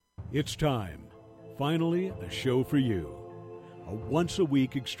It's time. Finally, a show for you. A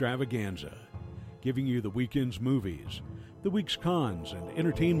once-a-week extravaganza, giving you the weekend's movies, the week's cons and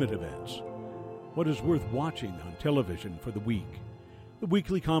entertainment events, what is worth watching on television for the week, the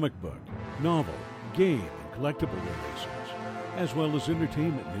weekly comic book, novel, game, and collectible releases, as well as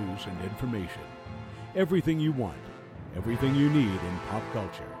entertainment news and information. Everything you want, everything you need in pop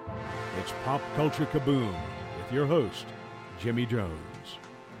culture. It's Pop Culture Kaboom with your host, Jimmy Jones.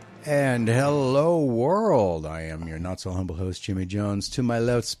 And hello, world. I am your not-so-humble host, Jimmy Jones. To my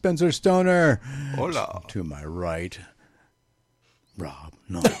left, Spencer Stoner. Hola. To my right, Rob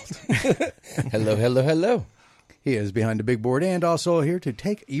Knowles. Hello, hello, hello. He is behind the big board and also here to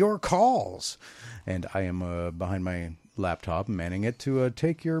take your calls. And I am behind my laptop, manning it to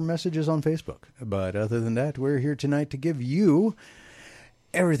take your messages on Facebook. But other than that, we're here tonight to give you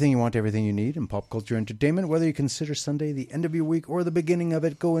everything you want, everything you need in pop culture entertainment. Whether you consider Sunday the end of your week or the beginning of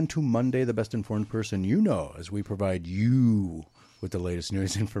it, go into Monday, the best informed person you know, as we provide you with the latest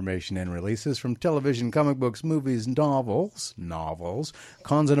news, information, and releases from television, comic books, movies, novels,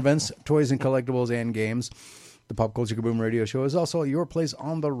 cons and events, toys and collectibles, and games. The Pop Culture Kaboom radio show is also your place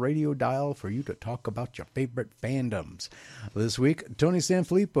on the radio dial for you to talk about your favorite fandoms. This week, Tony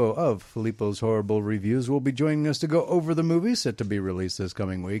Sanfilippo of Filippo's Horrible Reviews will be joining us to go over the movies set to be released this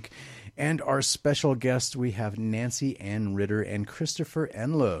coming week. And our special guests, we have Nancy Ann Ritter and Christohper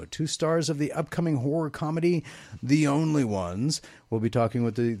Inlow, two stars of the upcoming horror comedy, The Only Ones. We'll be talking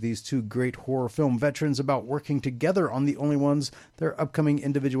with these two great horror film veterans about working together on The Only Ones, their upcoming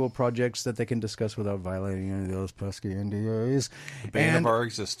individual projects that they can discuss without violating any of those pesky NDAs. The bane of our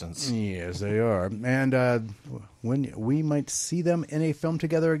existence. Yes, they are. And when we might see them in a film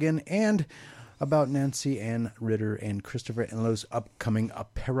together again, and about Nancy Ann Ritter and Christohper Inlow's upcoming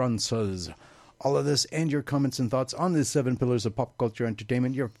appearances. All of this and your comments and thoughts on the 7 pillars of pop culture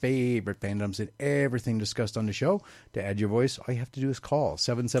entertainment, your favorite fandoms, and everything discussed on the show. To add your voice, all you have to do is call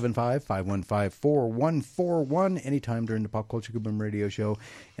 775-515-4141 anytime during the Pop Culture Kaboom radio show.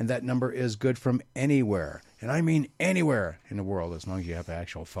 And that number is good from anywhere. And I mean anywhere in the world, as long as you have an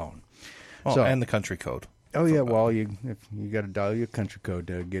actual phone. Oh, so, and the country code. Oh yeah, well you got to dial your country code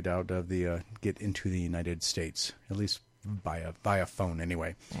to get out of get into the United States, at least via phone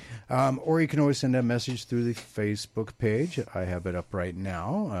anyway. Or you can always send a message through the Facebook page. I have it up right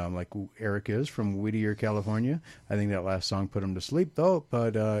now, like Eric is from Whittier, California. I think that last song put him to sleep though.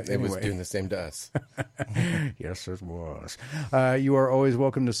 But it was doing the same to us. Yes, it was. You are always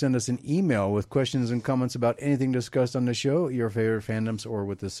welcome to send us an email with questions and comments about anything discussed on the show, your favorite fandoms, or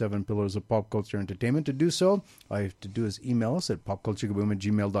with the 7 pillars of pop culture entertainment. To do so, all you have to do is email us at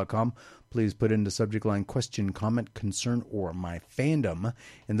popculturekaboom@gmail.com. Please put in the subject line question, comment, concern, or my fandom.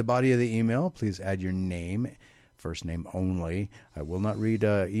 In the body of the email, please add your name, first name only. I will not read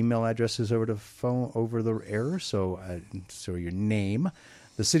email addresses over the phone, over the air, so your name,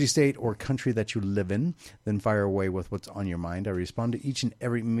 the city, state, or country that you live in, then fire away with what's on your mind. I respond to each and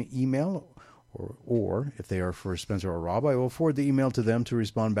every email, or if they are for Spencer or Rob, I will forward the email to them to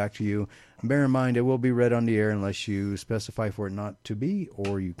respond back to you. Bear in mind, it will be read on the air unless you specify for it not to be,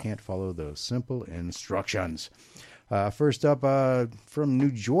 or you can't follow those simple instructions. First up, from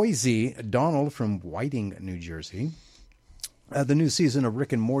New Jersey, Donald from Whiting, New Jersey. The new season of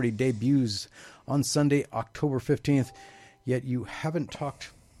Rick and Morty debuts on Sunday, October 15th, yet you haven't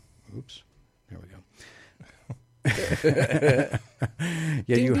talked... Oops, there we go. Yet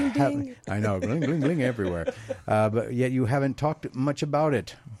ding, you ding, haven't. ding. I know, gling, gling, gling everywhere. But yet you haven't talked much about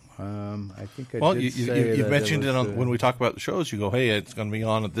it. I think you mentioned it when we talk about the shows. You go, hey, it's going to be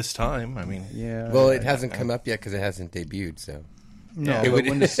on at this time. I mean, yeah. Well, it hasn't come up yet because it hasn't debuted. So no, but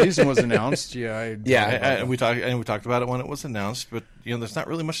when the season was announced, we talked about it when it was announced. But there's not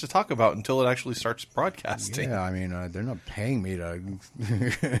really much to talk about until it actually starts broadcasting. Yeah, I mean, they're not paying me to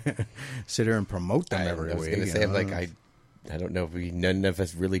sit here and promote them every week. I was going to say, I don't know if none of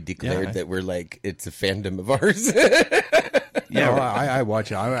us really declared that we're like it's a fandom of ours. Yeah, no, I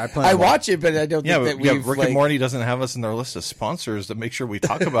watch it. I watch it, but I don't think that we've... Rick and Morty doesn't have us in their list of sponsors to make sure we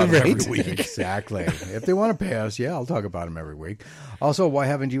talk about them every week. Exactly. If they want to pay us, I'll talk about them every week. Also, why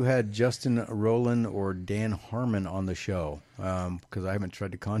haven't you had Justin Rowland or Dan Harmon on the show? Because I haven't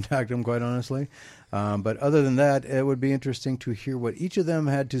tried to contact them, quite honestly. But other than that, it would be interesting to hear what each of them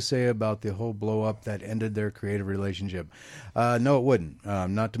had to say about the whole blow-up that ended their creative relationship. No, it wouldn't.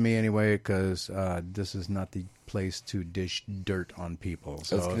 Not to me anyway, because this is not the place to dish dirt on people.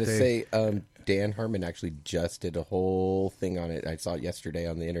 So I was going to say, Dan Harmon actually just did a whole thing on it. I saw it yesterday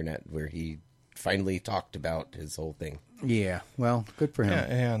on the internet where he finally talked about his whole thing. Yeah, well, good for him. Yeah,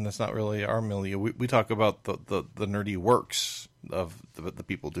 and that's not really our milieu. We talk about the nerdy works the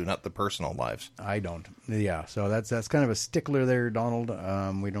people do, not the personal lives. I don't. Yeah, so that's kind of a stickler there, Donald.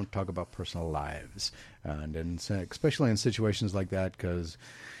 We don't talk about personal lives, and especially in situations like that, because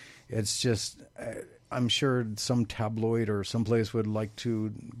it's just. I'm sure some tabloid or someplace would like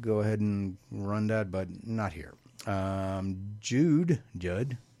to go ahead and run that, but not here.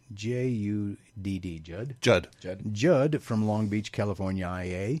 Judd, J-U-D-D, Judd from Long Beach, California,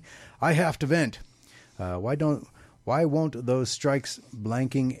 IA. I have to vent. Why won't those strikes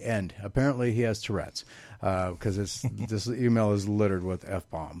blanking end? Apparently he has Tourette's, because this email is littered with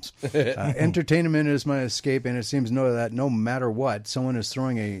F-bombs. Entertainment is my escape, and it seems that no matter what, someone is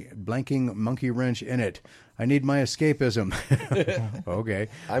throwing a blanking monkey wrench in it. I need my escapism. Okay.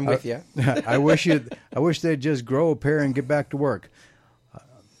 I'm with you. I wish they'd just grow a pair and get back to work.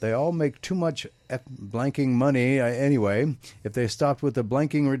 They all make too much blanking money anyway. If they stopped with the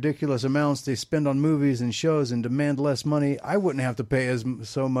blanking ridiculous amounts they spend on movies and shows and demand less money, I wouldn't have to pay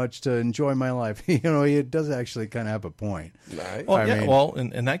so much to enjoy my life. It does actually kind of have a point. Right. Well,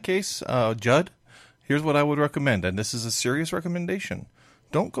 in that case, Judd, here's what I would recommend, and this is a serious recommendation.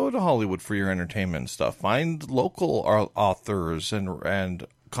 Don't go to Hollywood for your entertainment stuff. Find local authors and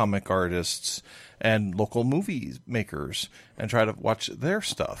comic artists and local movie makers and try to watch their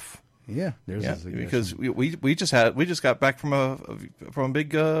stuff. Yeah, because we just got back from a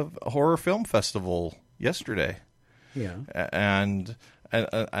big horror film festival yesterday. Yeah, and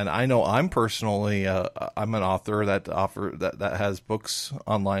I know I'm personally I'm an author that has books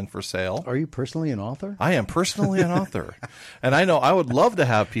online for sale. Are you personally an author? I am personally an author, and I know I would love to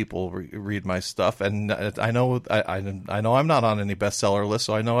have people read my stuff. And I know I'm not on any bestseller list,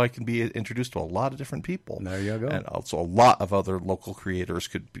 so I know I can be introduced to a lot of different people. There you go. And also a lot of other local creators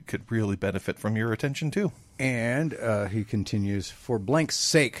could really benefit from your attention too. And he continues, for blank's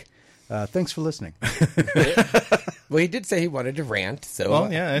sake. Thanks for listening. Well, he did say he wanted to rant, so well,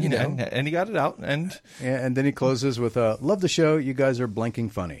 yeah, and he got it out, and then he closes with, "Love the show. You guys are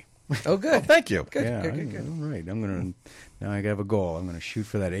blanking funny." Oh, good. Thank you. Good. All right. Now I have a goal. I'm gonna shoot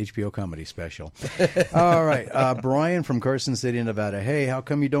for that HBO comedy special. All right, Brian from Carson City, Nevada. Hey, how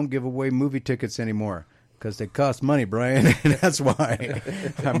come you don't give away movie tickets anymore? Because they cost money, Brian, and that's why.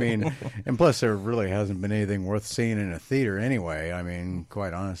 I mean, and plus there really hasn't been anything worth seeing in a theater anyway. I mean,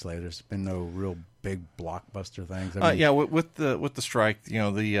 quite honestly, there's been no real big blockbuster things. I mean, with the strike,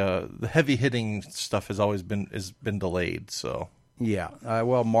 the heavy hitting stuff has been delayed. So yeah,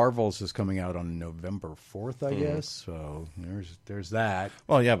 well, Marvel's is coming out on November 4th, I guess. So there's that.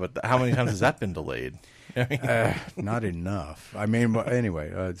 Well, yeah, but how many times has that been delayed? Not enough. I mean,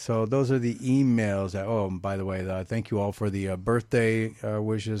 anyway, so those are the emails. By the way, thank you all for the birthday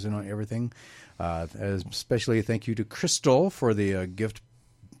wishes and everything. Especially thank you to Crystal for the gift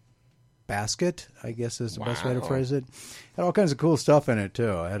basket, I guess is the best way to phrase it. Had all kinds of cool stuff in it,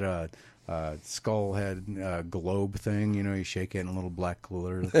 too. I had a skull head globe thing, you shake it and a little black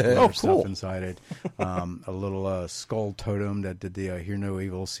glitter stuff inside it. A little skull totem that did the hear no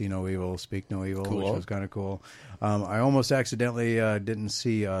evil, see no evil, speak no evil, which was kind of cool. I almost accidentally didn't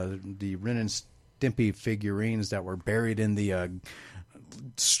see the Ren and Stimpy figurines that were buried in the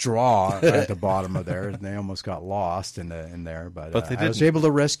straw at the bottom of there. They almost got lost in there, but I was able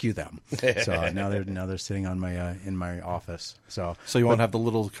to rescue them. So now they're sitting on my in my office. So you won't have the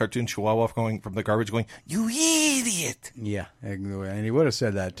little cartoon chihuahua going from the garbage going, "You idiot!" Yeah, and he would have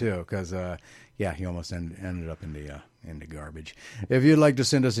said that too, because he almost ended up in the garbage. If you'd like to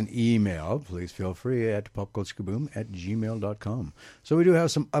send us an email, please feel free at popculturekaboom@gmail.com. So we do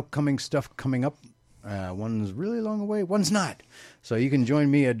have some upcoming stuff coming up. One's really long away, one's not. So you can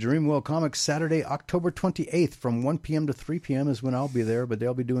join me at Dreamwell Comics Saturday, October 28th from 1 p.m. to 3 p.m. is when I'll be there, but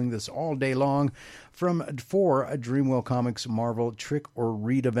they'll be doing this all day long for a Dreamwell Comics Marvel Trick or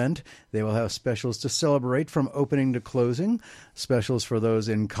Read event. They will have specials to celebrate from opening to closing, specials for those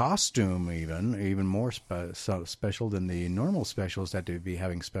in costume even more special than the normal specials that they'd be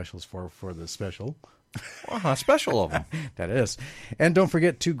having specials for the special. Special of them. That is. And don't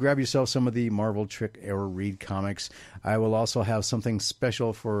forget to grab yourself some of the Marvel Trick or Read comics. I will also have something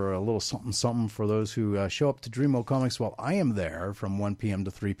special for a little something for those who show up to Dreamwell Comics while I am there from 1 p.m.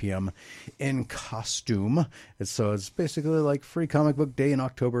 to 3 p.m. in costume. So it's basically like free comic book day in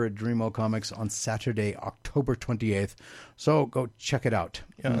October at Dreamwell Comics on Saturday, October 28th. So go check it out.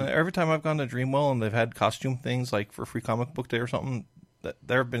 Yeah, every time I've gone to Dreamwell and they've had costume things like for free comic book day or something,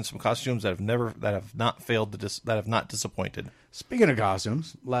 there have been some costumes that have not disappointed. Speaking of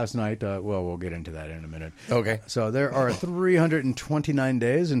costumes, last night, we'll get into that in a minute. Okay. So there are 329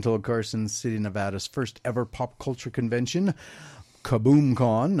 days until Carson City, Nevada's first ever pop culture convention.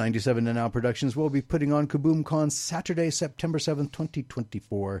 KaboomCon, 97 and Now Productions, will be putting on KaboomCon Saturday, September 7th,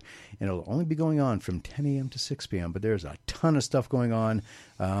 2024, and it'll only be going on from 10 a.m. to 6 p.m., but there's a ton of stuff going on,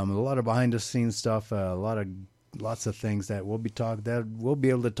 a lot of behind-the-scenes stuff, lots of things that we'll be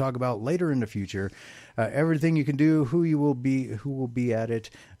able to talk about later in the future. Everything you can do, who will be at it,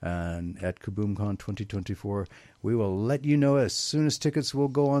 at KaboomCon 2024. We will let you know as soon as tickets will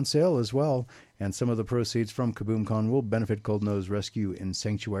go on sale as well. And some of the proceeds from KaboomCon will benefit Cold Nose Rescue in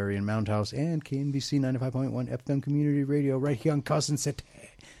Sanctuary and Mound House and KNBC 95.1 FM Community Radio right here on Cousin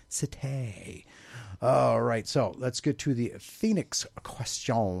City. All right, so let's get to the Phoenix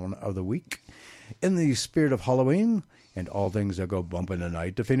question of the week. In the spirit of Halloween and all things that go bump in the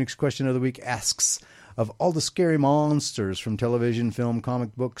night, the Phoenix question of the week asks, of all the scary monsters from television, film,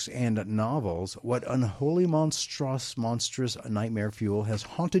 comic books, and novels, what unholy, monstrous nightmare fuel has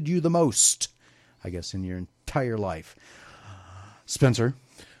haunted you the most, I guess, in your entire life? Spencer?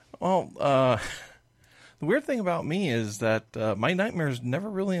 Well, the weird thing about me is that my nightmares never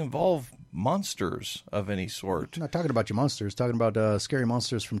really involve monsters of any sort. I'm not talking about your monsters, talking about scary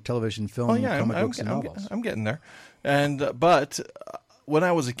monsters from television, film, comic books, and novels. I'm getting there. But when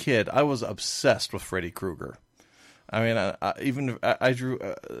I was a kid, I was obsessed with Freddy Krueger. I mean, I drew.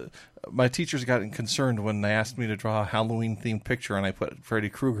 My teachers got concerned when they asked me to draw a Halloween-themed picture, and I put Freddy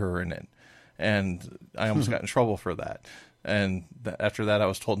Krueger in it, and I almost got in trouble for that. And after that, I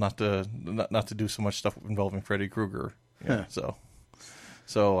was told not to do so much stuff involving Freddy Krueger. Yeah,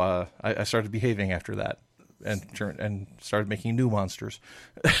 So I started behaving after that, and started making new monsters.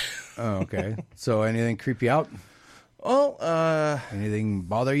 Oh, okay. So anything creep you out? Well, anything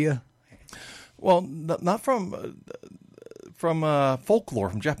bother you? Well, not from folklore,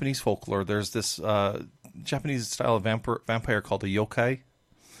 from Japanese folklore. There's this Japanese style of vampire called a yokai,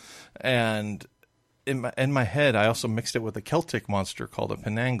 and in my head, I also mixed it with a Celtic monster called a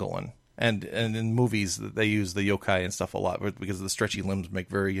Penangolin. And in movies, they use the yokai and stuff a lot because the stretchy limbs make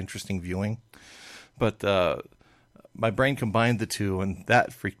very interesting viewing. But my brain combined the two, and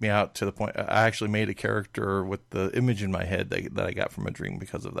that freaked me out to the point I actually made a character with the image in my head that I got from a dream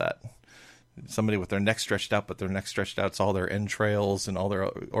because of that. Somebody with their neck stretched out, but their neck stretched out, so all their entrails and all their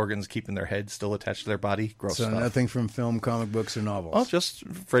organs keeping their head still attached to their body. Gross stuff. So nothing from film, comic books, or novels? Well, just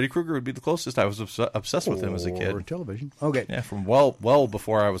Freddy Krueger would be the closest. I was obsessed with him as a kid. Or television. Okay. Yeah, from well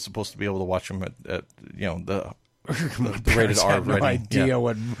before I was supposed to be able to watch him at the rated R had no rating. idea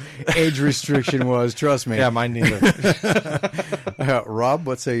what age restriction was. Trust me. Yeah, mine neither. Rob,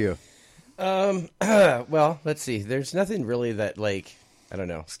 what say you? Well, let's see. There's nothing really that, like, I don't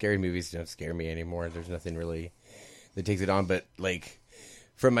know, scary movies don't scare me anymore. There's nothing really that takes it on. But, like,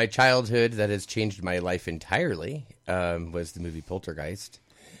 from my childhood that has changed my life entirely was the movie Poltergeist.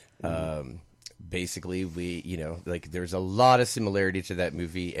 Basically, there's a lot of similarity to that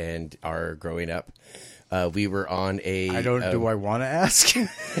movie and our growing up. We were on a. Do I want to ask?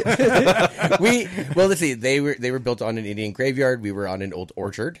 Let's see. They were built on an Indian graveyard. We were on an old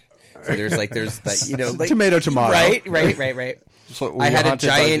orchard. So there's that, tomato. Right. So I had a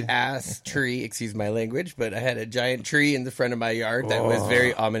giant ass tree. Excuse my language, but I had a giant tree in the front of my yard that was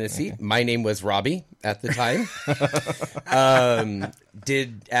very ominous-y. My name was Robbie at the time.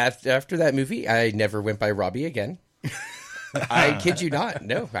 After that movie, I never went by Robbie again. I kid you not.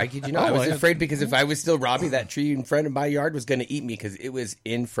 No, I kid you not. I was afraid because if I was still Robbie, that tree in front of my yard was going to eat me because it was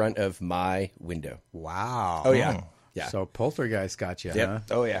in front of my window. Wow. Oh, yeah. Yeah. So Poltergeist got you, huh?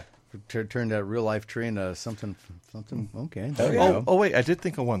 Oh, yeah. Turned that real life tree into something. Okay. Wait, I did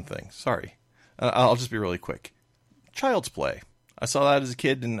think of one thing. Sorry. I'll just be really quick. Child's Play. I saw that as a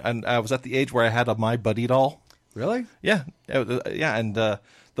kid, and I was at the age where I had a My Buddy doll. Really? Yeah. And the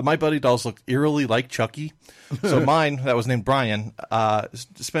My Buddy dolls looked eerily like Chucky. So mine, that was named Brian,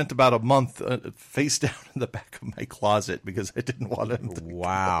 spent about a month face down in the back of my closet because I didn't want him to.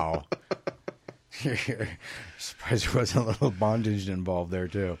 Wow. Surprised there wasn't a little bondage involved there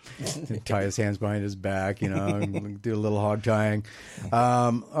too. Tie his hands behind his back, and do a little hog tying.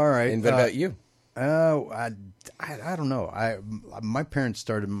 All right. And what about you? I don't know. My parents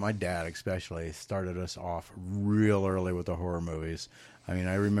my dad especially started us off real early with the horror movies. I mean,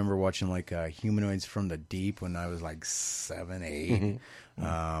 I remember watching like Humanoids from the Deep when I was like 7, 8.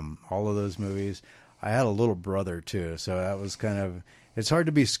 Mm-hmm. All of those movies. I had a little brother too, so that was kind of. It's hard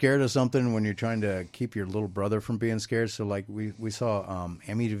to be scared of something when you're trying to keep your little brother from being scared. So, like, we saw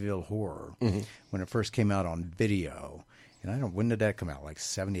Amityville Horror when it first came out on video. And when did that come out? Like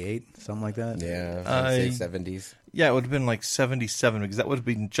 78, something like that? Yeah, I'd say 70s. Yeah, it would have been like 77 because that would have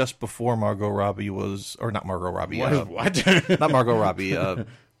been just before Margot Robbie was, or not Margot Robbie. What? Not Margot Robbie.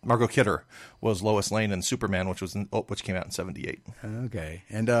 Margot Kidder was Lois Lane in Superman, which came out in 1978. Okay,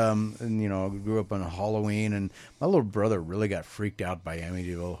 and you know, I grew up on Halloween, and my little brother really got freaked out by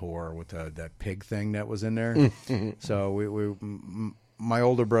Amityville Horror with that pig thing that was in there. So my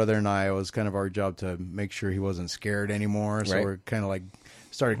older brother and I, it was kind of our job to make sure he wasn't scared anymore. So we're kind of like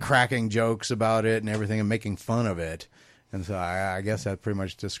started cracking jokes about it and everything, and making fun of it. And so I guess that pretty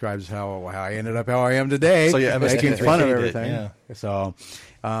much describes how I ended up how I am today. So yeah, making fun of everything. Yeah. So,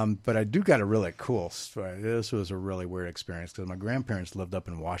 but I do got a really cool story. This was a really weird experience because my grandparents lived up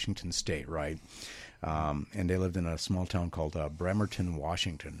in Washington State, right? And they lived in a small town called Bremerton,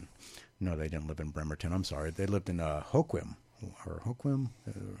 Washington. No, they didn't live in Bremerton. I'm sorry. They lived in Hoquiam.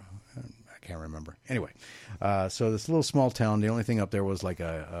 I can't remember. Anyway, so this little small town, the only thing up there was like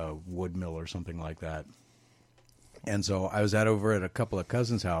a wood mill or something like that. And so I was over at a couple of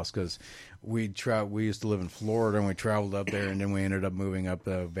cousins' house because we used to live in Florida, and we traveled up there, and then we ended up moving up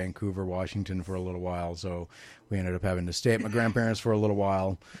to Vancouver, Washington for a little while. So we ended up having to stay at my grandparents for a little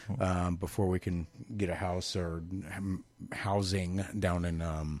while before we can get a house or housing down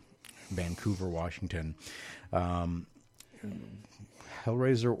in Vancouver, Washington.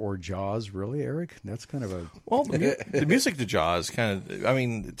 Hellraiser or Jaws, really, Eric? That's kind of a... Well, the music to Jaws kind of... I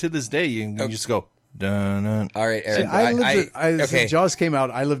mean, to this day, you can just go... Dun, dun. All right, Eric. See, Jaws came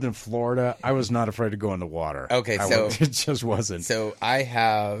out. I lived in Florida. I was not afraid to go in the water. Okay, it just wasn't. So I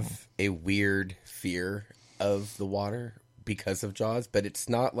have a weird fear of the water because of Jaws, but it's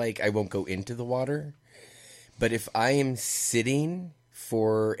not like I won't go into the water. But if I am sitting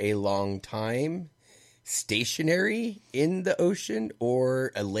for a long time, stationary in the ocean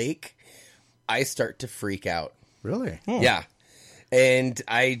or a lake, I start to freak out. Really? Yeah. And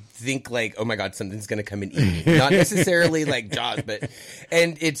I think like, oh my God, something's going to come and eat me. Not necessarily like Jaws,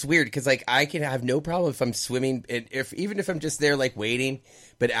 and it's weird because like I can have no problem if I'm swimming, and even if I'm just there like waiting,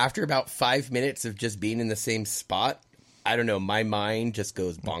 but after about 5 minutes of just being in the same spot, I don't know, my mind just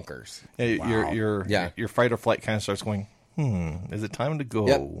goes bonkers. Your fight or flight kind of starts going, is it time to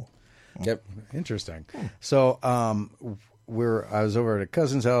go? Yep. Interesting. So, I was over at a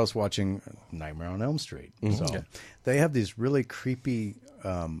cousin's house watching Nightmare on Elm Street. So they have these really creepy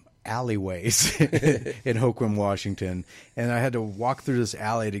alleyways in Hoquiam, Washington, and I had to walk through this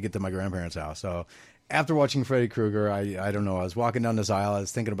alley to get to my grandparents' house. So after watching Freddy Krueger, I don't know, I was walking down this aisle, I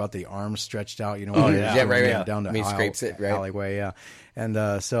was thinking about the arms stretched out, down the scrapes it, right? alleyway, yeah.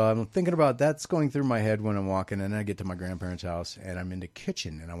 And so I'm thinking about that's going through my head when I'm walking, and then I get to my grandparents' house, and I'm in the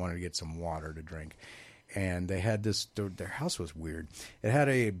kitchen, and I wanted to get some water to drink. And they had their house was weird. It had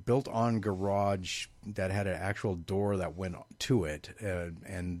a built-on garage that had an actual door that went to it.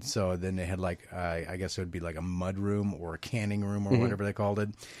 And so then they had like, I guess it would be like a mud room or a canning room or whatever they called it.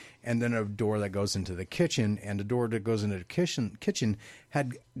 And then a door that goes into the kitchen. And the door that goes into the kitchen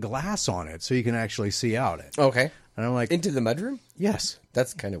had glass on it, so you can actually see out it. Okay. And I'm like... Into the mudroom? Yes.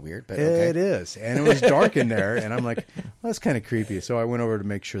 That's kind of weird, but okay. It is. And it was dark in there, and I'm like, well, that's kind of creepy. So I went over to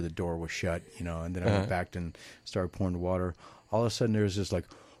make sure the door was shut, and then I went back and started pouring the water. All of a sudden, there was this, like,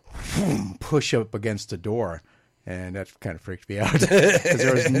 push up against the door, and that kind of freaked me out. Because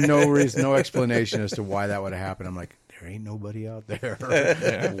there was no reason, no explanation as to why that would have happened. I'm like, there ain't nobody out there.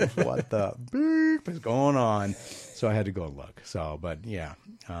 What the beep is going on? So I had to go and look. So, but yeah,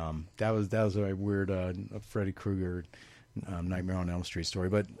 that was a weird Freddy Krueger Nightmare on Elm Street story.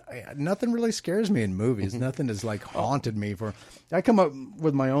 But nothing really scares me in movies. Nothing has like haunted me. I come up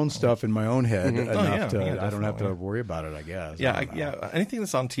with my own stuff in my own head enough I don't have to worry about it, I guess. Yeah. Anything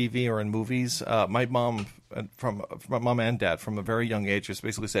that's on TV or in movies, my mom, from my mom and dad, from a very young age, just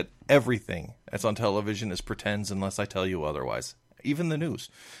basically said everything that's on television is pretends unless I tell you otherwise. Even the news,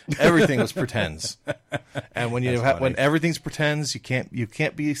 everything was pretends. And when when everything's pretends, you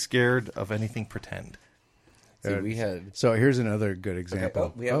can't be scared of anything pretend. So here's another good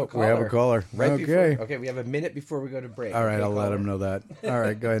example. Okay. We have a caller. Right okay, we have a minute before we go to break. All right, I'll let him know that. All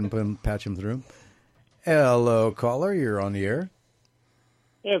right, go ahead and patch him through. Hello, caller. You're on the air.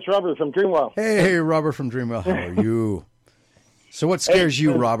 Yeah, it's Robert from Dreamwell. Hey, Robert from Dreamwell. How are you? So what scares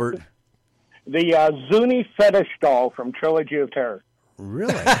you, Robert? The Zuni fetish doll from Trilogy of Terror.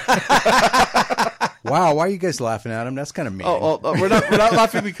 Really? Wow, why are you guys laughing at him? That's kind of mean. We're not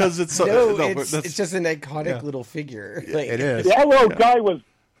laughing because it's it's just an iconic little figure. Like, it is. That little guy was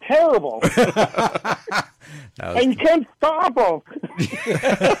terrible. And you can't stop him.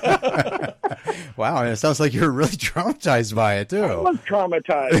 Wow, it sounds like you're really traumatized by it, too. I was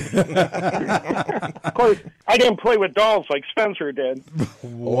traumatized. Of course, I didn't play with dolls like Spencer did.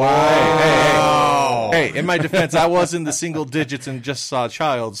 Wow. Hey, in my defense, I was in the single digits and just saw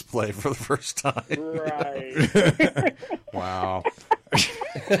Child's Play for the first time. Right. Wow.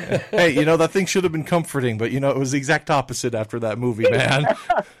 Hey, that thing should have been comforting, but, it was the exact opposite after that movie, man.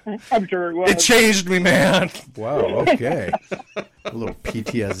 I'm sure it was. It changed me, man. Wow, okay. A little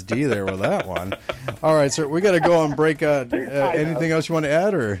PTSD there with that one. All right, sir, we got to go on break. Anything else you want to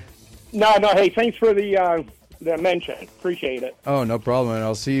add, or? No, hey, thanks for the mention. Appreciate it. Oh, no problem. And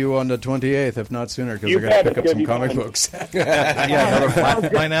I'll see you on the 28th, if not sooner, because You I got to bet. pick up It's some gonna be comic fun. books. Yeah, another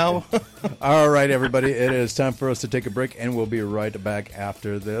flat by now. All right, everybody, it is time for us to take a break, and we'll be right back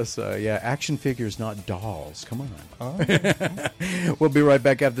after this. Action figures, not dolls. Come on. We'll be right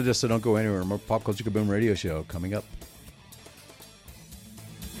back after this, so don't go anywhere. More Pop Culture Kaboom radio show coming up.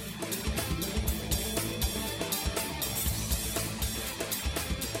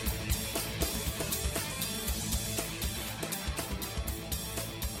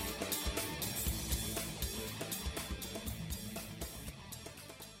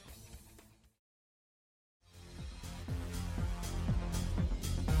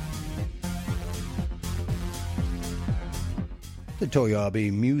 The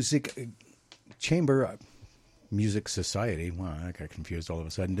Toyabe Music Chamber Music Society. Wow, I got confused all of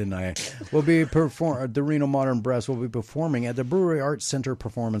a sudden, didn't I? Will be the Reno Modern Brass will be performing at the Brewery Arts Center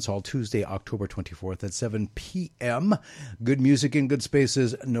Performance Hall Tuesday, October 24th at 7 p.m. Good music in good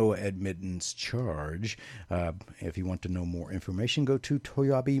spaces, no admittance charge. If you want to know more information, go to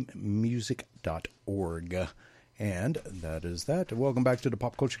toyabemusic.org. And that is that. Welcome back to the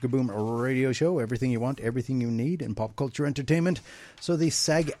Pop Culture Kaboom radio show. Everything you want, everything you need in pop culture entertainment. So the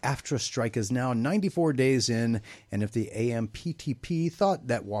SAG-AFTRA strike is now 94 days in, and if the AMPTP thought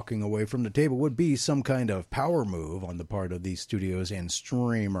that walking away from the table would be some kind of power move on the part of the studios and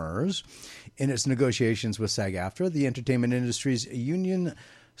streamers, in its negotiations with SAG-AFTRA, the entertainment industry's union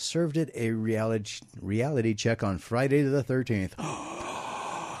served it a reality check on Friday the 13th.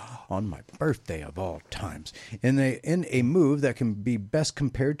 On my birthday of all times, in a move that can be best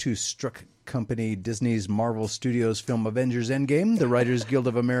compared to struck company Disney's Marvel Studios film Avengers Endgame, the Writers Guild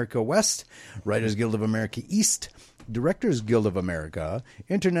of America West, Writers Guild of America East, Directors Guild of America,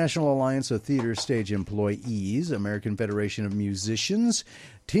 International Alliance of Theater Stage Employees, American Federation of Musicians,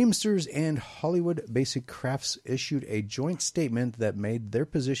 Teamsters, and Hollywood Basic Crafts issued a joint statement that made their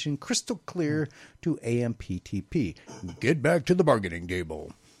position crystal clear to AMPTP. Get back to the bargaining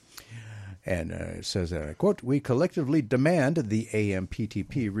table. And it says, quote, "We collectively demand the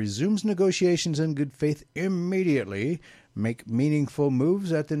AMPTP resumes negotiations in good faith immediately, make meaningful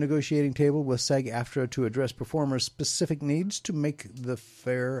moves at the negotiating table with SAG-AFTRA to address performers' specific needs to make the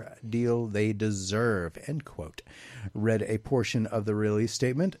fair deal they deserve," end quote. Read a portion of the release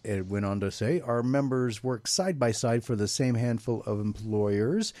statement. It went on to say, "Our members work side by side for the same handful of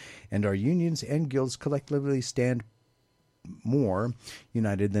employers, and our unions and guilds collectively stand more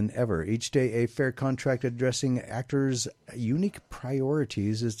united than ever. Each day, a fair contract addressing actors' unique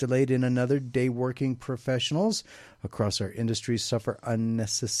priorities is delayed, and another day working professionals across our industry suffer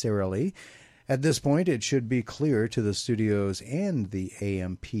unnecessarily. At this point, it should be clear to the studios and the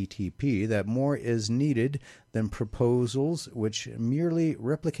AMPTP that more is needed than proposals which merely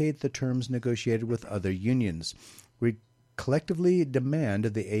replicate the terms negotiated with other unions. We collectively demand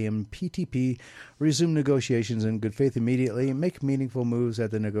the AMPTP resume negotiations in good faith immediately, make meaningful moves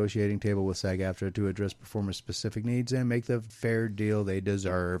at the negotiating table with SAG-AFTRA to address performer-specific needs, and make the fair deal they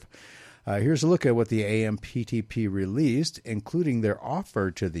deserve." Here's a look at what the AMPTP released, including their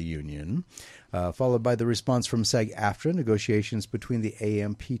offer to the union, followed by the response from SAG-AFTRA. Negotiations between the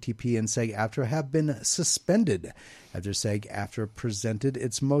AMPTP and SAG-AFTRA have been suspended after SAG-AFTRA presented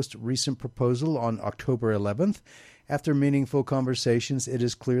its most recent proposal on October 11th. After meaningful conversations, it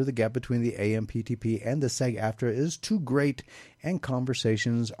is clear the gap between the AMPTP and the SAG-AFTRA is too great, and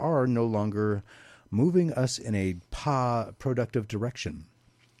conversations are no longer moving us in a productive direction.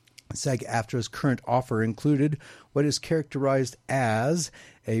 SAG-AFTRA's current offer included what is characterized as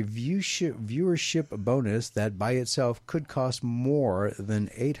a viewership bonus that by itself could cost more than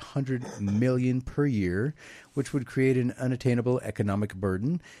 $800 million per year, which would create an unattainable economic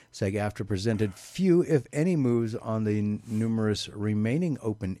burden. SAG-AFTRA presented few, if any, moves on the numerous remaining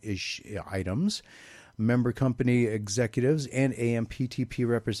open-ish items. Member company executives and AMPTP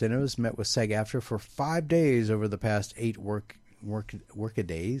representatives met with SAG-AFTRA for 5 days over the past 8 workdays.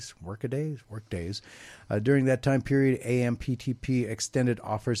 During that time period, AMPTP extended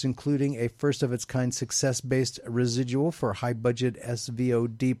offers, including a first-of-its-kind success-based residual for high-budget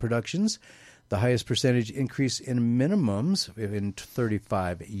SVOD productions. the highest percentage increase in minimums in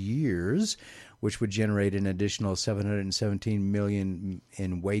 35 years, which would generate an additional $717 million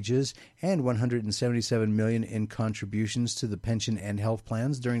in wages and $177 million in contributions to the pension and health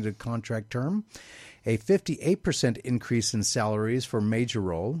plans during the contract term. A 58% increase in salaries for major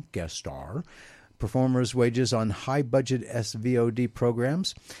role, guest star, performers' wages on high-budget SVOD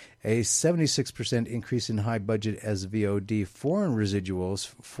programs, a 76% increase in high-budget SVOD foreign residuals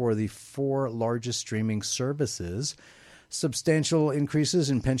for the 4 largest streaming services, substantial increases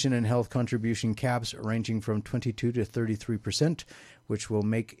in pension and health contribution caps ranging from 22 to 33%, which will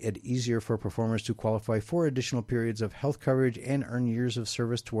make it easier for performers to qualify for additional periods of health coverage and earn years of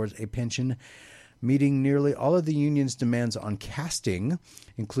service towards a pension, meeting nearly all of the union's demands on casting,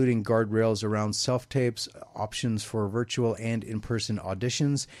 including guardrails around self-tapes, options for virtual and in-person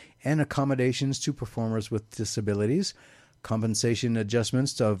auditions, and accommodations to performers with disabilities, compensation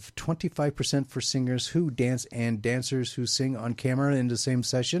adjustments of 25% for singers who dance and dancers who sing on camera in the same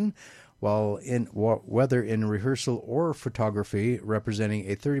session, whether in rehearsal or photography, representing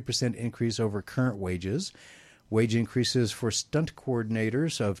a 30% increase over current wages. Wage increases for stunt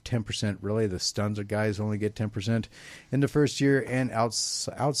coordinators of 10%. Really, the stunt guys only get 10% in the first year, and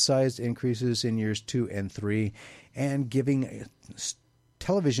outsized increases in years 2 and 3, and giving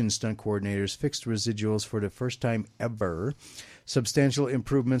television stunt coordinators fixed residuals for the first time ever. Substantial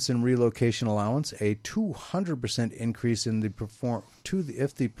improvements in relocation allowance, a 200% increase in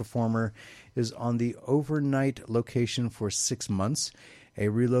if the performer is on the overnight location for 6 months. A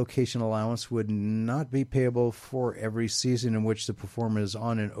relocation allowance would not be payable for every season in which the performer is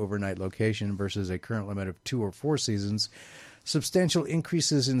on an overnight location versus a current limit of 2 or 4 seasons. Substantial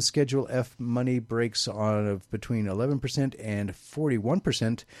increases in Schedule F money breaks of between 11% and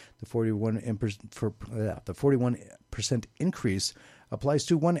 41%. The 41% increase applies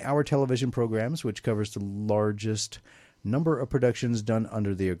to 1-hour television programs, which covers the largest number of productions done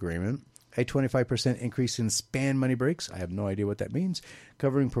under the agreement. A 25% increase in span money breaks, I have no idea what that means,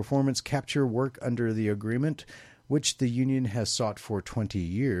 covering performance capture work under the agreement, which the union has sought for 20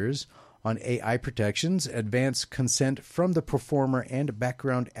 years. On AI protections, advance consent from the performer and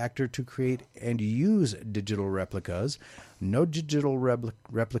background actor to create and use digital replicas. No digital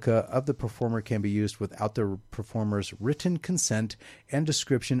replica of the performer can be used without the performer's written consent and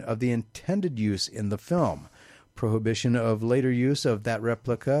description of the intended use in the film. Prohibition of later use of that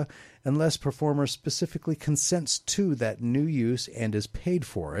replica unless performer specifically consents to that new use and is paid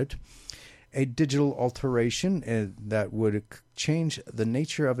for it. A digital alteration that would change the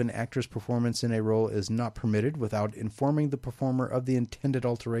nature of an actor's performance in a role is not permitted without informing the performer of the intended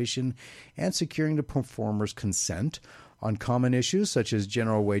alteration and securing the performer's consent. On common issues such as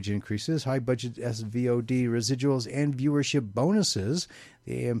general wage increases, high-budget SVOD residuals, and viewership bonuses,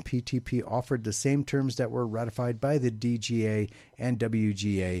 the AMPTP offered the same terms that were ratified by the DGA and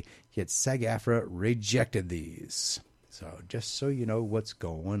WGA, yet SAG-AFTRA rejected these. So just so you know what's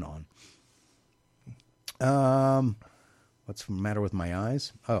going on. What's the matter with my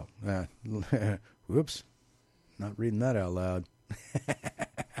eyes? Oh, whoops. Not reading that out loud.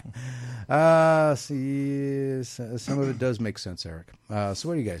 See, some of it does make sense, Eric. So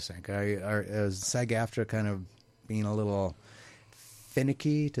what do you guys think? Is SAG-AFTRA kind of being a little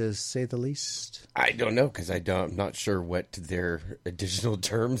finicky, to say the least? I don't know, because I'm not sure what their additional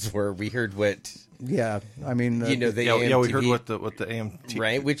terms were. We heard what... Yeah, I mean... the we AMTV, heard what the AMT...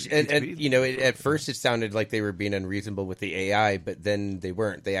 Right, which, at first it sounded like they were being unreasonable with the AI, but then they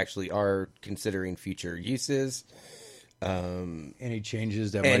weren't. They actually are considering future uses. Any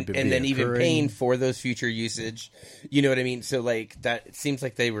changes that might be and then occurring. Even paying for those future usage. You know what I mean? So, that it seems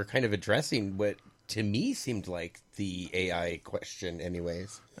like they were kind of addressing what, to me, seemed like the AI question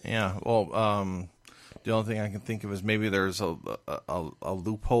anyways. Yeah, well, the only thing I can think of is maybe there's a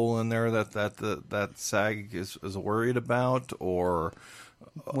loophole in there that SAG is worried about, or...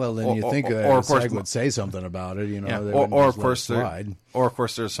 Well, then you think SAG would say something about it, you know. Yeah. They Of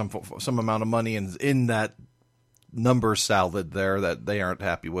course there's some amount of money in that number salad there that they aren't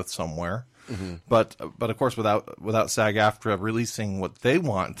happy with somewhere. Mm-hmm. But of course, without SAG-AFTRA releasing what they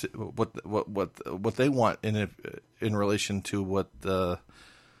want, what they want in relation to what the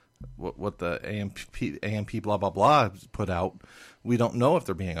AMP blah blah blah put out, we don't know if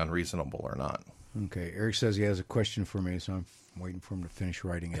they're being unreasonable or not. Okay, Eric says he has a question for me, so I'm waiting for him to finish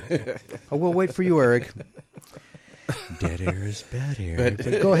writing it. Oh, we'll wait for you, Eric. Dead air is bad air.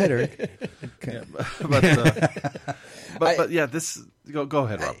 But go ahead, Eric. Okay. But yeah, this go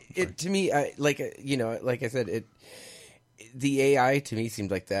ahead, Rob. To me, like I said, the AI to me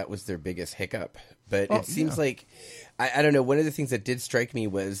seemed like that was their biggest hiccup But it seems like, I don't know, one of the things that did strike me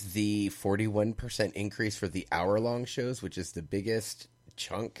was the 41% increase for the hour-long shows, which is the biggest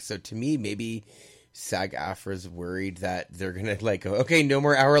chunk. So to me, maybe SAG-AFTRA's worried that they're going to like, okay, no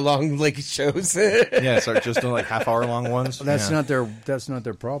more hour-long like shows. Yeah, start just doing like half-hour-long ones. That's not their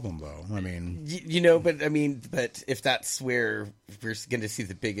problem, though. I mean, but if that's where we're going to see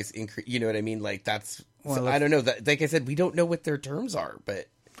the biggest increase, you know what I mean? Like that's, I don't know. That, like I said, we don't know what their terms are, but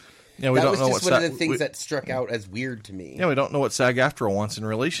yeah, we that don't was know just what one of the things that struck out as weird to me. Yeah, we don't know what SAG-AFTRA wants in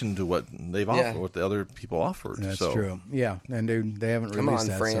relation to what they've offered, what the other people offered. That's so. true. Yeah, and they haven't Come released on,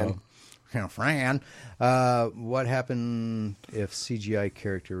 that. Fran. So. Fran, what happened if CGI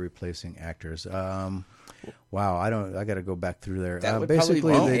character replacing actors? Wow, I got to go back through there. That would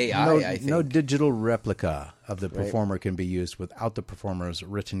basically, probably be AI, I think. no digital replica of the performer can be used without the performer's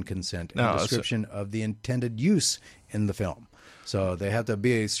written consent and description of the intended use in the film. So they have to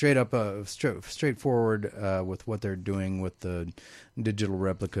be straightforward with what they're doing with the digital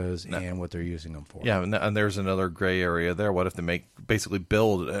replicas and what they're using them for. Yeah, and there's another gray area there. What if they basically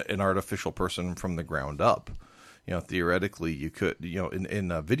build an artificial person from the ground up? You know, theoretically, you could. You know,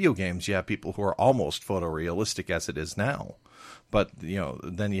 in video games, you have people who are almost photorealistic as it is now, but you know,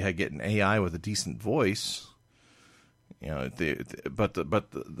 then you get an AI with a decent voice. You know, but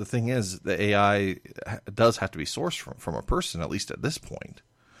the thing is, the AI does have to be sourced from a person, at least at this point.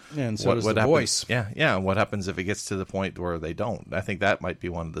 Yeah, and so does the voice. Yeah. What happens if it gets to the point where they don't? I think that might be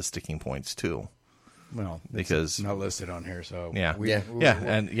one of the sticking points too. Well, because it's not listed on here, so So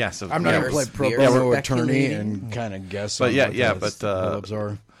I'm not going to play pro bono attorney and kind of guess. But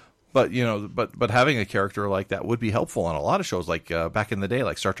but you know, but having a character like that would be helpful on a lot of shows, like back in the day,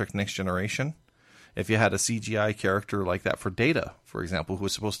 like Star Trek: Next Generation. If you had a CGI character like that for Data, for example, who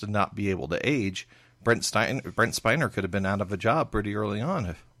was supposed to not be able to age, Brent Spiner could have been out of a job pretty early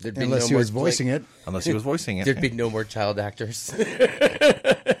on. Unless he was voicing it. Unless he was voicing it. There'd be no more child actors. And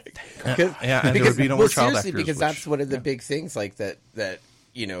there would be no more child actors. Because that's one of the big things like that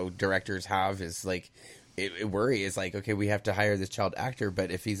you know, directors have is like, it worry is like, okay, we have to hire this child actor,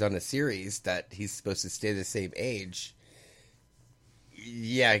 but if he's on a series that he's supposed to stay the same age,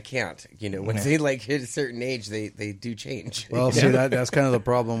 yeah, I can't. You know, when they like hit a certain age, they do change. Well, see, that's kind of the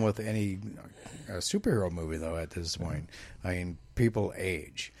problem with any superhero movie, though. At this point, I mean, people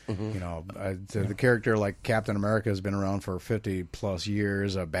age. You know, the character like Captain America has been around for 50 plus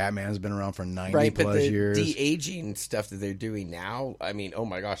years. Batman's been around for 90 plus years. The de-aging stuff that they're doing now. I mean, oh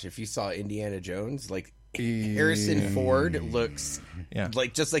my gosh, if you saw Indiana Jones, like Harrison Ford looks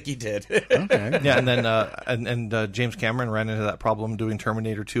like just like he did. Okay. Yeah, and then and James Cameron ran into that problem doing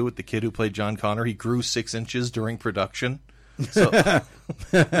Terminator 2 with the kid who played John Connor. He grew 6 inches during production. So,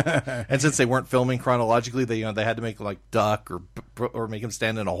 and since they weren't filming chronologically, they had to make like duck or make him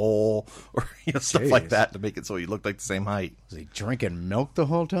stand in a hole or stuff like that to make it so he looked like the same height. Was he drinking milk the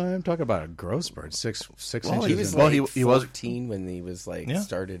whole time? Talk about a growth spurt. 6 inches. He was he was 14 when he was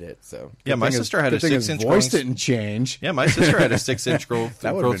started it. So my sister had a 6-inch voice didn't change. Yeah, my sister had a 6-inch growth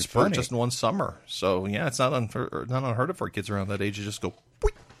spurt funny. just in one summer. So yeah, it's not unheard of for kids around that age to just go. Boing.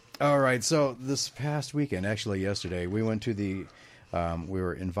 All right, so this past weekend, actually yesterday, we went to we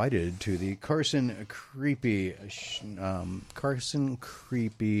were invited to the Carson Creepy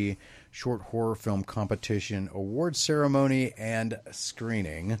Short Horror Film Competition Award Ceremony and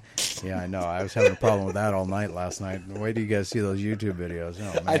Screening. Yeah, I know. I was having a problem with that all night last night. Wait till you guys see those YouTube videos.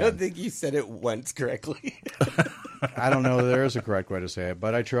 Oh, man. I don't think you said it once correctly. I don't know if there is a correct way to say it,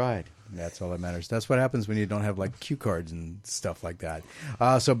 but I tried. That's all that matters. That's what happens when you don't have like cue cards and stuff like that.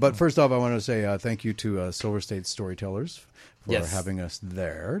 But first off, I want to say thank you to Silver State Storytellers for having us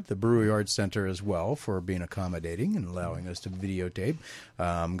there. The Brewery Arts Center as well for being accommodating and allowing us to videotape.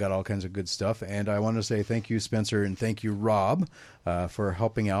 Got all kinds of good stuff. And I want to say thank you, Spencer, and thank you, Rob, for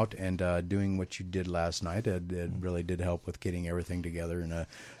helping out and doing what you did last night. It really did help with getting everything together in a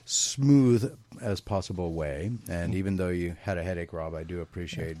smooth as possible way. And even though you had a headache, Rob, I do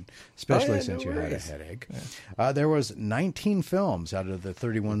appreciate, especially since you had a headache. Yeah. There was 19 films out of the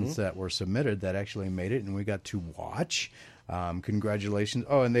 31 that were submitted that actually made it, and we got to watch. Congratulations.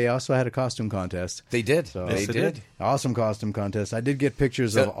 Oh, and they also had a costume contest. They did. So they did. Awesome costume contest. I did get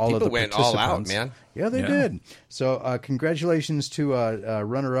pictures of all of the went participants. all out, man. Yeah, they did. So congratulations to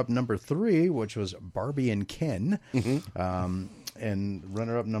runner-up number 3, which was Barbie and Ken. And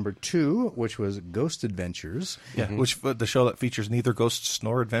runner-up number 2, which was Ghost Adventures. Yeah, which the show that features neither ghosts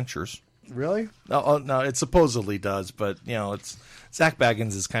nor adventures. Really? No, it supposedly does, but it's Zach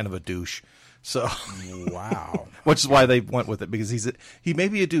Baggins is kind of a douche. So wow, which is why they went with it, because he may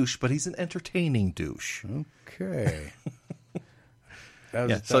be a douche, but he's an entertaining douche. Okay. That was,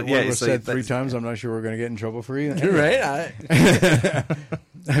 Yeah, that so, word yeah, was so said that's- 3 times. I'm not sure we're going to get in trouble for you. Right?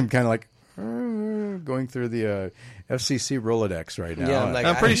 I'm kind of like going through the FCC Rolodex right now. Yeah, I'm like,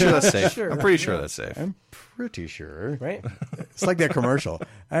 I'm pretty sure that's safe. Sure. I'm pretty sure that's safe. I'm pretty sure. Right? It's like that commercial.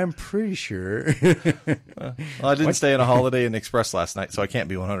 I'm pretty sure. Well, I didn't stay in a Holiday Inn Express last night, so I can't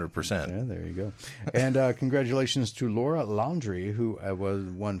be 100%. Yeah, there you go. And congratulations to Laura Laundrie, who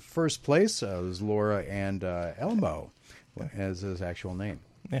won first place. It was Laura and Elmo as his actual name.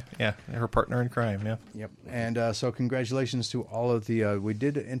 Yeah, her partner in crime, yeah. Yep. And so congratulations to all of the, we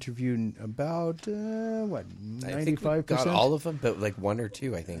did interview about, 95%? Got all of them, but like 1 or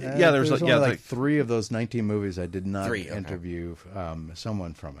 2, I think. Yeah, there's only yeah, like like 3 of those 19 movies I did not 3, okay. interview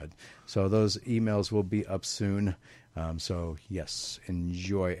someone from it. So those emails will be up soon. So yes,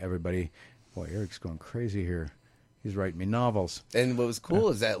 enjoy everybody. Boy, Eric's going crazy here. He's writing me novels. And what was cool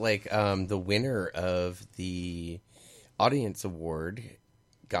is that like the winner of the audience award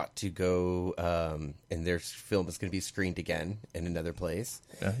got to go, and their film is going to be screened again in another place.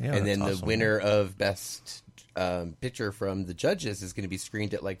 Yeah, and then that's the awesome. winner of best picture from the judges is going to be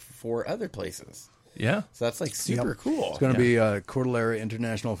screened at like 4 other places. Yeah. So that's like super cool. It's going to be Cordillera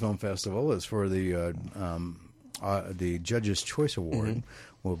International Film Festival. Is for the Judges' Choice Award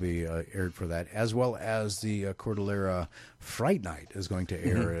will be aired for that, as well as the Cordillera Fright Night is going to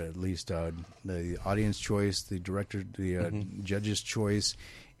air at least the Audience Choice, the Director, the Judges' Choice,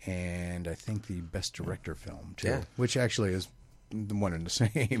 and I think the Best Director film too, which actually is the one and the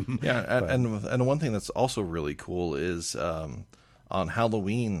same. Yeah, and one thing that's also really cool is on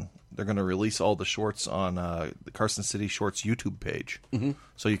Halloween they're going to release all the shorts on the Carson City Shorts YouTube page.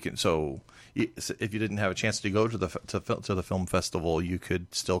 So you can if you didn't have a chance to go to the film festival, you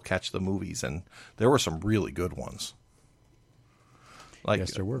could still catch the movies, and there were some really good ones. Like,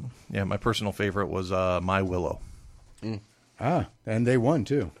 yes, there were. Yeah, my personal favorite was My Willow. And they won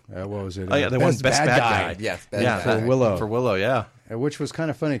too. What was it? Oh yeah, they won Best Bad Guy. Yes, For Willow. For Willow, yeah. Which was kind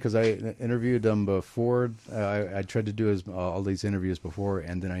of funny because I interviewed them before. I tried to do all these interviews before,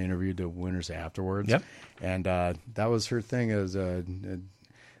 and then I interviewed the winners afterwards. Yep. And that was her thing. Is her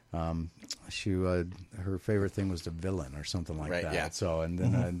favorite thing was the villain or something like that. Yeah. So and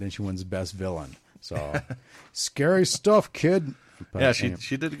then she wins best villain. So scary stuff, kid. But, Yeah,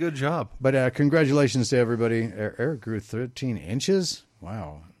 she did a good job. But congratulations to everybody. Eric grew 13 inches.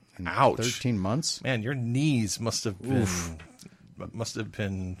 Wow. In Ouch. 13 months. Man, your knees must have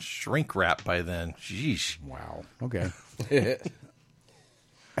been shrink wrap by then. Jeez. Wow. Okay.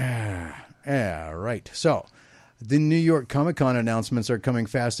 Yeah, right. So, the New York Comic-Con announcements are coming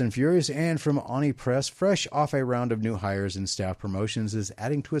fast and furious, and from Oni Press, fresh off a round of new hires and staff promotions, is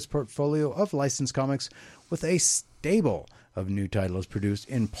adding to its portfolio of licensed comics with a stable of new titles produced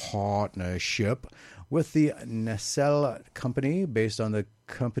in partnership with the Nacelle Company, based on the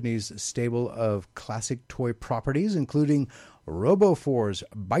company's stable of classic toy properties, including Roboforce,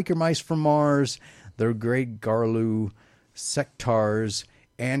 Biker Mice from Mars, The Great Garloo, Sectars,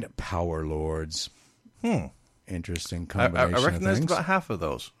 and Power Lords. Interesting combination I recognized of things. about half of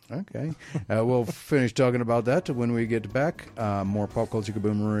those. Okay. We'll finish talking about that when we get back. More Pop Culture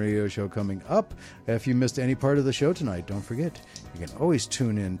Kaboom Radio Show coming up. If you missed any part of the show tonight, don't forget, you can always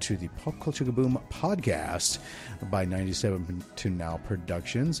tune in to the Pop Culture Kaboom podcast by 97 to Now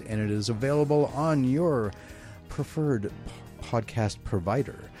Productions, and it is available on your preferred podcast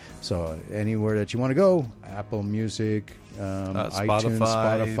provider. So anywhere that you want to go, Apple Music, iTunes,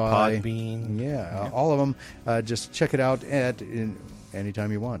 Spotify, Podbean. Yeah, all of them. Just check it out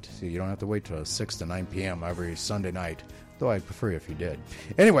anytime you want. So you don't have to wait till 6 to 9 p.m. every Sunday night. Though I'd prefer if you did.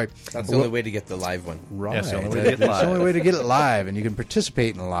 Anyway. That's the only way to get the live one. Right. Yes, the only way to get That's live. the only way to get it live, and you can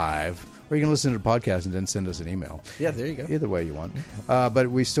participate in live. Or you can listen to the podcast and then send us an email. Yeah, there you go. Either way you want.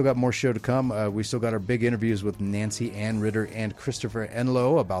 But we still got more show to come. We still got our big interviews with Nancy Ann Ritter and Christohper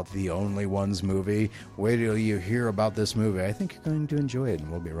Inlow about The Only Ones movie. Wait till you hear about this movie. I think you're going to enjoy it,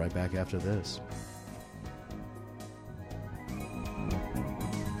 and we'll be right back after this.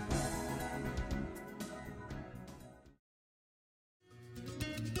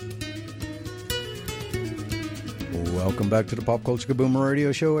 Welcome back to the Pop Culture Kaboom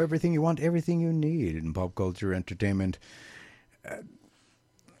Radio Show. Everything you want, everything you need in pop culture entertainment.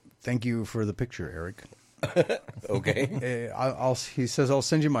 Thank you for the picture, Eric. Okay. He says, I'll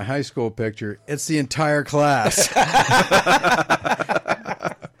send you my high school picture. It's the entire class.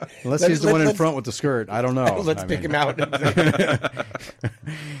 Unless he's the one in front with the skirt. I don't know. Let's pick him out.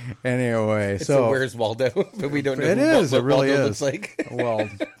 Anyway, It's so a Where's Waldo, but we don't know it what, is. what It really Waldo is. looks like. Well,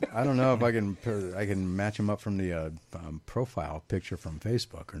 I don't know if I can match him up from the profile picture from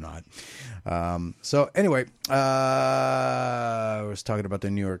Facebook or not. So anyway, I was talking about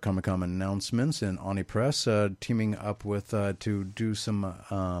the New York Comic Con announcements and Oni Press teaming up with to do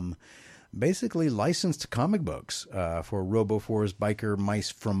some basically licensed comic books for RoboForce, Biker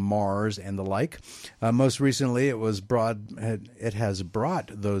Mice from Mars, and the like. Most recently, it has brought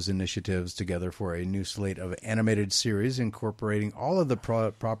those initiatives together for a new slate of animated series incorporating all of the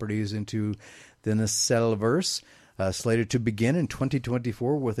properties into the Nacelleverse. Slated to begin in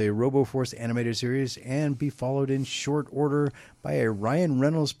 2024 with a RoboForce animated series and be followed in short order by a Ryan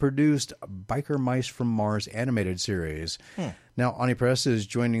Reynolds-produced Biker Mice from Mars animated series. Now, Oni Press is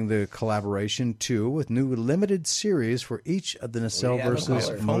joining the collaboration, too, with new limited series for each of the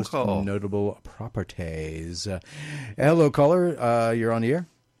Nacelleverse's most notable properties. Hello, caller. You're on the air.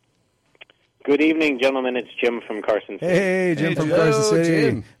 Good evening, gentlemen. It's Jim from Carson City. Hey, Jim from Carson City.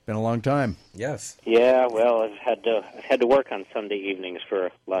 Jim. Been a long time. Yes. Yeah, well, I've had to work on Sunday evenings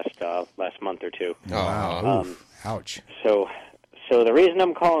for last month or two. Oh, wow. Ouch. So the reason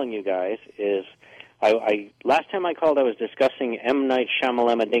I'm calling you guys is I last time I called I was discussing M. Night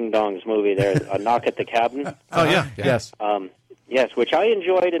Shyamalan Ding Dong's movie there, A Knock at the Cabin. Oh yeah. Yes. Yes, which I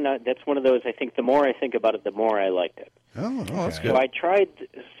enjoyed, and that's one of those. I think the more I think about it, the more I liked it. Oh, okay. That's good.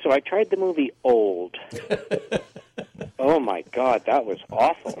 So I tried the movie Old. Oh my God, that was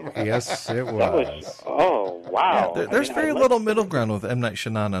awful. Yes, it was. That was. Oh wow. Yeah, there's very little middle ground with M. Night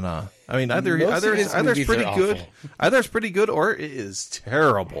Shyamalan. I mean, either it's movies pretty are good, awful. either it's pretty good, or it is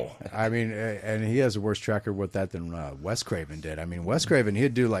terrible. I mean, and he has a worse track record with that than Wes Craven did. I mean, Wes Craven,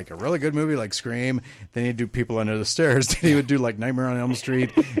 he'd do like a really good movie like Scream, then he'd do People Under the Stairs, then he would do like Nightmare on Elm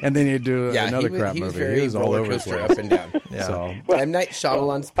Street, and then he'd do another crap he was movie. very He was all over the roller coaster place. up and down. Yeah. So, M. Night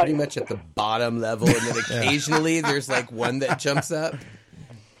Shyamalan's pretty much at the bottom level, and then occasionally there's like one that jumps up.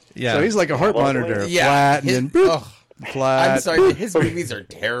 Yeah. so he's like a heart monitor, Yeah. flat, His- and then boop, oh, flat. I'm sorry, his movies are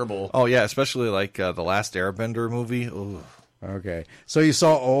terrible. Oh yeah, especially like the last Airbender movie. Ooh. Okay, so you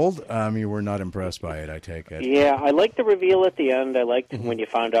saw Old. You were not impressed by it, I take it. Yeah, I liked the reveal at the end. I liked when you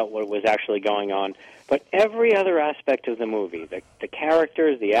found out what was actually going on. But every other aspect of the movie, the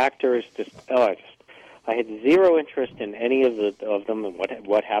characters, the actors, I had zero interest in any of them and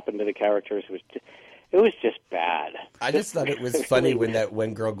what happened to the characters. It was just bad. I just thought it was funny when that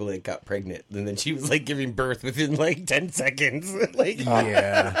one girl got pregnant, and then she was like giving birth within like 10 seconds. Like,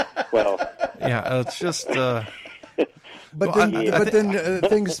 Yeah, Well, Yeah, it's just. but Well, then,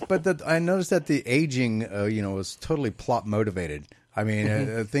 I noticed that the aging, was totally plot motivated. I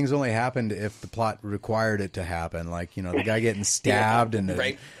mean, things only happened if the plot required it to happen. Like, the guy getting stabbed and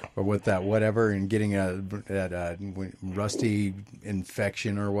right. or with that whatever and getting that rusty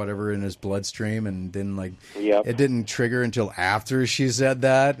infection or whatever in his bloodstream, and then it didn't trigger until after she said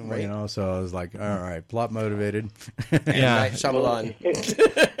that. Right. So I was like, all right, plot motivated. Yeah. Night Shyamalan.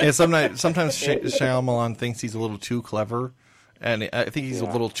 Yeah, sometimes Shyamalan thinks he's a little too clever, and I think he's a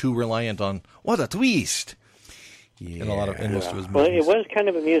little too reliant on what a twist in a lot of most of his movies. Well, it was kind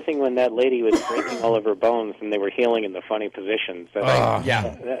of amusing when that lady was breaking all of her bones and they were healing in the funny positions.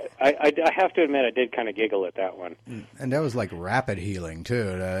 Yeah. I have to admit, I did kind of giggle at that one. And that was like rapid healing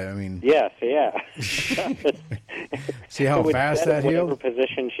too. I mean, Yes, yeah. see how fast that whatever healed?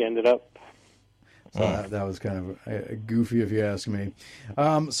 position she ended up. So that was kind of goofy, if you ask me.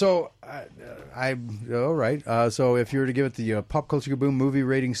 All right. So if you were to give it the Pop Culture Kaboom movie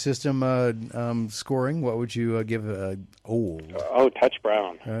rating system scoring, what would you give Old? Oh, Touch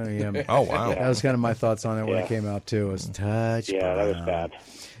Brown. Yeah. Oh wow! That was kind of my thoughts on it when it came out too. Was Touch Yeah, Brown. that was bad.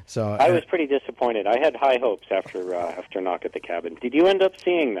 So I was pretty disappointed. I had high hopes after Knock at the Cabin. Did you end up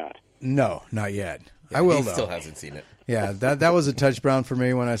seeing that? no, not yet. I will He though. still hasn't seen it. Yeah, that was a Touch Brown for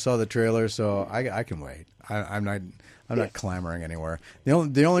me when I saw the trailer. So I can wait. I'm not clamoring anywhere. The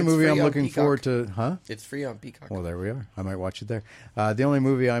only movie free I'm on looking Peacock. forward to, huh? It's free on Peacock. Well, there we are. I might watch it there. The only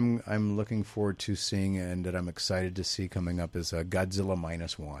movie I'm looking forward to seeing and that I'm excited to see coming up is Godzilla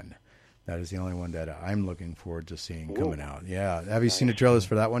 -1. That is the only one that I'm looking forward to seeing coming out. Yeah. Have you seen the trailers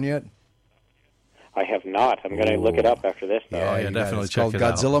for that one yet? I have not. I'm going to look it up after this, though. Yeah, you got it. definitely It's check called it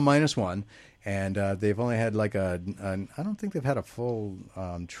out. Godzilla -1. And they've only had like I don't think they've had a full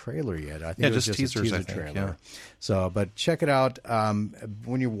trailer yet. I think it was just just teasers, a I teaser think, trailer. So, but check it out.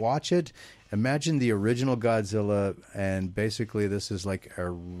 When you watch it, imagine the original Godzilla, and basically this is like a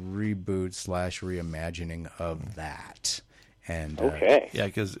reboot / reimagining of that. And Okay. Yeah,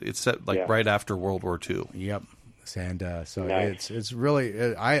 because it's set Yeah. right after World War II. Yep. comics, and so Nice. it's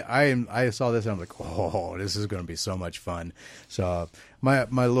really I saw this and I'm like, oh, this is going to be so much fun. So my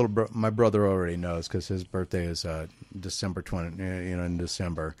brother already knows because his birthday is December 20. In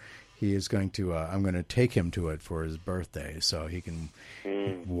December. He is going to. I'm going to take him to it for his birthday, so he can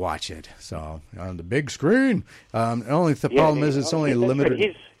watch it. So on the big screen. Only the problem is it's only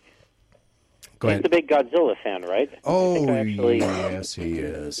limited. Go He's ahead. the big Godzilla fan, right? Oh, yes, he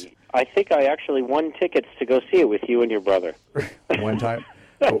is. I think I actually won tickets to go see it with you and your brother. One time.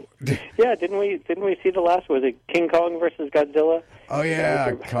 Oh, Yeah, didn't we see the last? Was it King Kong versus Godzilla? oh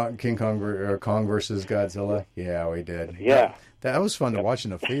yeah, King Kong or Kong versus Godzilla. Yeah, we did. Yeah. That was fun to watch in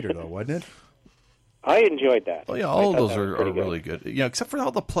the theater, though, wasn't it? I enjoyed that. Well, yeah, I all of thought those that was are pretty really good. Yeah, except for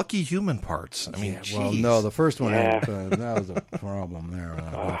all the plucky human parts. I mean, Well, geez. no, the first one Yeah. that was a problem there.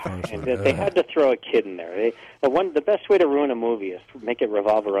 The first And one. they had to throw a kid in there. The best way to ruin a movie is to make it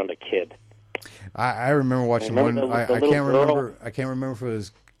revolve around a kid. I remember watching Remember one. the I little can't girl? remember. I can't remember if it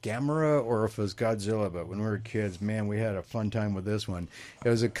was Gamera or if it was Godzilla. But when we were kids, man, we had a fun time with this one. It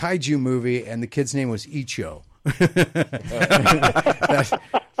was a kaiju movie, and the kid's name was Icho.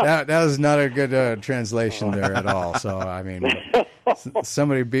 that was not a good translation there at all. So I mean,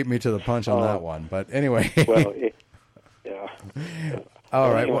 somebody beat me to the punch on that one. But anyway, Well, yeah.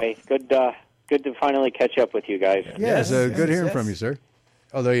 all right. Anyway, good to finally catch up with you guys. Yeah, so good hearing yes. from you, sir.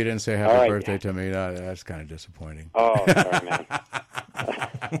 Although you didn't say happy All right. birthday to me, that's kind of disappointing. Oh, sorry, man.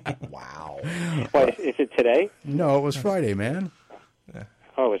 Wow. What, is it today? No, it was Friday, man.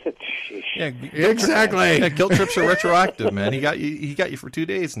 Oh, is it? Sheesh. Yeah, Exactly. yeah, guilt trips are retroactive, man. He got you for 2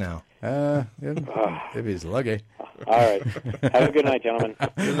 days now. If he's lucky. All right. Have a good night, gentlemen.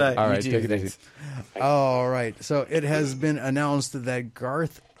 Good night. All right, too, take it thanks. easy. All right, so it has been announced that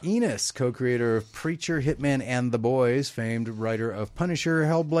Garth Ennis, co-creator of Preacher, Hitman, and The Boys, famed writer of Punisher,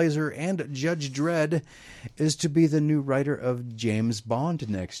 Hellblazer, and Judge Dredd, is to be the new writer of James Bond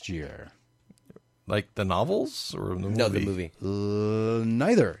next year. Like the novels or the movie? No, the movie.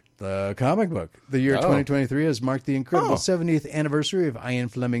 Neither. The comic book. The year 2023 has marked the incredible Oh. 70th anniversary of Ian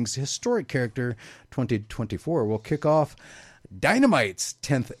Fleming's historic character. 2024 will kick off Dynamite's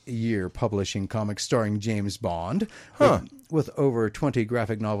 10th year publishing comics starring James Bond. With over 20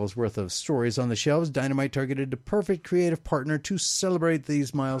 graphic novels worth of stories on the shelves, Dynamite targeted the perfect creative partner to celebrate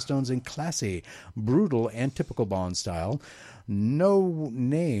these milestones in classy, brutal, and typical Bond style. No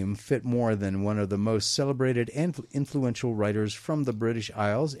name fit more than one of the most celebrated and influential writers from the British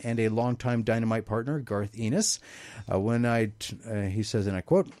Isles and a longtime Dynamite partner, Garth Ennis. He says, and I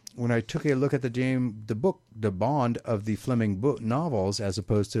quote, "When I took a look at the Bond of the Fleming book novels, as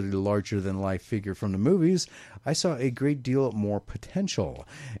opposed to the larger-than-life figure from the movies, I saw a great deal more potential.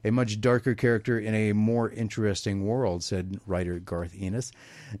 A much darker character in a more interesting world," said writer Garth Ennis.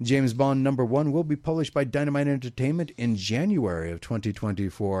 James Bond #1 will be published by Dynamite Entertainment in January of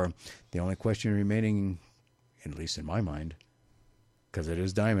 2024. The only question remaining, at least in my mind, because it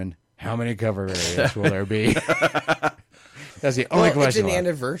is Diamond, how many cover areas will there be? That's the only Well, it's question. an left.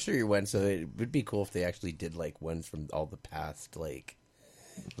 anniversary one, so it would be cool if they actually did like one from all the past, like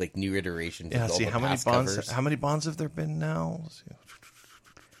new iterations. Yeah, of all see the how many past bonds? covers. How many bonds have there been now? Let's see.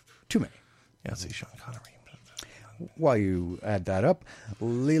 Too many. Yeah, let's see, Sean Connery. While you add that up,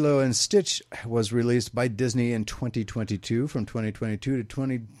 Lilo and Stitch was released by Disney in 2022. From 2022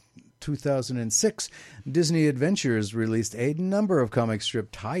 to 2006, Disney Adventures released a number of comic strip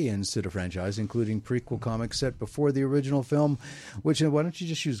tie-ins to the franchise, including prequel comics set before the original film, which, why don't you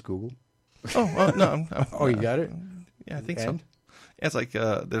just use Google? Oh, no. Oh, you got it? Yeah, I think And? so. Yeah, it's like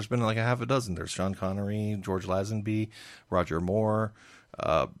there's been like a half a dozen. There's Sean Connery, George Lazenby, Roger Moore,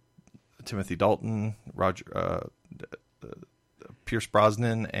 Timothy Dalton, Pierce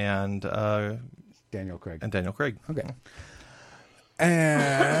Brosnan, and Daniel Craig. Daniel Craig. Okay.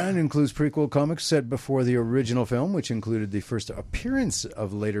 And includes prequel comics set before the original film, which included the first appearance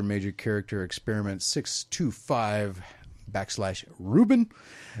of later major character Experiment 625/Reuben,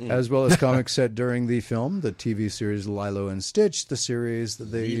 as well as comics set during the film, the TV series Lilo and Stitch, the series,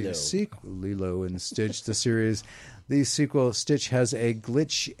 the sequel, Lilo and Stitch, the series. The sequel, Stitch Has a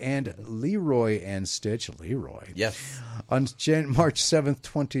Glitch, and Leroy and Stitch. Leroy. Yes. On March 7th,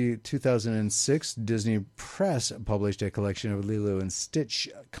 2006, Disney Press published a collection of Lilo and Stitch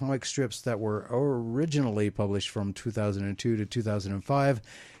comic strips that were originally published from 2002 to 2005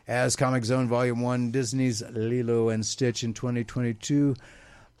 as Comic Zone Volume 1, Disney's Lilo and Stitch. In 2022,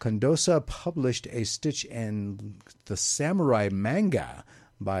 Kondosa published a Stitch and the Samurai manga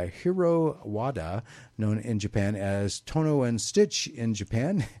by Hiro Wada, known in Japan as Tono and Stitch in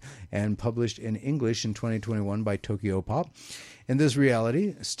Japan, and published in English in 2021 by Tokyo Pop. In this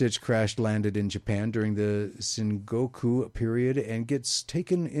reality, Stitch crash-landed in Japan during the Sengoku period and gets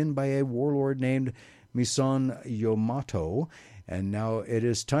taken in by a warlord named Misan Yomato. And now it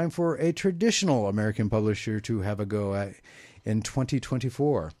is time for a traditional American publisher to have a go at in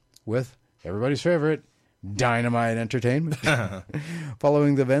 2024 with everybody's favorite, Dynamite Entertainment.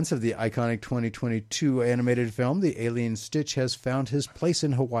 Following the events of the iconic 2022 animated film, the alien Stitch has found his place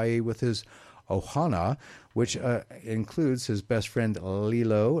in Hawaii with his Ohana, which includes his best friend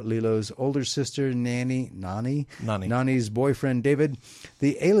Lilo, Lilo's older sister Nani's boyfriend David,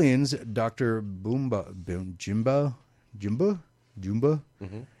 the aliens Dr. Jumba,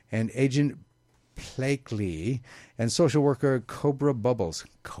 and Agent Blakely, and social worker Cobra Bubbles.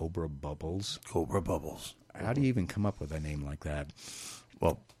 Cobra Bubbles. How do you even come up with a name like that?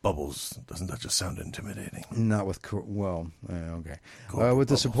 Well, Bubbles, doesn't that just sound intimidating? Not with, okay. Cobra With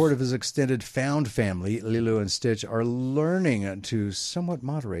the Bubbles. support of his extended found family, Lilo and Stitch are learning to somewhat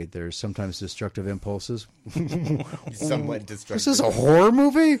moderate their sometimes destructive impulses. Somewhat destructive. This is a horror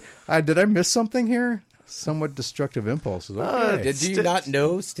movie? Did I miss something here? Somewhat destructive impulses. Okay. Did you not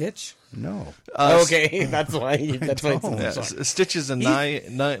know Stitch? No. Okay, that's why. That's why. don't. Yeah, Stitch is a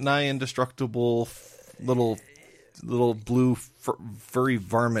nigh indestructible little blue furry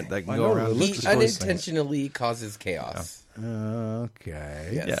varmint that can go around. He unintentionally causes chaos.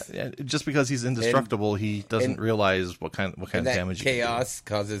 Okay. Yes. Yeah, just because he's indestructible, he doesn't realize what kind And of that damage. he can do. chaos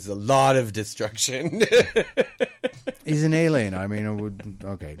causes a lot of destruction. He's an alien. I mean, it would.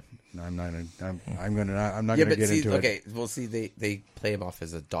 Okay. I'm not yeah, going to but get see, into it. okay, well, see, they play him off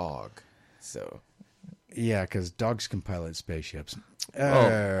as a dog, so Yeah, because dogs can pilot spaceships.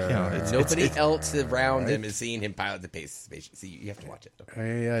 nobody else around him is seeing him pilot the spaceship. See, you have to watch it.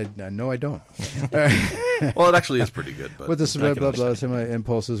 No, I don't. Well, it actually is pretty good. But With this I blah, can blah, blah, understand.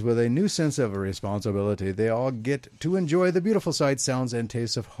 semi-impulses, with a new sense of responsibility, they all get to enjoy the beautiful sights, sounds, and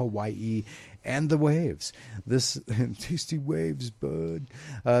tastes of Hawaii and the waves. This tasty waves, bud.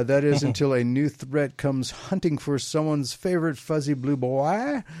 That is until a new threat comes hunting for someone's favorite fuzzy blue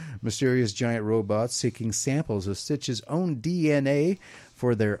boy. Mysterious giant robots seeking samples of Stitch's own DNA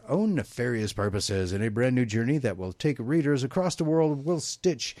for their own nefarious purposes. In a brand new journey that will take readers across the world, will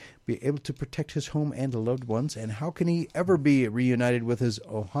Stitch be able to protect his home and loved ones? And how can he ever be reunited with his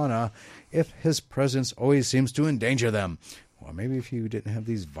Ohana if his presence always seems to endanger them? Well, maybe if you didn't have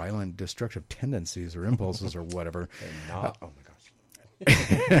these violent, destructive tendencies or impulses or whatever. Oh my gosh!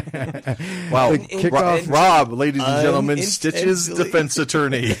 Wow, kickoff- Rob, ladies and gentlemen, Stitch's Unintentionally. defense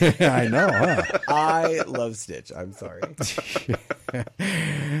attorney. I know, huh? I love Stitch. I'm sorry. He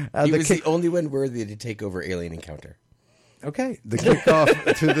The was the only one worthy to take over Alien Encounter. Okay, the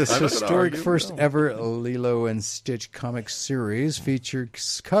kickoff to this gonna historic argue, first no. ever Lilo and Stitch comic series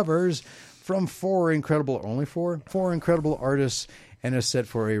features covers from four incredible artists and is set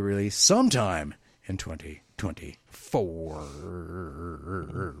for a release sometime in 2024.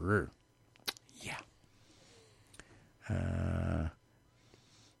 Yeah.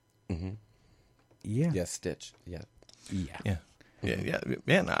 Yeah. Yes, Stitch. Yeah. Yeah. Yeah,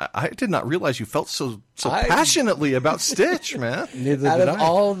 man, I did not realize you felt so I- passionately about Stitch, man. Neither Out did of I.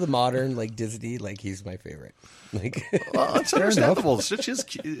 all the modern Disney, he's my favorite. Well, it's understandable. Stitch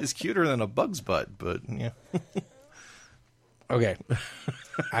is cuter than a bug's butt, but yeah. Okay.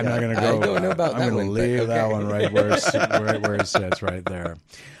 I'm not going to go. I don't know about I'm that going to one, but leave that okay. one right where it sits, right there.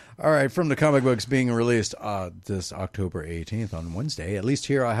 All right, from the comic books being released this October 18th on Wednesday, at least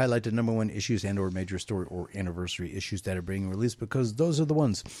here I highlight the number one issues and or major story or anniversary issues that are being released because those are the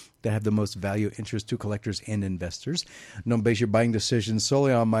ones that have the most value interest to collectors and investors. Don't base your buying decisions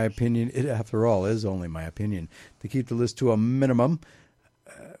solely on my opinion. It, after all, is only my opinion. To keep the list to a minimum.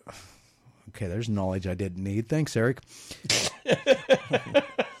 Okay, there's knowledge I didn't need. Thanks, Eric.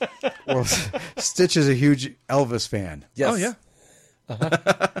 Well, Stitch is a huge Elvis fan. Yes. Oh yeah.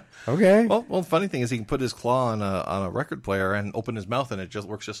 Okay. Well, the funny thing is he can put his claw on a record player and open his mouth, and it just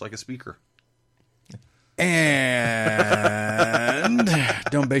works just like a speaker. And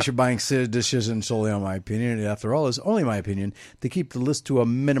don't base your buying decisions solely on my opinion. It, after all, is only my opinion. To keep the list to a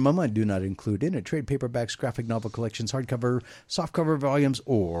minimum, I do not include in it trade paperbacks, graphic novel collections, hardcover, softcover volumes,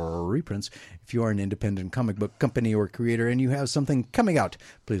 or reprints. If you are an independent comic book company or creator and you have something coming out,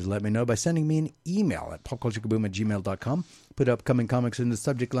 please let me know by sending me an email at popculturekaboom@gmail.com. Put upcoming comics in the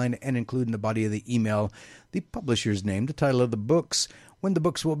subject line and include in the body of the email the publisher's name, the title of the books, when the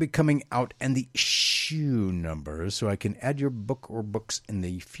books will be coming out, and the issue numbers so I can add your book or books in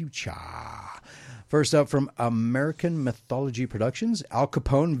the future. First up from American Mythology Productions, Al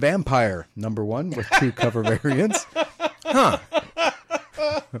Capone Vampire, #1 with 2 cover variants.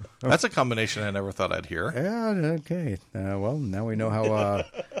 That's a combination I never thought I'd hear. Yeah, okay. Well, now we know how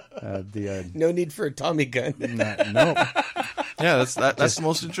No need for a Tommy gun. no. Yeah, that's the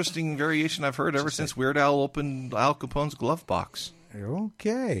most interesting variation I've heard ever since Weird Al opened Al Capone's glove box.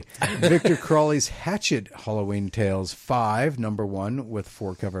 Okay. Victor Crawley's Hatchet Halloween Tales 5, number 1, with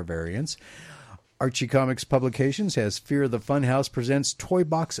 4 cover variants. Archie Comics Publications has Fear the Funhouse presents Toy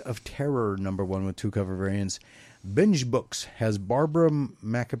Box of Terror, number 1, with 2 cover variants. Binge Books has Barbara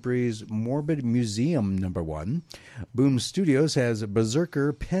Macabri's Morbid Museum, number 1. Boom Studios has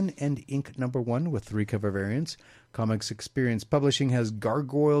Berserker Pen and Ink, number 1, with 3 cover variants. Comics Experience Publishing has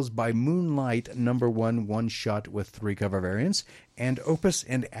Gargoyles by Moonlight, number 1, one-shot with 3 cover variants. And Opus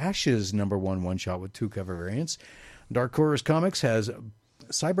and Ashes, number 1, one-shot with 2 cover variants. Dark Horse Comics has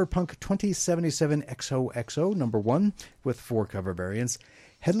Cyberpunk 2077 XOXO, number 1, with 4 cover variants.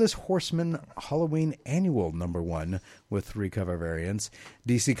 Headless Horseman Halloween Annual, number 1, with 3 cover variants.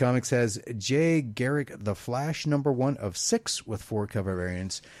 DC Comics has J. Garrick The Flash, number 1 of 6, with 4 cover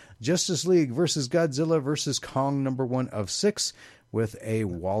variants. Justice League vs. Godzilla vs. Kong, number 1 of 6, with a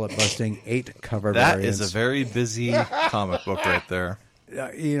wallet-busting 8 cover variants. That is a very busy comic book right there.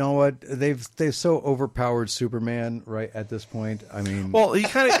 You know what? They've so overpowered Superman right at this point. I mean, well, he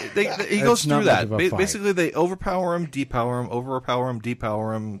kind of he goes through that. Basically, they overpower him, depower him, overpower him,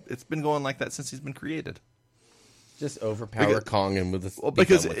 depower him. It's been going like that since he's been created. Just overpower Kong and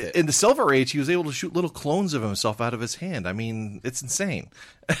because in the Silver Age, he was able to shoot little clones of himself out of his hand. I mean, it's insane.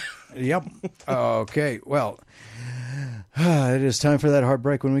 Yep. Okay. Well, it is time for that hard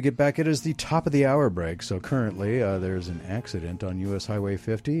break. When we get back, it is the top of the hour break. So currently, there's an accident on U.S. Highway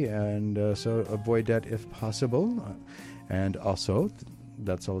 50, and so avoid that if possible. And also,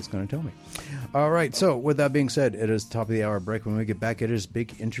 that's all it's going to tell me. All right. So with that being said, it is top of the hour break. When we get back, it is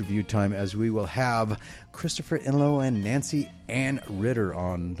big interview time, as we will have Christohper Inlow and Nancy Ann Ritter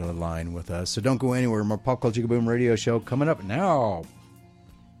on the line with us. So don't go anywhere. More Pop Culture Kaboom radio show coming up now.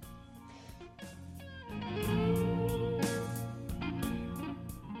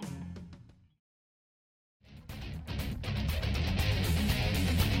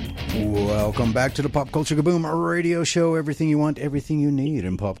 Welcome back to the Pop Culture Kaboom radio show. Everything you want, everything you need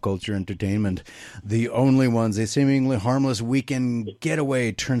in pop culture entertainment. The only ones. A seemingly harmless weekend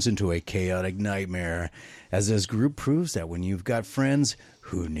getaway turns into a chaotic nightmare, as this group proves that when you've got friends,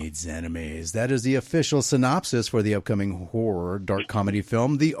 who needs enemies? That is the official synopsis for the upcoming horror dark comedy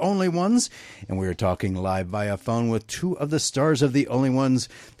film, The Only Ones. And we're talking live via phone with 2 of the stars of The Only Ones,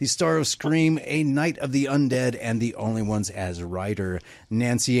 the star of Scream, A Night of the Undead, and The Only Ones as writer,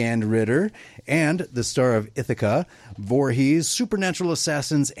 Nancy Ann Ritter, and the star of Ithaca, Voorhees, Supernatural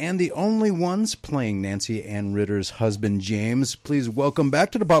Assassins, and The Only Ones, playing Nancy Ann Ritter's husband, James. Please welcome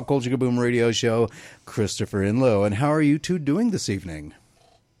back to the Pop Culture Kaboom radio show, Christohper Inlow. And how are you 2 doing this evening?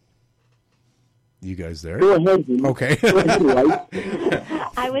 You guys there? Go ahead. Okay.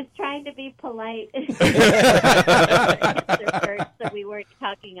 I was trying to be polite. So we weren't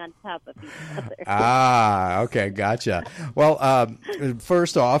talking on top of each other. Ah, okay, gotcha. Well,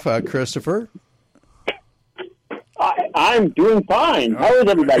 first off, Christohper. I'm doing fine. How is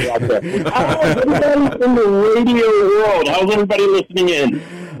everybody out there? How is everybody in the radio world? How's everybody listening in?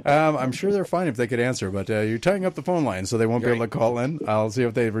 I'm sure they're fine if they could answer, but you're tying up the phone line, so they won't be able to call in. I'll see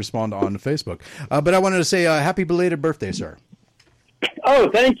if they respond on Facebook. But I wanted to say happy belated birthday, sir. Oh,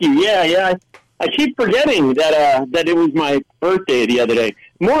 thank you. Yeah. I keep forgetting that it was my birthday the other day.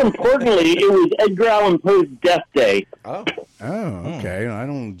 More importantly, it was Edgar Allan Poe's death day. Oh, okay. I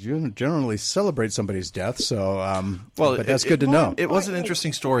don't generally celebrate somebody's death, so but that's good to know. It was an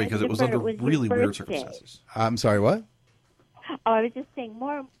interesting story because it was under really weird circumstances. I'm sorry, what? Oh, I was just saying,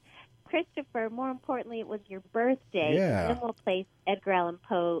 Christohper, more importantly, it was your birthday. Yeah. Then we'll place Edgar Allan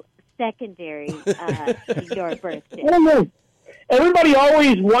Poe secondary to your birthday. I don't know. Everybody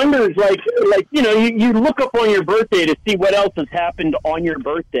always wonders, you look up on your birthday to see what else has happened on your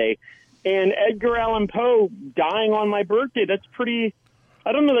birthday. And Edgar Allan Poe dying on my birthday, that's pretty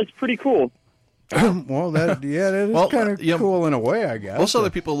cool. Well, that is kind of cool in a way, I guess. Most other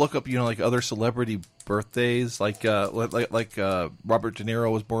people look up, like other celebrity birthdays, like Robert De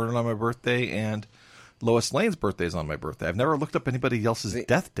Niro was born on my birthday, and Lois Lane's birthday is on my birthday. I've never looked up anybody else's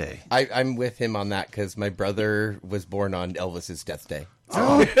death day. I'm with him on that because my brother was born on Elvis's death day.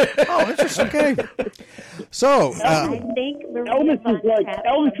 Oh, interesting. Okay. So, I think Elvis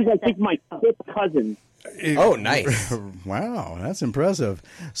is like my fifth cousin. Oh, nice. Wow, that's impressive.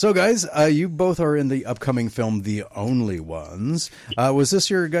 So, guys, you both are in the upcoming film, The Only Ones. Was this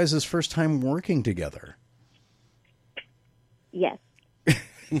your guys' first time working together? Yes.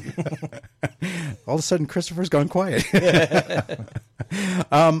 All of a sudden, Christopher's gone quiet.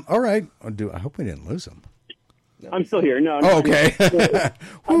 All right. I hope we didn't lose him. I'm still here. No. Oh, okay. I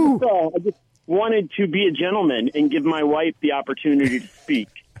just wanted to be a gentleman and give my wife the opportunity to speak.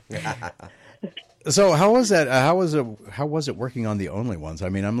 So how was that? How was it working on The Only Ones? I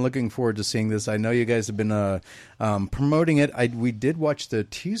mean, I'm looking forward to seeing this. I know you guys have been promoting it. We did watch the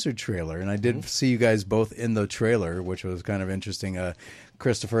teaser trailer, and I did see you guys both in the trailer, which was kind of interesting.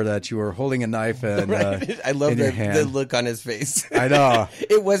 Christopher, that you were holding a knife and Right. I love the look on his face. I know.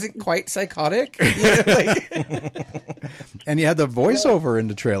 It wasn't quite psychotic. And you had the voiceover in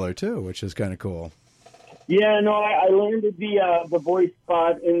the trailer too, which is kind of cool. Yeah, no, I landed the voice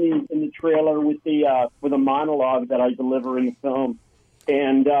spot in the trailer with a monologue that I deliver in the film,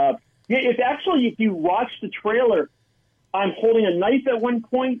 and if you watch the trailer, I'm holding a knife at one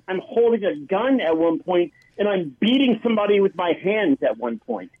point, I'm holding a gun at one point, and I'm beating somebody with my hands at one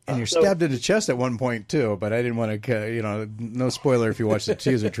point. And you're stabbed in the chest at one point too, but I didn't want to, no spoiler if you watch the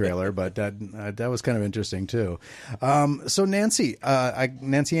teaser trailer, but that was kind of interesting too. So Nancy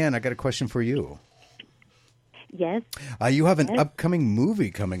Ann, I got a question for you. Yes. You have an upcoming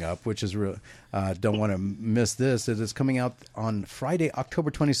movie coming up, which is don't want to miss this. It is coming out on Friday,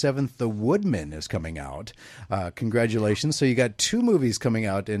 October 27th. The Woodman is coming out. Congratulations! So you got 2 movies coming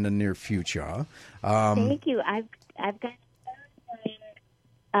out in the near future. Thank you. I've got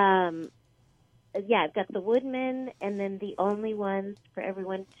I've got The Woodman, and then The Only Ones for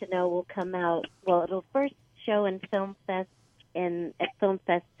everyone to know will come out. Well, it'll first show in Film Fest in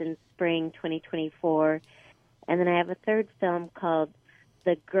spring 2024. And then I have a third film called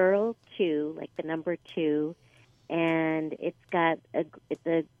The Girl 2, like the number 2, and it's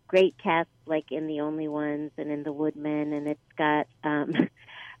a great cast like in The Only Ones and in The Woodman, and it's got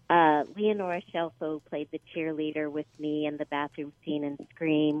Leonora Shelfo played the cheerleader with me in the bathroom scene in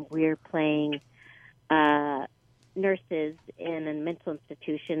Scream. We're playing nurses in a mental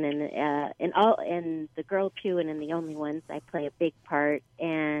institution, and in The Girl 2 and in The Only Ones, I play a big part,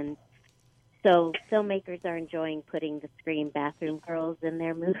 and so filmmakers are enjoying putting the Scream bathroom girls in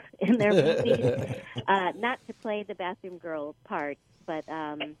their movies. Not to play the bathroom girl parts, but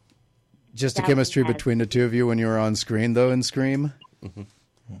just the chemistry between the two of you when you were on screen, though, in Scream.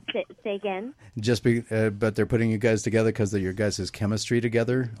 Say again. But they're putting you guys together because of your guys' chemistry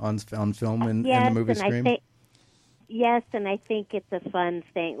together on film in the movie Scream. Yes, and I think it's a fun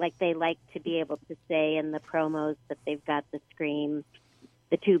thing. Like they like to be able to say in the promos that they've got the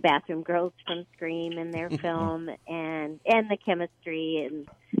 2 bathroom girls from Scream in their film, and the chemistry and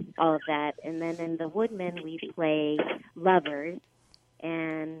all of that. And then in The Woodman, we play lovers,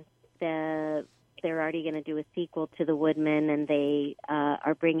 and they're already going to do a sequel to The Woodman, and they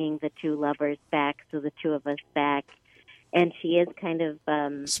are bringing the 2 lovers back, so the 2 of us back. And she is kind of...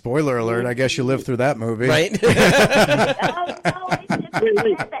 Spoiler alert, I guess you lived through that movie. Right?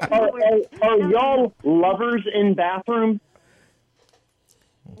 Are y'all lovers in bathrooms?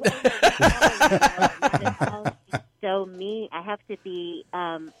 So mean. I have to,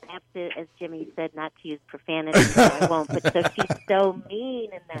 as Jimmy said, not to use profanity, so I won't. But so she's so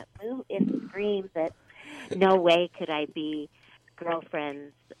mean in that movie, in Scream, that no way could I be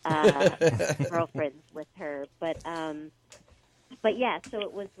girlfriends with her. But yeah, so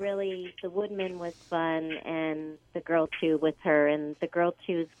it was really, The Woodman was fun, and The Girl 2 with her, and The Girl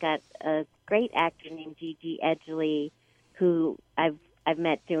 2's got a great actor named Gigi Edgley, who I've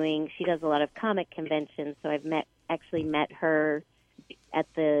met she does a lot of comic conventions, so I've actually met her at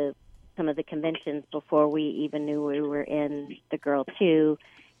some of the conventions before we even knew we were in The Girl 2,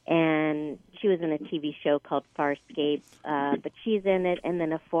 and she was in a TV show called Farscape, but she's in it, and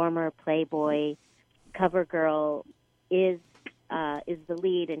then a former Playboy cover girl is the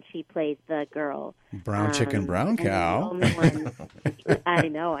lead, and she plays the girl. Brown chicken, brown cow. I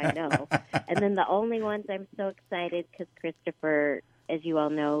know. And then The Only Ones, I'm so excited because Christopher, as you all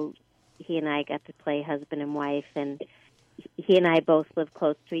know, he and I got to play husband and wife, and he and I both live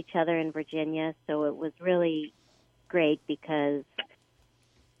close to each other in Virginia, so it was really great because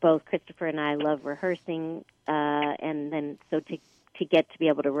both Christopher and I love rehearsing, and then so to get to be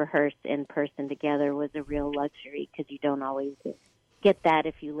able to rehearse in person together was a real luxury because you don't always get that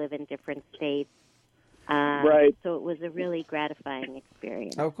if you live in different states. Right. So it was a really gratifying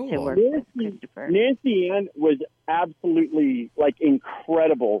experience. Oh, cool. To work with Christopher. Nancy Ann was absolutely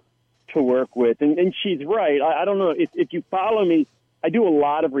incredible to work with, and she's right. I don't know if you follow me. I do a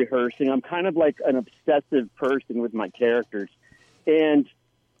lot of rehearsing. I'm kind of like an obsessive person with my characters, and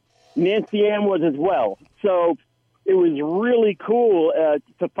Nancy Ann was as well. So it was really cool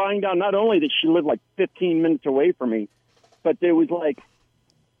to find out not only that she lived 15 minutes away from me, but there was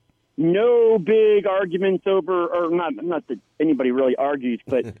no big arguments over, or not that anybody really argues,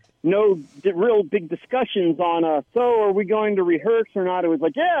 but no real big discussions on, so are we going to rehearse or not? It was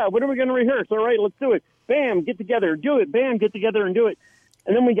like, yeah, what are we going to rehearse? All right, let's do it. Bam, get together, do it. Bam, get together and do it.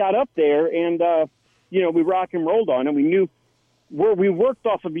 And then we got up there and, we rock and rolled on it. We knew we worked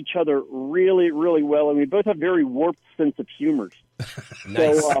off of each other really, really well. And we both have very warped sense of humors.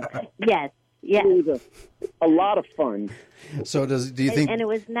 Nice. So, Yes. it was a lot of fun. So do you think? And it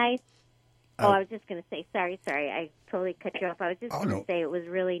was nice. I was just going to say, sorry, I totally cut you off. I was just going to say it was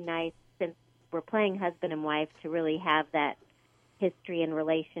really nice, since we're playing husband and wife, to really have that history and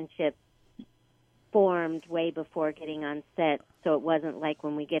relationship formed way before getting on set. So it wasn't like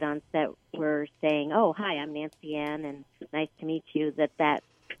when we get on set, we're saying, oh, hi, I'm Nancy Ann, and nice to meet you,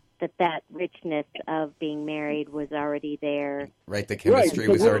 that richness of being married was already there. Right, the chemistry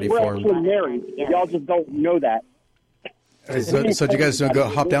was already formed. We're married. Yeah. Y'all just don't know that. So do you guys go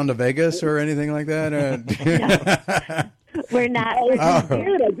hop down to Vegas or anything like that? No. We're not. Oh, We're I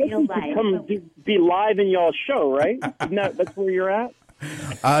guess real you life. could come be live in y'all's show, right? That's where you're at?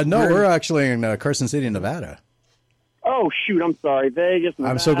 No, we're actually in Carson City, Nevada. Oh, shoot, I'm sorry. Vegas,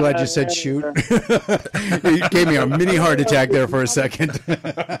 Nevada. I'm so glad you said shoot. You gave me a mini heart attack there for a second.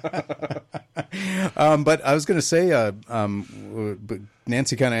 But I was going to say, but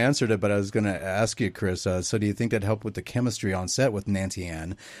Nancy kind of answered it, but I was going to ask you, Chris, so do you think that helped with the chemistry on set with Nancy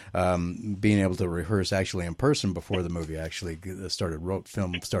Ann, being able to rehearse actually in person before the movie actually started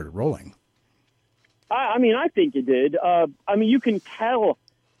rolling? I think it did. You can tell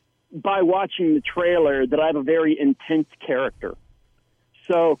by watching the trailer that I have a very intense character.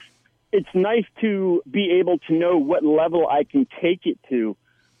 So it's nice to be able to know what level I can take it to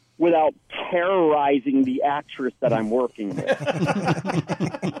without terrorizing the actress that I'm working with.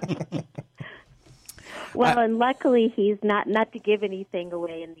 Well, and luckily he's not to give anything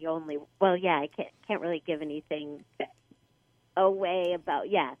away in the only. Well, yeah, I can't really give anything away about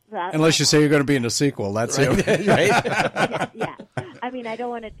unless you say you're going to be in a sequel. That's right. it. yeah. I don't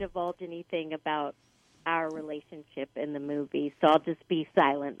want to divulge anything about our relationship in the movie, so I'll just be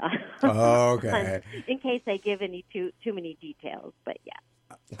silent. Okay. In case I give any too many details, but yeah.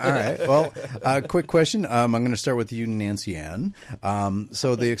 All right. Well, quick question. I'm going to start with you, Nancy Ann.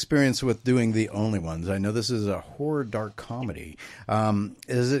 So the experience with doing The Only Ones. I know this is a horror dark comedy.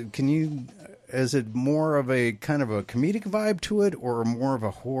 Is it more of a kind of a comedic vibe to it, or more of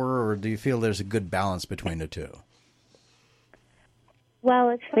a horror, or do you feel there's a good balance between the two? Well,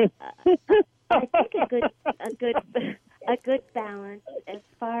 it's I think a good balance. As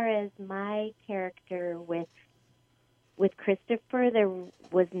far as my character with Christopher, there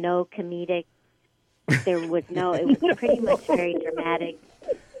was no comedic. There was no. It was pretty much very dramatic.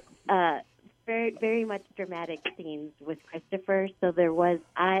 Very, very much dramatic scenes with Christopher. So there was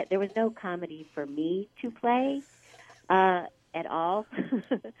no comedy for me to play at all,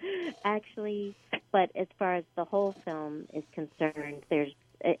 actually. But as far as the whole film is concerned, there's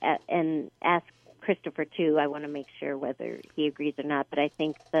and ask Christopher too. I want to make sure whether he agrees or not. But I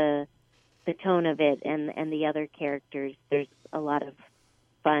think the tone of it and the other characters, there's a lot of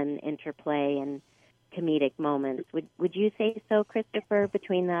fun interplay and comedic moments. Would you say so, Christopher,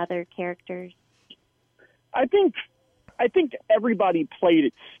 between the other characters? I think everybody played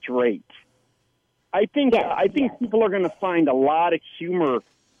it straight. I think people are going to find a lot of humor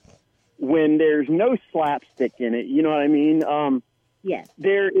when there's no slapstick in it. You know what I mean? Yes.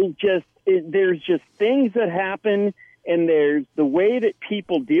 There's just things that happen, and there's the way that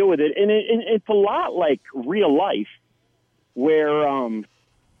people deal with it, and it's a lot like real life, where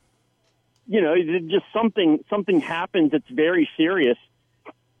just something happens that's very serious,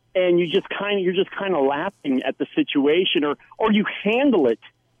 and you're just kind of laughing at the situation, or you handle it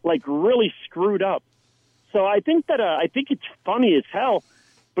like really screwed up. So I think it's funny as hell,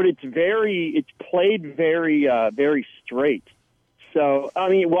 but it's played very very straight. So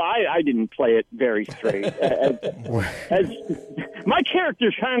I didn't play it very straight. As my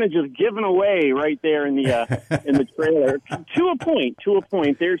character's kind of just given away right there in the trailer to a point.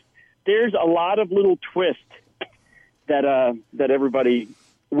 There's a lot of little twists that everybody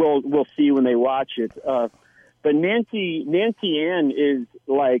will see when they watch it. But Nancy Ann is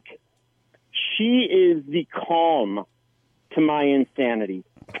like, she is the calm to my insanity.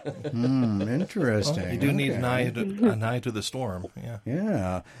 Interesting. Well, you do need an eye to the storm.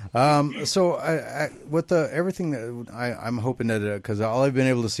 Yeah. So I with everything that I'm hoping that because all I've been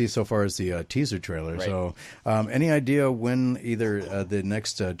able to see so far is the teaser trailer. Right. So any idea when either the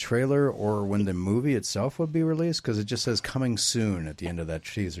next trailer or when the movie itself would be released? Because it just says coming soon at the end of that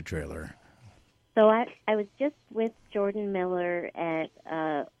teaser trailer. So I was just with Jordan Miller at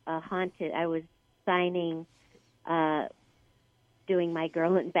a haunted. I was signing, doing my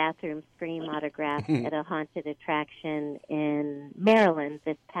Girl in Bathroom Scream autograph at a haunted attraction in Maryland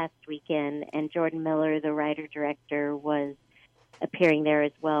this past weekend, and Jordan Miller, the writer-director, was appearing there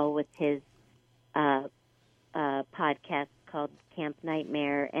as well with his podcast called Camp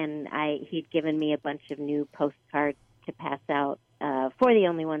Nightmare, and he'd given me a bunch of new postcards to pass out for the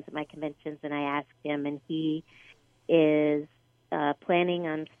only ones at my conventions, and I asked him, and he is planning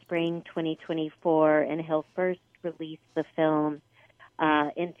on spring 2024, and he'll first release the film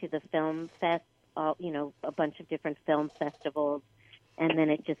into the film fest, a bunch of different film festivals, and then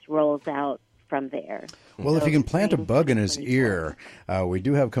it just rolls out from there. Well, so if you can plant a bug in his 2024. ear, we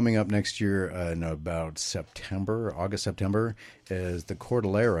do have coming up next year in about August, September, is the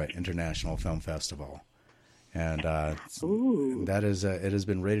Cordillera International Film Festival. And that is, it has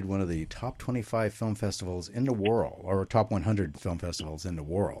been rated one of the top 25 film festivals in the world, or top 100 film festivals in the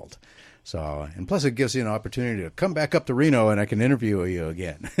world. So, and plus it gives you an opportunity to come back up to Reno and I can interview you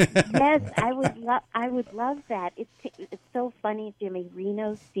again. Yes, I would love that. It's so funny, Jimmy.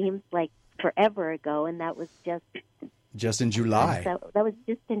 Reno seems like forever ago, and that was just in July. That was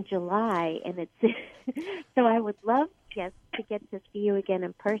just in July, and it's so I would love to get to see you again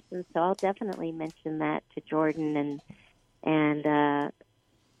in person. So I'll definitely mention that to Jordan, and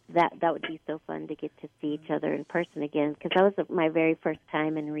that would be so fun to get to see each other in person again, because that was my very first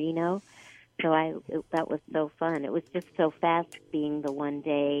time in Reno. So that was so fun. It was just so fast being the one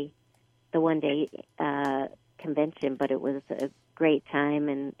day convention, but it was a great time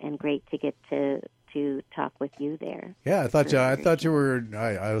and great to get to talk with you there. Yeah, I thought you were.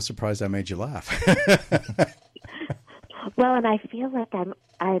 I was surprised I made you laugh. Well, and I feel like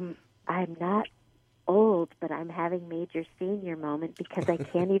I'm not old, but I'm having major senior moment because I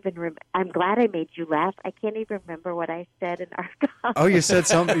can't even. I'm glad I made you laugh. I can't even remember what I said in our conversation. Oh, you said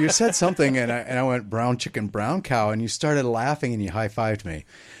something. You said something, and I went brown chicken, brown cow, and you started laughing and you high fived me.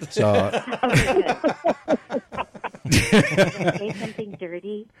 So. Did I say something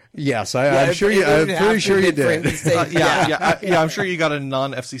dirty? Yes, I'm sure you. I'm pretty sure you did. I'm sure you got a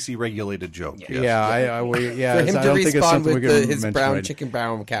non-FCC regulated joke. Yes. Yeah. For him I to don't think it's respond something with we can his mention brown right. chicken,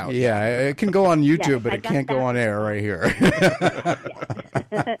 brown cow. Yeah, it can go on YouTube, Yes, but I it got can't go that. on air right here.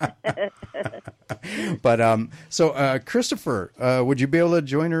 But so Christopher, would you be able to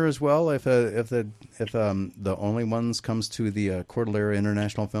join her as well if the Only Ones comes to the Cordillera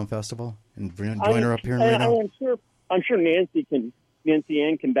International Film Festival and join her up here in Reno? I'm sure Nancy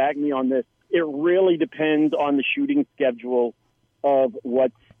Ann can back me on this. It really depends on the shooting schedule of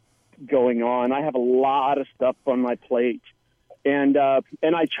what's going on. I have a lot of stuff on my plate, and I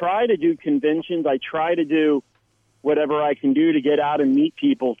try to do conventions. I try to do whatever I can do to get out and meet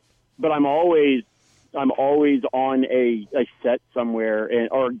people, but I'm always on a set somewhere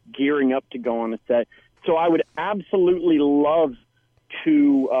or gearing up to go on a set. So I would absolutely love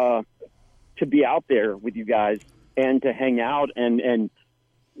to be out there with you guys and to hang out and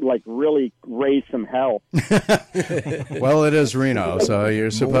like really raise some hell. Well, it is Reno, so you're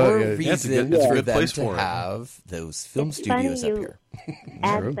More supposed. reason it's a for good them place to for it. have those film It's studios funny up you here.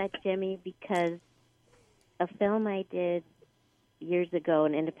 asked that, Jimmy, because a film I did years ago,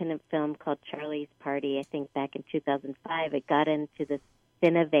 an independent film called Charlie's Party, I think back in 2005, it got into the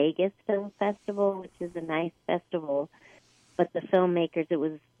Cine Vegas Film Festival, which is a nice festival, but the filmmakers, it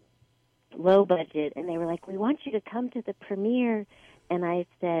was low budget, and they were like, we want you to come to the premiere. And I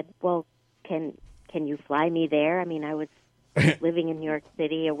said, well, can you fly me there? I mean, I was living in New York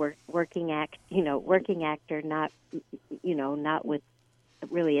City, a working actor, not with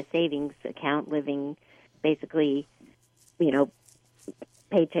really a savings account, living basically,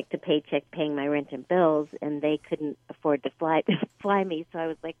 paycheck to paycheck, paying my rent and bills, and they couldn't afford to fly me. So I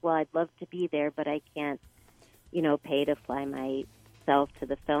was like, well, I'd love to be there, but I can't, pay to fly myself to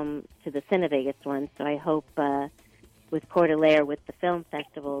the Cine Vegas one. So I hope with Cordillera, with the film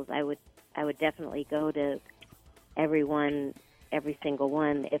festivals, I would definitely go to every single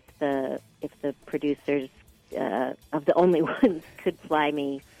one if the producers of the Only Ones could fly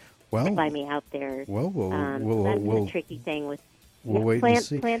me out there. Well, that's we'll the tricky thing with wait and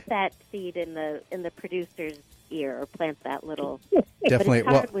see. Plant that seed in the producer's ear, or plant that little. Definitely. But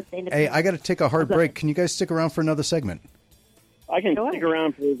it's hard with the Hey, independent- I got to take a hard break. Can you guys stick around for another segment? I can Sure. stick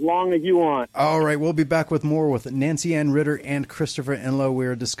around for as long as you want. All right, we'll be back with more with Nancy Ann Ritter and Christopher Inlow.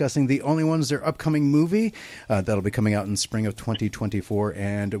 We're discussing The Only Ones, their upcoming movie that'll be coming out in spring of 2024,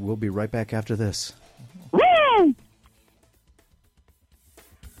 and we'll be right back after this. Woo!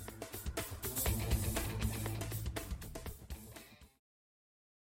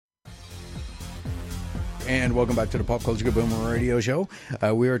 And welcome back to the Pop Culture Kaboom Radio Show.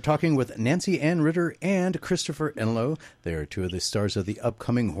 We are talking with Nancy Ann Ritter and Christohper Inlow. They are two of the stars of the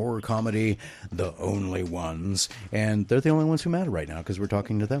upcoming horror comedy, The Only Ones. And they're the only ones who matter right now because we're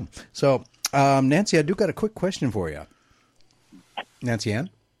talking to them. So, Nancy, I do got a quick question for you. Nancy Ann?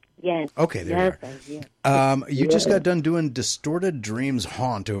 Yes. Okay, there you are. You just got done doing Distorted Dreams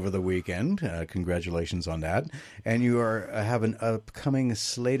Haunt over the weekend. Congratulations on that. And you are have an upcoming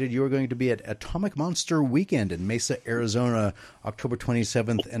slated. You are going to be at Atomic Monster Weekend in Mesa, Arizona, October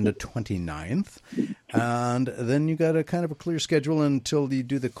 27th and the 29th. And then you got a kind of a clear schedule until you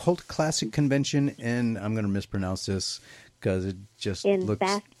do the Cult Classic Convention in, I'm going to mispronounce this because it just looks...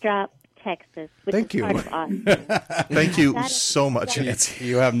 Bastrop, Texas, which Thank is you. part of Austin. Thank you so much, Nancy.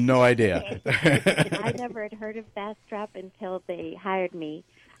 You have no idea. I never had heard of Bastrop until they hired me.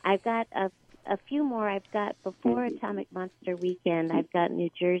 I've got a few more. I've got, before Atomic Monster Weekend, I've got New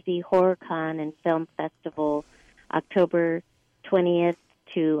Jersey HorrorCon and Film Festival, October 20th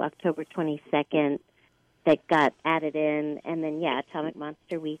to October 22nd, that got added in. And then, Atomic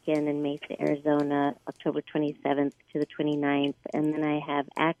Monster Weekend in Mesa, Arizona, October 27th to the 29th. And then I have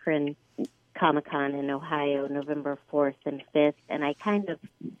Akron Comic-Con in Ohio, November 4th and 5th. And I kind of,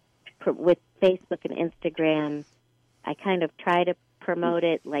 with Facebook and Instagram, I kind of try to promote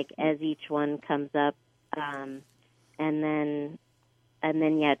it like as each one comes up. And then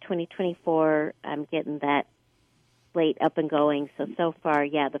 2024, I'm getting that slate up and going. So far,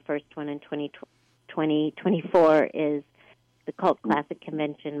 the first one in 2024 is the Cult Classic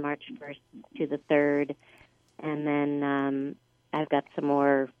Convention, March 1st to the 3rd. And then I've got some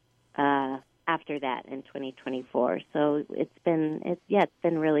more after that in 2024. So it's been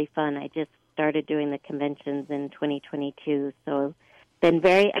really fun. I just started doing the conventions in 2022. So it's been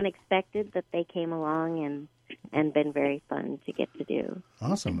very unexpected that they came along and been very fun to get to do.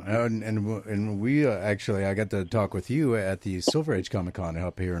 Awesome. And we actually, I got to talk with you at the Silver Age Comic Con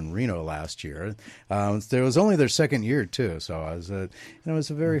up here in Reno last year. There was only their second year too, so it was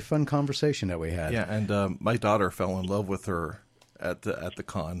a very fun conversation that we had. Yeah, and my daughter fell in love with her at the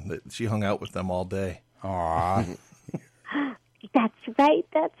con. She hung out with them all day. Aww. That's right.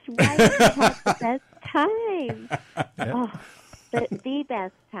 We had the best time. Yeah. Oh, the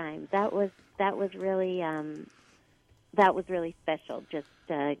best time. That was really special. Just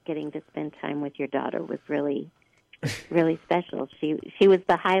getting to spend time with your daughter was really, really special. She was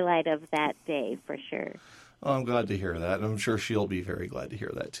the highlight of that day for sure. Oh, I'm glad to hear that. And I'm sure she'll be very glad to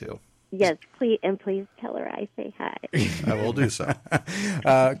hear that too. Yes, please tell her I say hi. I will do so.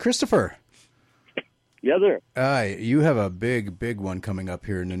 Christohper. Yes, sir. You have a big one coming up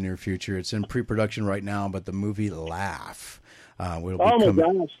here in the near future. It's in pre-production right now, but the movie Laugh. My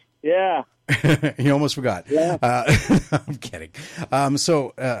gosh. Yeah. You almost forgot. Yeah. I'm kidding. And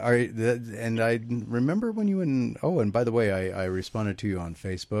I remember when you and by the way, I responded to you on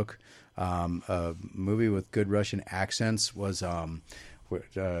Facebook. A movie with good Russian accents was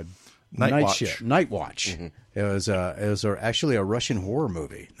Night Watch. Night Watch. Mm-hmm. It was actually a Russian horror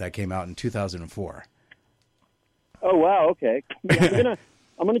movie that came out in 2004. Oh wow. Okay. Yeah,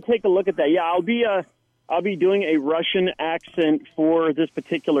 I'm gonna take a look at that. Yeah, I'll be doing a Russian accent for this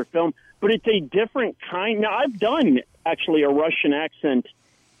particular film, but it's a different kind. Now, I've done actually a Russian accent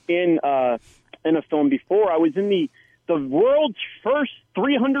in a film before. I was in the world's first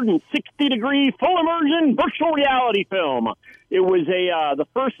 360-degree full immersion virtual reality film. It was the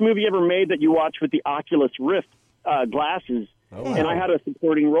first movie ever made that you watch with the Oculus Rift glasses, and I had a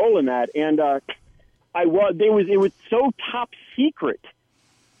supporting role in that. And it was so top secret.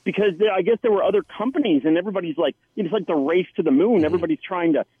 Because I guess there were other companies, and everybody's like, it's like the race to the moon. Mm-hmm. Everybody's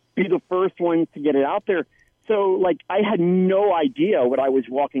trying to be the first ones to get it out there. So, I had no idea what I was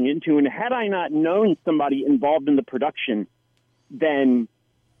walking into. And had I not known somebody involved in the production, then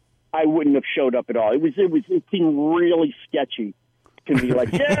I wouldn't have showed up at all. It seemed really sketchy to be like,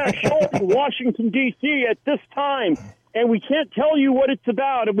 show up in Washington, D.C. at this time, and we can't tell you what it's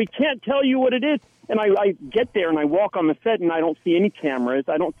about, and we can't tell you what it is. And I get there and I walk on the set and I don't see any cameras.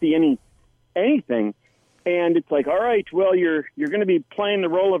 I don't see anything. And it's like, all right, well, you're going to be playing the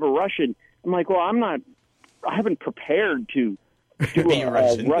role of a Russian. I'm like, well, I haven't prepared to do a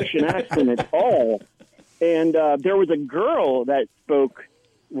Russian accent at all. And there was a girl that spoke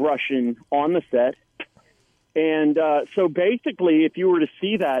Russian on the set. And so basically, if you were to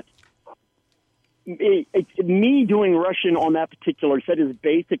see that, me doing Russian on that particular set is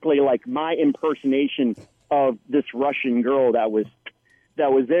basically like my impersonation of this Russian girl that was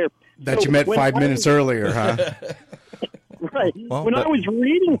there. That you met 5 minutes earlier, huh? Right. Well, when I was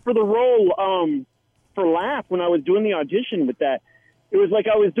reading for the role for Laugh, when I was doing the audition with that, it was like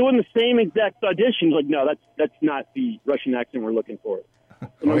I was doing the same exact audition. Like, no, that's not the Russian accent we're looking for.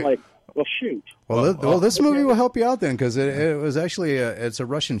 And I'm like, well, shoot. Well, this movie will help you out then, because it was actually it's a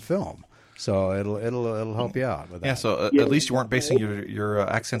Russian film, so it'll help you out with that. Yeah, so at least you weren't basing your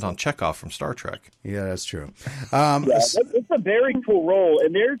accent on Chekhov from Star Trek. Yeah, that's true. It's a very cool role,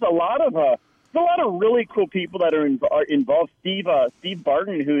 and there's a lot of really cool people that are involved. Steve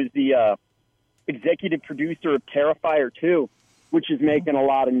Barton, who is the executive producer of Terrifier 2, which is making a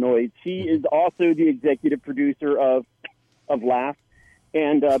lot of noise. He is also the executive producer of Laugh.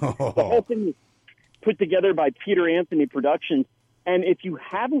 And the whole thing is put together by Peter Anthony Productions. And if you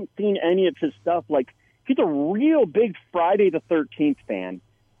haven't seen any of his stuff, like, he's a real big Friday the 13th fan.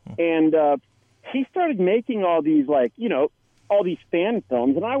 And he started making all these, like, all these fan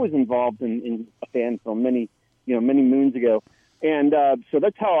films. And I was involved in a fan film many moons ago. And so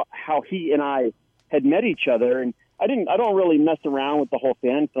that's how he and I had met each other. And I don't really mess around with the whole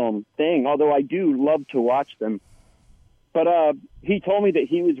fan film thing, although I do love to watch them. But he told me that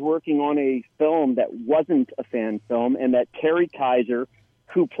he was working on a film that wasn't a fan film, and that Terry Kaiser,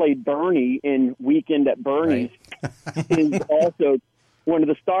 who played Bernie in Weekend at Bernie's, is also one of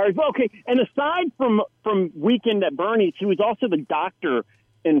the stars. Okay, and aside from Weekend at Bernie's, he was also the doctor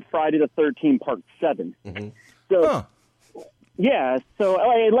in Friday the 13th Part 7. Mm-hmm. So, yeah, so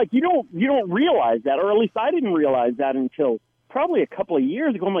like you don't realize that, or at least I didn't realize that until probably a couple of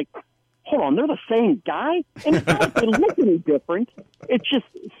years ago. I'm like, hold on, they're the same guy? And it's not like they look any different. It's just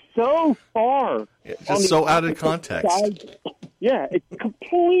so far. It's just so out of context. Side. Yeah, it's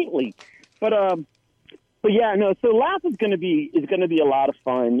completely. But yeah, no. So Laugh is going to be a lot of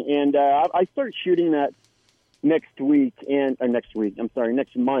fun, and I start shooting that next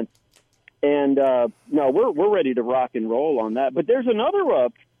month, and no, we're ready to rock and roll on that. But there's another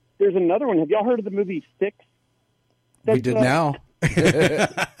one. Have y'all heard of the movie Six? We did now.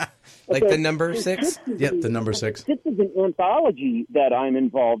 Like the number 6? Yep, the number 6. This is an anthology that I'm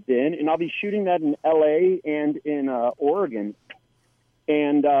involved in, and I'll be shooting that in L.A. and in Oregon.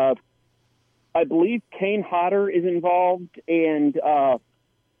 And I believe Kane Hodder is involved, and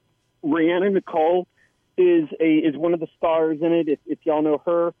Rihanna Nicole is one of the stars in it, if y'all know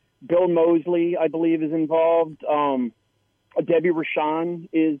her. Bill Moseley, I believe, is involved. Debbie Rochon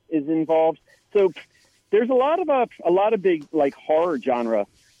is involved. So there's a lot of big, like, horror genre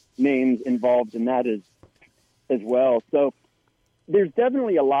names involved in that as well. So there's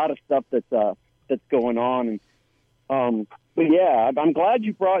definitely a lot of stuff that's going on. And but yeah, I'm glad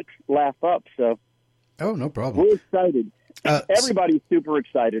you brought Laugh up. So no problem. We're excited. Everybody's super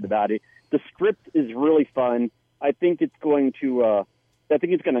excited about it. The script is really fun. I think it's going to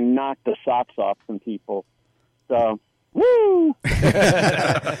knock the socks off some people. So woo!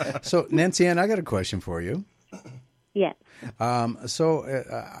 So Nancy Ann, I got a question for you. Yes. So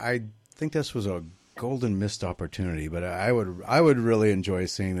I think this was a golden missed opportunity, but I would really enjoy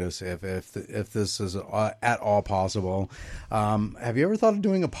seeing this if this is at all possible. Have you ever thought of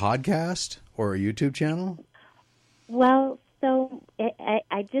doing a podcast or a YouTube channel? Well, so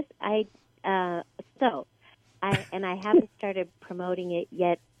I haven't started promoting it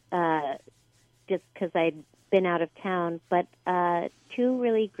yet, just because I'd been out of town. But two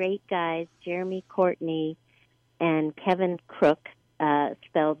really great guys, Jeremy Courtney and Kevin Crook,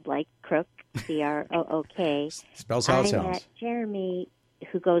 spelled like Crook, C-R-O-O-K. Spells how it sounds. I met Jeremy,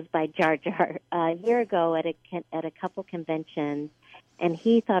 who goes by Jar Jar, a year ago at a couple conventions, and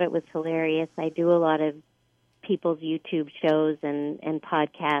he thought it was hilarious. I do a lot of people's YouTube shows and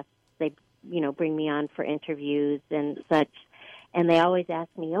podcasts. They, bring me on for interviews and such, and they always ask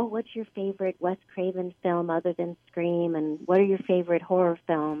me, "Oh, what's your favorite Wes Craven film other than Scream? And what are your favorite horror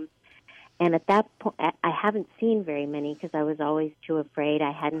films?" And at that point, I haven't seen very many because I was always too afraid.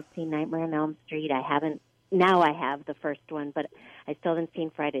 I hadn't seen Nightmare on Elm Street. Now I have the first one, but I still haven't seen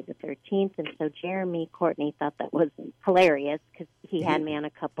Friday the 13th. And so Jeremy Courtney thought that was hilarious because he had me on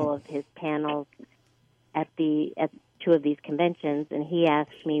a couple of his panels at two of these conventions, and he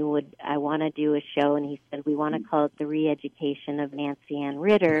asked me, would I want to do a show? And he said, we want to call it The Re-Education of Nancy Ann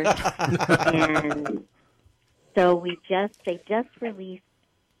Ritter. And so they just released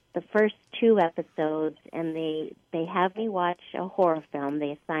the first 2 episodes, and they have me watch a horror film.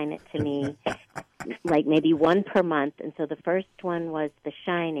 They assign it to me, like maybe one per month. And so the first one was The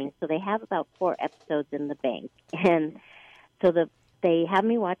Shining. So they have about 4 episodes in the bank. And so they have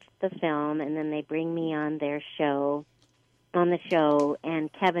me watch the film, and then they bring me on their show,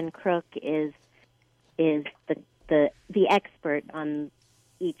 and Kevin Crook is the expert on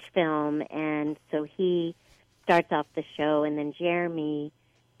each film, and so he starts off the show, and then Jeremy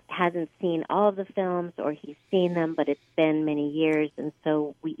hasn't seen all of the films, or he's seen them, but it's been many years. And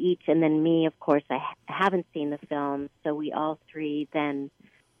so we each, and then me, of course, I haven't seen the film. So we all three then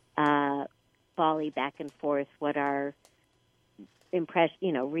volley back and forth what our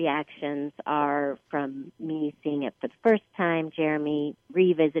reactions are from me seeing it for the first time, Jeremy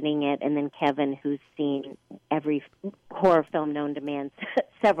revisiting it, and then Kevin, who's seen every horror film known to man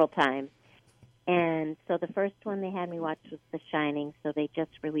several times. And so the first one they had me watch was The Shining, so they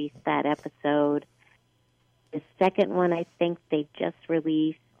just released that episode. The second one I think they just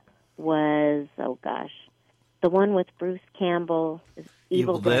released was, the one with Bruce Campbell,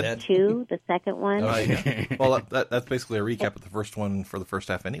 Evil Dead 2, the second one. Oh, yeah. Well, that's basically a recap of the first one for the first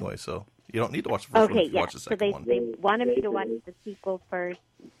half anyway, so you don't need to watch the first one if you watch the second one. So they wanted me to watch the sequel first,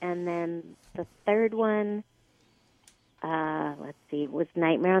 and then the third one, was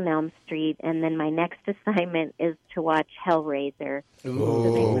Nightmare on Elm Street, and then my next assignment is to watch Hellraiser. Ooh.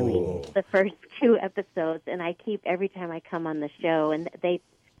 So they released the first 2 episodes, and I keep, every time I come on the show, and they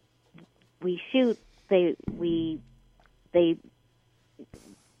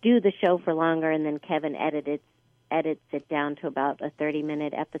do the show for longer, and then Kevin edits it down to about a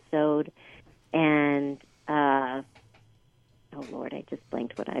 30-minute episode. And oh Lord, I just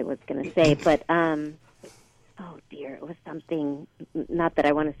blanked what I was going to say. But oh dear, it was something. Not that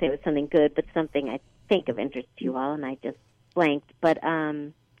I want to say it was something good, but something I think of interest to you all, and I just blanked. But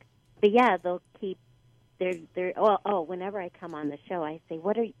yeah, they'll keep. Whenever I come on the show, I say,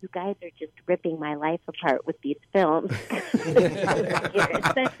 you guys are just ripping my life apart with these films.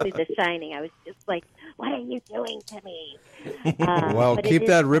 Especially The Shining. I was just like, what are you doing to me? Well, keep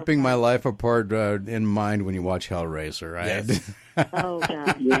that ripping my life apart in mind when you watch Hellraiser, right? Yes. Oh,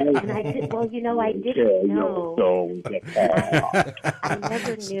 God. And I didn't know. I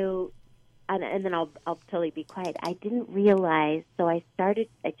never knew. And then I'll totally be quiet. I didn't realize, so I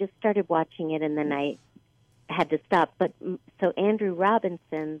just started watching it, and then I had to stop. But so Andrew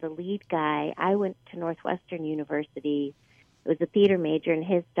Robinson, the lead guy, I went to Northwestern University. It was a theater major, and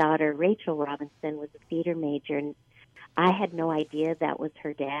his daughter, Rachel Robinson, was a theater major, and I had no idea that was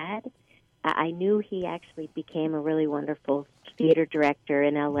her dad. I knew he actually became a really wonderful theater director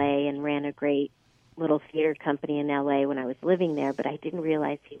in L.A. and ran a great little theater company in L.A. when I was living there, but I didn't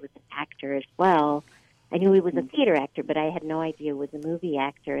realize he was an actor as well. I knew he was a theater actor, but I had no idea he was a movie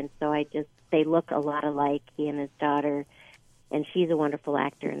actor, and so they look a lot alike, he and his daughter, and she's a wonderful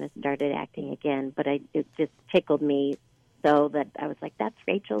actor and has started acting again, but it just tickled me so that I was like, that's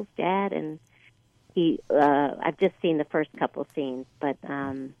Rachel's dad, and I've just seen the first couple scenes, but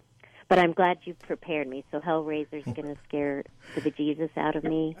I'm glad you prepared me. So Hellraiser's going to scare the bejesus out of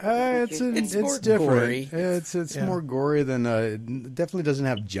me. It's more different. gory. It's more gory than it definitely doesn't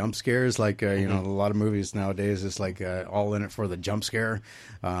have jump scares like a lot of movies nowadays. It's like all in it for the jump scare.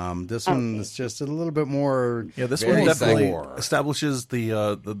 This one is just a little bit more. Yeah, this one definitely establishes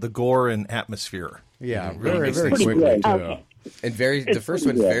the gore and atmosphere. Yeah, really very quickly too. Okay. And the first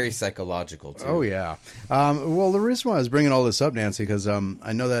one's very psychological too. Oh yeah. Well, the reason why I was bringing all this up, Nancy, because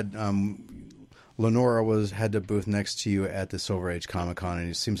I know that Lenora had the booth next to you at the Silver Age Comic Con,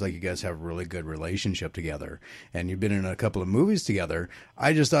 and it seems like you guys have a really good relationship together, and you've been in a couple of movies together.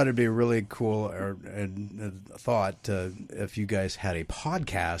 I just thought it'd be really cool, if you guys had a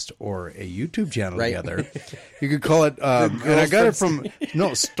podcast or a YouTube channel together. You could call it, and I got it from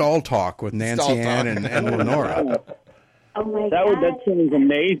Stall Talk with Nancy Ann and Lenora. Oh my God! That sounds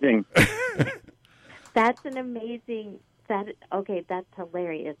amazing. That's an amazing. That's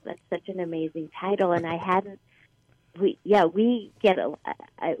hilarious. That's such an amazing title, and I hadn't. We've been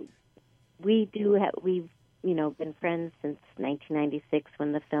friends since 1996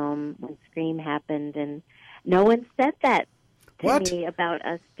 when Scream happened, and no one said that to me about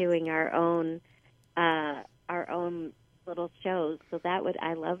us doing our own little shows. So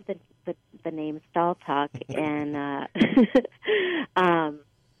I love the name Stall Talk, and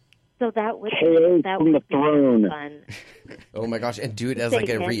so that would be fun. Oh my gosh! And do it as like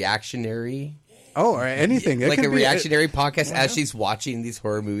a reactionary. Oh, or anything. Like a reactionary podcast as she's watching these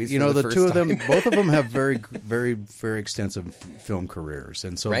horror movies. The two of them, both of them have very, very, very extensive film careers,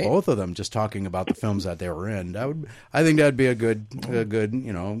 and so both of them just talking about the films that they were in. I think that'd be a good,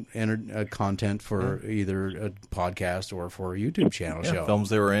 content for either a podcast or for a YouTube channel show. Films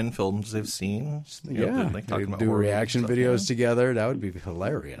they were in, films they've seen. They do reaction videos together. That would be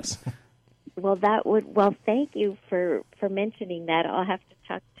hilarious. Well, thank you for mentioning that. I'll have to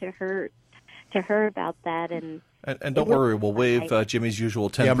talk to her about that, and don't worry, we'll waive Jimmy's usual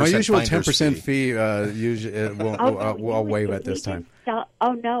 10%. Yeah, my usual 10% fee. We'll waive at this time.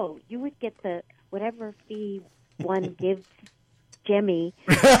 Oh no, you would get the whatever fee one gives Jimmy.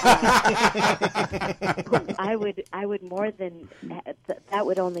 I would more than that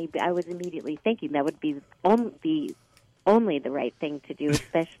would only be, I was immediately thinking that would be only the right thing to do,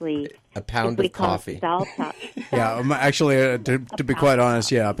 especially a pound if we of coffee. Call it doll talk. Yeah, actually, to be quite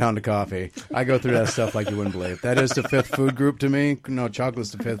honest, yeah, a pound of coffee. I go through that stuff like you wouldn't believe. That is the fifth food group to me. No,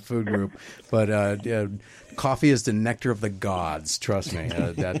 chocolate's the fifth food group. But yeah, coffee is the nectar of the gods. Trust me,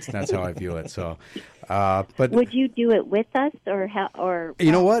 that's how I view it. So, but would you do it with us or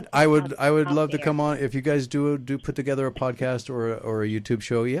you know what? I would love to come on if you guys do put together a podcast or a YouTube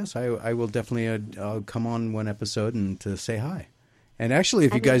show. Yes, I will definitely come on one episode and to say hi. And actually,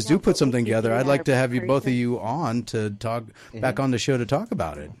 if you guys do put something together, I'd like to have you both of you on to talk back on the show to talk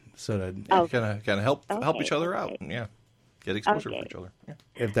about it. So that kind of help each other out. And, yeah, get exposure for each other. Yeah.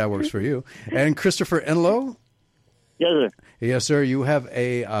 If that works for you. And Christohper Inlow. Yes, sir. Yes, sir. You have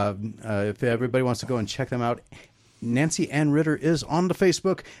a, if everybody wants to go and check them out, Nancy Ann Ritter is on the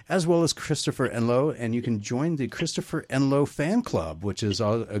Facebook, as well as Christohper Inlow, and you can join the Christohper Inlow fan club, which is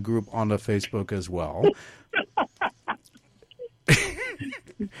a group on the Facebook as well.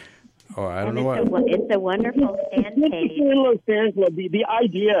 Oh, I don't know what. It's a wonderful fan page. Fan club. The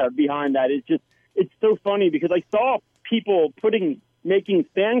idea behind that is just, it's so funny because I saw people making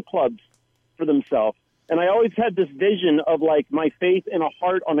fan clubs for themselves. And I always had this vision of, like, my face and a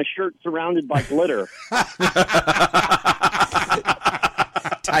heart on a shirt surrounded by glitter.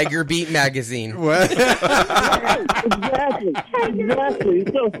 Tiger Beat magazine. What? Exactly.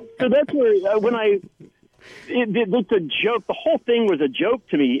 So that's where when it's a joke. The whole thing was a joke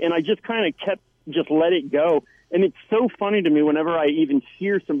to me, and I just kind of let it go. And it's so funny to me whenever I even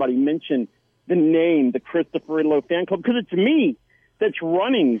hear somebody mention the name, the Christohper Inlow fan club, because it's me that's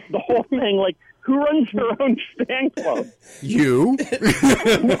running the whole thing. Like, who runs their own fan club? You?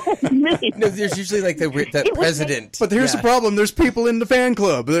 Me. No, there's usually like that president. But here's the problem. There's people in the fan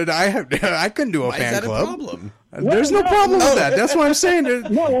club. I couldn't do a Why fan is that club. a problem? There's no problem with that. That's what I'm saying.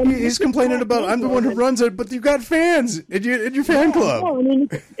 He's complaining about I'm the one who runs it, but you got fans in your fan club. No, I mean,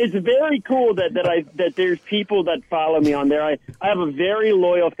 it's very cool that there's people that follow me on there. I have a very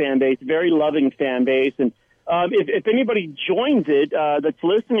loyal fan base, very loving fan base, and if anybody joins it that's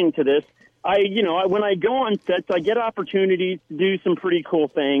listening to this, when I go on sets, I get opportunities to do some pretty cool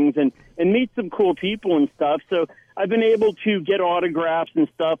things and meet some cool people and stuff. So I've been able to get autographs and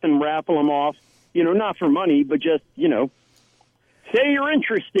stuff and raffle them off, not for money, but just, say you're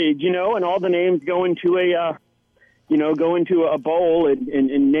interested, and all the names go into a bowl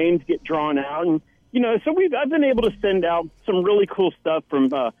and names get drawn out. And, so I've been able to send out some really cool stuff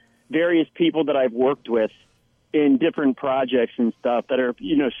from various people that I've worked with in different projects and stuff that are,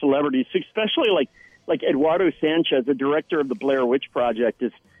 celebrities, especially like Eduardo Sanchez, the director of the Blair Witch Project,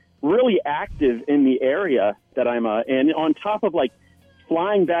 is really active in the area that I'm in, on top of like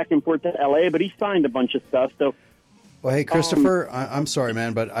flying back and forth to LA, but he signed a bunch of stuff. So, well, hey, Christohper, I'm sorry,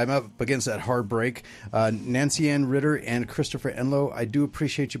 man, but I'm up against that hard break. Nancy Ann Ritter and Christohper Inlow, I do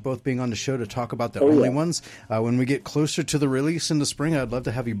appreciate you both being on the show to talk about the only ones. When we get closer to the release in the spring, I'd love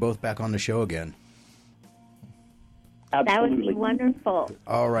to have you both back on the show again. That would be wonderful.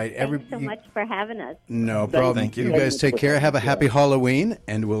 All right. Thanks so much for having us. No problem. Thank you. You guys take care. Have a happy Halloween,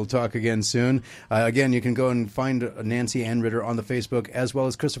 and we'll talk again soon. Again, you can go and find Nancy Ann Ritter on the Facebook, as well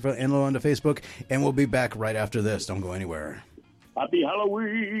as Christohper Inlow on the Facebook, and we'll be back right after this. Don't go anywhere. Happy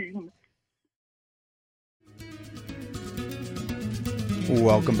Halloween.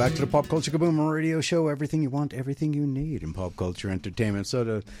 Welcome back to the Pop Culture Kaboom radio show. Everything you want, everything you need in pop culture entertainment.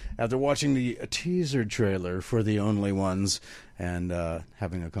 So after watching the teaser trailer for The Only Ones and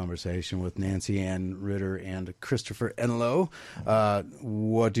having a conversation with Nancy Ann Ritter and Christohper Inlow,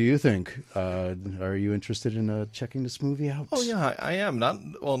 what do you think? Are you interested in checking this movie out? Oh, yeah, I am. Not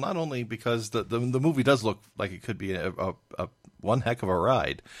only because the movie does look like it could be a one heck of a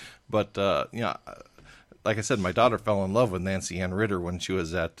ride, but, like I said, my daughter fell in love with Nancy Ann Ritter when she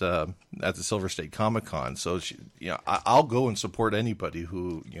was at the Silver State Comic Con. So I'll go and support anybody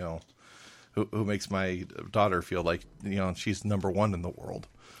who makes my daughter feel like she's number one in the world.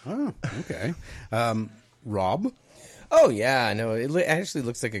 Oh, okay. Rob? Oh yeah, no, it actually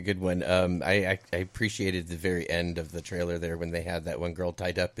looks like a good one. I appreciated the very end of the trailer there when they had that one girl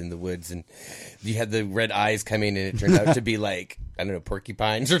tied up in the woods, and you had the red eyes coming, and it turned out to be like, I don't know,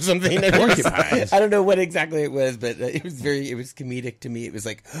 porcupines or something. Porcupines. I don't know what exactly it was, but it was comedic to me. It was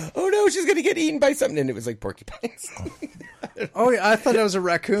like, oh no, she's gonna get eaten by something, and it was like porcupines. Oh, yeah, I thought that was a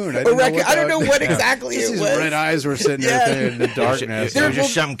raccoon. I don't know what exactly it His was. red eyes were sitting there in the darkness. There was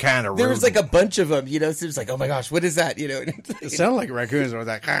just some kind of There was like a bunch of them, so it was like, oh my gosh, what is that? It sounded like raccoons with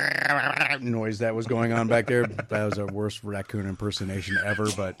that noise that was going on back there. That was the worst raccoon impersonation ever,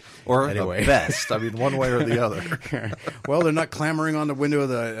 but or anyway. the best. I mean, one way or the other. Well, they're not clamoring on the window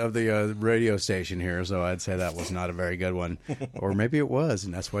of the radio station here, so I'd say that was not a very good one. Or maybe it was,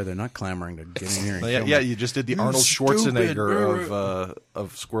 and that's why they're not clamoring to get in here. And Yeah, you just did the Arnold Schwarzenegger stupid.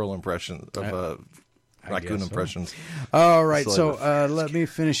 of squirrel impressions, of raccoon guess so. impressions. All right, It's so like let me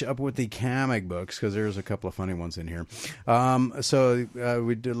finish up with the comic books because there's a couple of funny ones in here.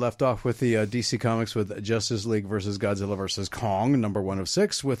 We left off with the DC Comics with Justice League versus Godzilla versus Kong, number 1 of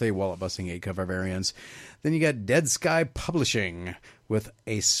 6, with a wallet-busting 8-cover variants. Then you got Dead Sky Publishing with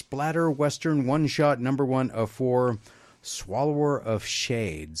a splatter western one-shot, number 1 of 4, Swallower of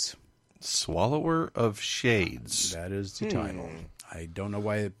Shades. Swallower of Shades. That is the title. I don't know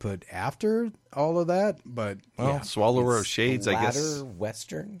why it put after all of that, but yeah. Swallower of Shades, I guess. Splatter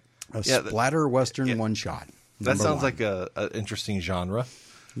Western? A splatter western one-shot. That sounds 1. like an interesting genre.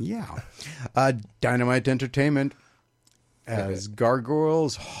 Yeah. Dynamite Entertainment has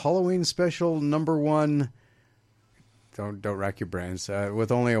Gargoyles Halloween Special number 1. Don't rack your brains.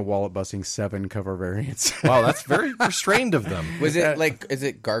 With only a wallet-busting 7 cover variants. Wow, that's very restrained of them. Was it is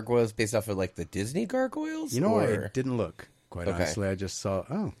it gargoyles based off of like the Disney gargoyles? I didn't look. Quite honestly, I just saw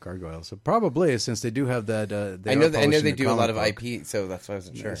gargoyles. So probably since they do have that. I know they do a lot of IP, so that's why I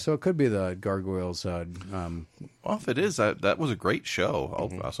wasn't sure. So it could be the gargoyles. Well, if it is, that was a great show.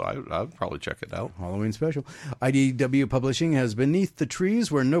 So I would probably check it out. Halloween special. IDW Publishing has Beneath the Trees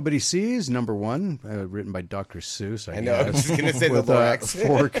Where Nobody Sees, number 1, written by Dr. Seuss. I know. I was just going to say with the Lorax.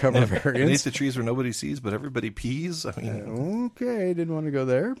 4 cover variants. Beneath the Trees Where Nobody Sees, but everybody pees. I mean, Okay, didn't want to go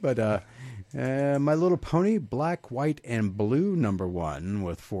there, but My Little Pony, Black, White, and Blue, number 1,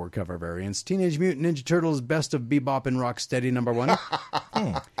 with 4 cover variants. Teenage Mutant Ninja Turtles, Best of Bebop and Rocksteady, number 1.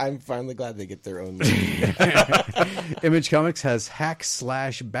 I'm finally glad they get their own movie. Image Comics has Hack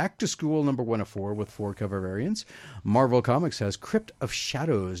 / Back to School, number 1 of 4, with 4 cover variants. Marvel Comics has Crypt of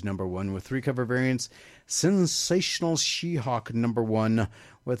Shadows, number 1, with 3 cover variants. Sensational She-Hulk, number 1,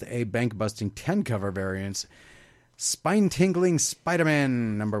 with a bank-busting 10 cover variants. Spine-tingling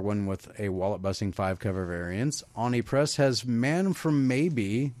Spider-Man, number 1, with a wallet-busting 5 cover variants. Oni Press has Man from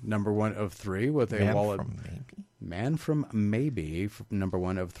Maybe, number 1 of 3, with a Man from Maybe, number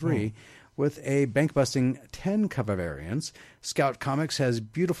 1 of 3, with a bank-busting 10 cover variants. Scout Comics has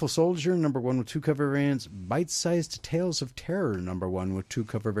Beautiful Soldier, number 1 with 2 cover variants. Bite-Sized Tales of Terror, number 1 with 2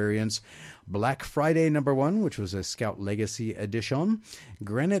 cover variants. Black Friday, number 1, which was a Scout Legacy edition.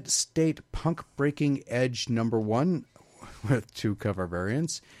 Granite State Punk Breaking Edge, number 1, with 2 cover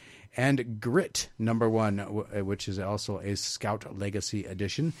variants. And Grit, number 1, which is also a Scout Legacy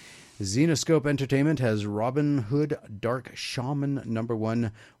edition. Xenoscope Entertainment has Robin Hood Dark Shaman, number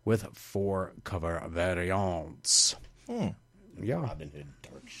 1, with 4 cover variants. Yeah. Robin Hood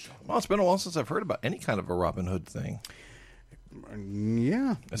Dark Shaman. Well, it's been a while since I've heard about any kind of a Robin Hood thing.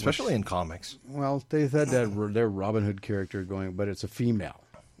 Yeah. Especially in comics. Well, they've had their Robin Hood character going, but it's a female.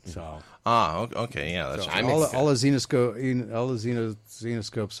 So okay, yeah, that's true. all the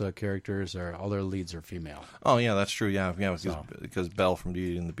Xenoscope's characters all their leads are female. Oh yeah, that's true. Yeah, because Belle from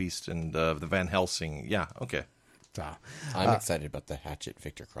Beauty and the Beast and the Van Helsing. Yeah, okay. So, I'm excited about the Hatchet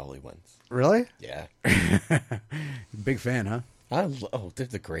Victor Crowley ones. Really? Yeah. Big fan, huh? They're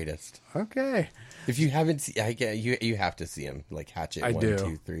the greatest. Okay. If you haven't seen, you have to see them. Like Hatchet I 1, do.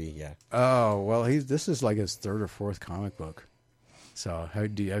 2, 3. Yeah. Oh well, this is like his 3rd or 4th comic book. So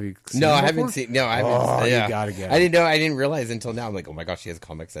have you seen No, I it haven't before? seen. No, I haven't. Oh, yeah. you gotta get it. I didn't know. I didn't realize until now. I'm like, oh my gosh, he has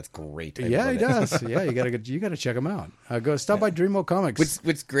comics. That's great. I Yeah, love he it. does. Yeah, you gotta check him out. Go stop by Dreamwell Comics.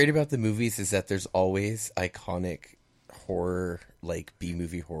 What's great about the movies is that there's always iconic horror, like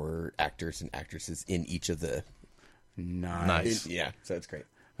B-movie horror actors and actresses in each of the. Nice. Yeah, so it's great.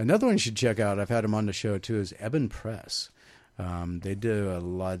 Another one you should check out. I've had him on the show too. Is Eben Press. They did a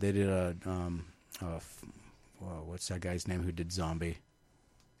lot. They did what's that guy's name who did Zombie?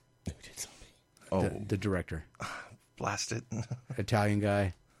 Who did Zombie? The director, Blast it. Italian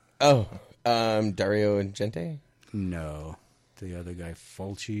guy. Oh, Dario Argento? No, the other guy,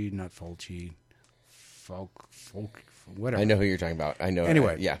 Fulci, not Fulci. Folk, whatever. I know who you're talking about. I know.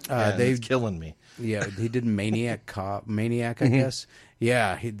 Anyway, yeah. they've It's killing me. Yeah, he did Maniac, I guess.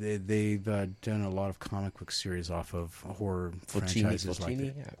 Yeah, they've done a lot of comic book series off of horror franchises like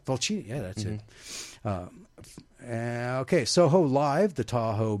that. Fulci, yeah, that's it. Okay, Soho Live, the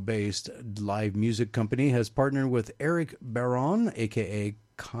Tahoe-based live music company, has partnered with Eric Baron, a.k.a.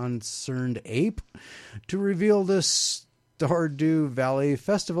 Concerned Ape, to reveal this Stardew Valley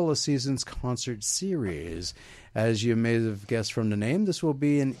Festival of Seasons concert series. As you may have guessed from the name, this will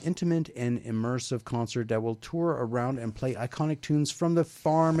be an intimate and immersive concert that will tour around and play iconic tunes from the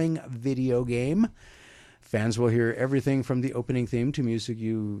farming video game. Fans will hear everything from the opening theme to music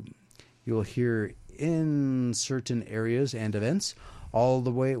you'll hear in certain areas and events, all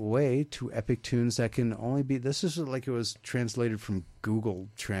the way to epic tunes that can only be... This is like it was translated from Google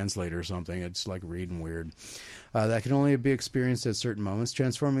Translate or something. It's like reading weird. That can only be experienced at certain moments,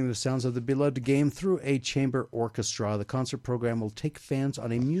 transforming the sounds of the beloved game through a chamber orchestra. The concert program will take fans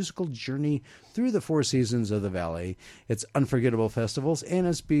on a musical journey through the 4 seasons of the valley, its unforgettable festivals, and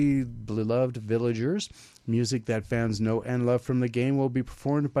its beloved villagers. Music that fans know and love from the game will be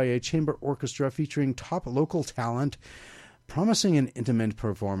performed by a chamber orchestra featuring top local talent, promising an intimate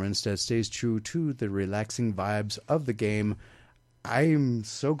performance that stays true to the relaxing vibes of the game. I'm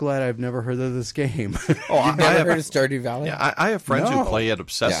so glad I've never heard of this game. You've never heard of Stardew Valley? Yeah, I have friends who play it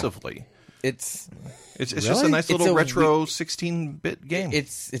obsessively. Yeah. It's just a nice little retro 16-bit game.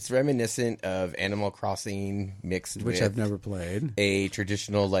 It's reminiscent of Animal Crossing mixed which with I've never played. A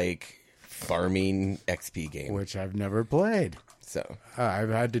traditional farming XP game, which I've never played. So I've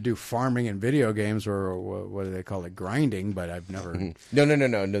had to do farming in video games, or what do they call it, grinding? But I've never.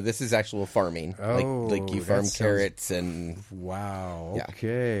 No. This is actual farming. Oh, like you farm carrots and. Wow. Yeah.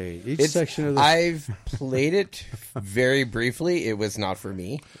 Okay. Each section of the. I've played it very briefly. It was not for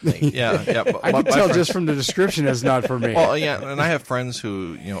me. Yeah. I can tell just from the description it's not for me. Well, yeah, and I have friends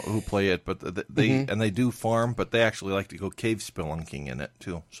who play it, but they do farm, but they actually like to go cave spelunking in it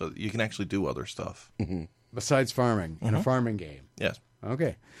too, so you can actually do other stuff. Besides farming, in a farming game. Yes.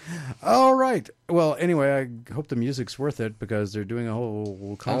 Okay. All right. Well, anyway, I hope the music's worth it because they're doing a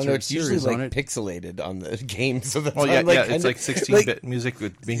whole concert I don't know, it's series usually on it. Pixelated on the game. So that's it's like 16-bit music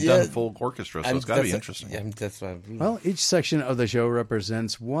being done full orchestra, so it's got to be interesting. Yeah, that's what Well, each section of the show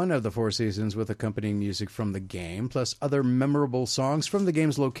represents one of the 4 seasons with accompanying music from the game, plus other memorable songs from the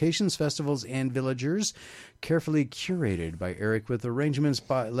game's locations, festivals, and villagers, carefully curated by Eric with arrangements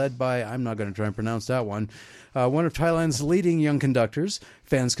led by, I'm not going to try and pronounce that one of Thailand's leading young conductors.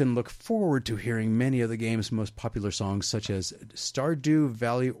 Fans can look forward to hearing many of the game's most popular songs, such as Stardew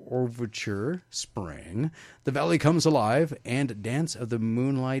Valley Overture, Spring, The Valley Comes Alive, and Dance of the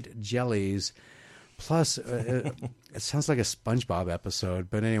Moonlight Jellies. Plus, it sounds like a SpongeBob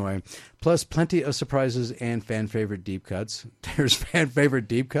episode, but anyway. Plus, plenty of surprises and fan-favorite deep cuts. There's fan-favorite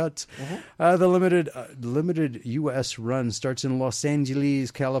deep cuts. The limited U.S. run starts in Los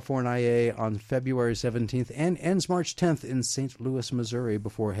Angeles, California on February 17th and ends March 10th in St. Louis, Missouri,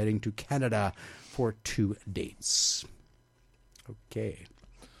 before heading to Canada for 2 dates. Okay.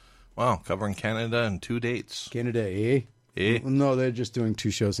 Wow, covering Canada in 2 dates. Canada, eh? No, they're just doing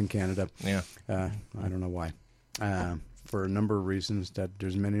 2 shows in Canada. Yeah. I don't know why. For a number of reasons, that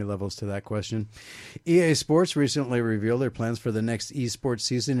there's many levels to that question. EA Sports recently revealed their plans for the next esports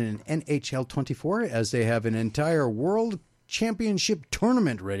season in NHL 24, as they have an entire World Championship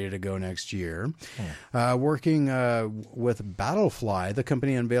tournament ready to go next year. Working with Battlefly, the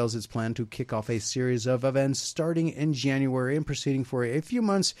company unveils its plan to kick off a series of events starting in January and proceeding for a few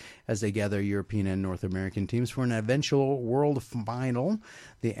months as they gather European and North American teams for an eventual world final.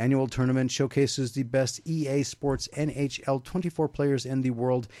 The annual tournament showcases the best EA Sports NHL 24 players in the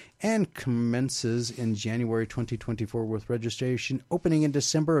world and commences in January 2024 with registration opening in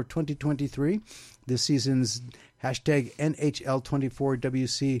December of 2023. This season's hashtag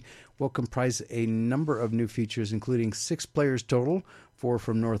NHL24WC will comprise a number of new features, including 6 players total, 4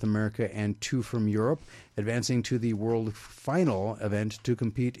 from North America and 2 from Europe, advancing to the World Final event to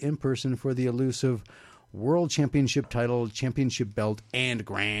compete in person for the elusive World Championship title, championship belt, and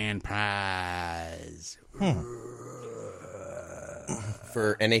grand prize.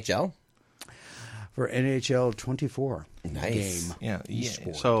 For NHL? For NHL 24 nice. game.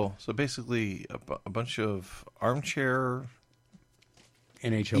 Yeah. So basically a bunch of armchair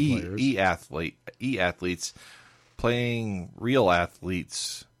NHL players. E-athletes playing real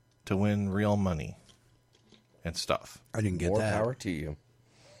athletes to win real money and stuff. I didn't get More that. power to you.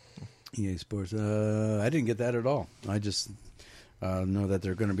 EA Sports. I didn't get that at all. I just know that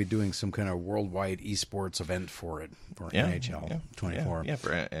they're going to be doing some kind of worldwide esports event for it, for NHL 24. Yeah, for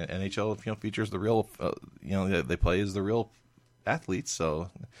NHL, features the real, they play as the real athletes.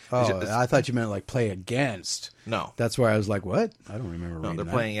 So, I thought you meant like play against. No, that's why I was like, what? I don't remember. No, they're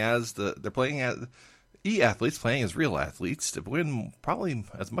that. playing as e-athletes playing as real athletes to win probably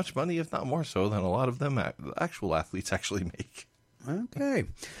as much money, if not more so, than a lot of them actual athletes actually make. Okay.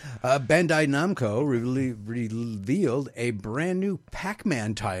 Bandai Namco revealed a brand new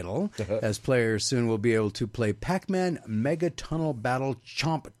Pac-Man title, as players soon will be able to play Pac-Man Mega Tunnel Battle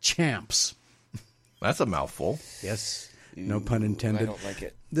Chomp Champs. That's a mouthful. Yes. No pun intended. I don't like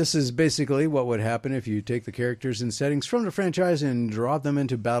it. This is basically what would happen if you take the characters and settings from the franchise and drop them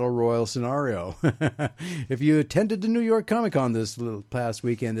into Battle Royale scenario. If you attended the New York Comic Con this past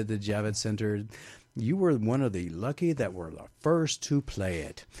weekend at the Javits Center, you were one of the lucky that were the first to play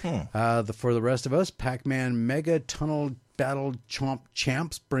it. For the rest of us, Pac-Man Mega Tunnel Battle Chomp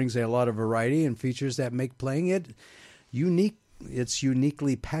Champs brings a lot of variety and features that make playing it unique. Its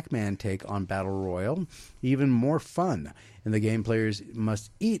uniquely Pac-Man take on Battle Royale even more fun. In the game, players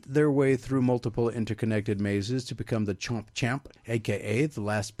must eat their way through multiple interconnected mazes to become the Chomp Champ, a.k.a. the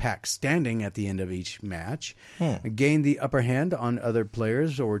last pack standing at the end of each match. Gain the upper hand on other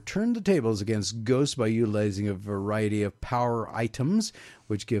players or turn the tables against ghosts by utilizing a variety of power items,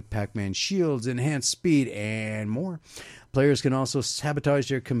 which give Pac-Man shields, enhanced speed, and more. Players can also sabotage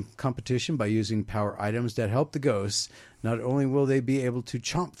their competition by using power items that help the ghosts. Not only will they be able to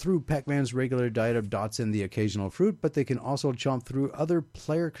chomp through Pac-Man's regular diet of dots and the occasional fruit, but they can also chomp through other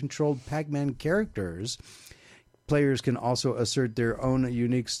player-controlled Pac-Man characters. Players can also assert their own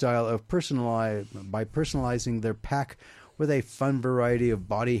unique style of personalizing their pack with a fun variety of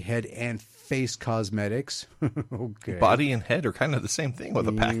body, head, and face cosmetics. Okay. Body and head are kind of the same thing with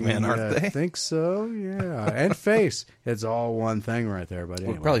a Pac-Man, aren't they? I think so, yeah. And face. It's all one thing right there. But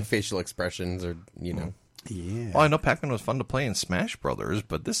anyway. Well, probably facial expressions or, Yeah. Well, I know Pac-Man was fun to play in Smash Brothers,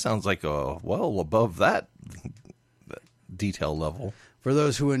 but this sounds like well above that detail level. For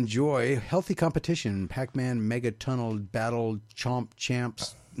those who enjoy healthy competition, Pac-Man Mega Tunnel Battle Chomp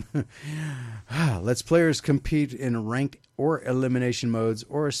Champs lets players compete in ranked or elimination modes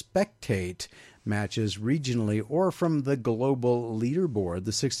or spectate matches regionally or from the global leaderboard.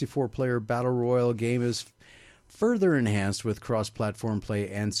 The 64-player Battle Royale game is further enhanced with cross-platform play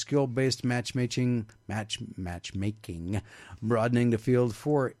and skill-based matchmaking, broadening the field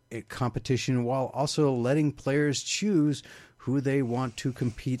for competition while also letting players choose who they want to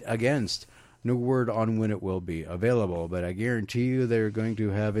compete against. No word on when it will be available, but I guarantee you they're going to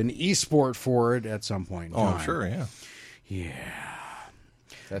have an esport for it at some point in time. I'm sure, yeah. Yeah.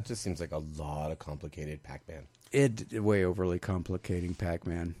 That just seems like a lot of complicated Pac-Man. Way overly complicating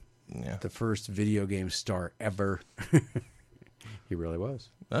Pac-Man. Yeah. The first video game star ever. He really was.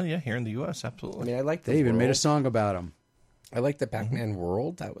 Oh, yeah, here in the U.S., absolutely. I mean, I like the They even world. made a song about him. I like the Pac-Man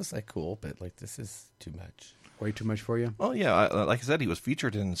world. That was cool, but this is too much. Way too much for you? Oh, yeah. Like I said, he was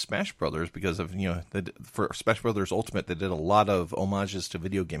featured in Smash Brothers because of, for Smash Brothers Ultimate, they did a lot of homages to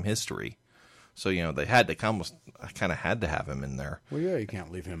video game history. So, they had to kind of had to have him in there. Well, yeah, you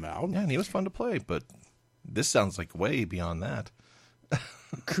can't leave him out. Yeah, and he was fun to play, but this sounds like way beyond that.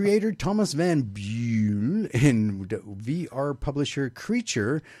 Creator Thomas Van Buell and VR publisher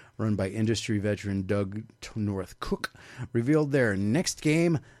Creature, run by industry veteran Doug North Cook, revealed their next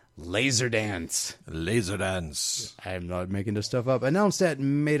game, Laser Dance. Laser Dance. I'm not making this stuff up. Announced at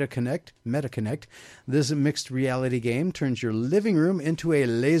MetaConnect, this mixed reality game turns your living room into a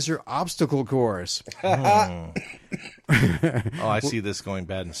laser obstacle course. Oh, I see this going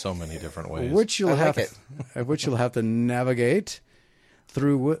bad in so many different ways. Which you'll have to navigate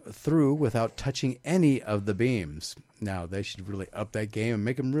through without touching any of the beams. Now, they should really up that game and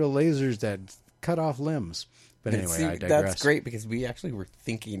make them real lasers that cut off limbs. But anyway, I digress. That's great because we actually were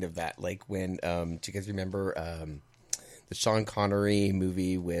thinking of that. Like when, do you guys remember the Sean Connery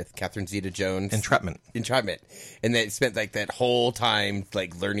movie with Catherine Zeta-Jones? Entrapment. And they spent that whole time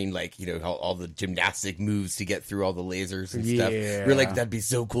learning all the gymnastic moves to get through all the lasers and stuff. We're like, that'd be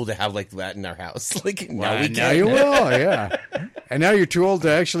so cool to have that in our house. Now you will, yeah. And now you're too old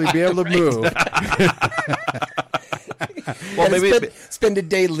to actually be able to move. Well, maybe spend a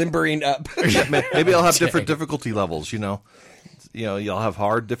day limbering up. Maybe I'll have different difficulty levels. You'll have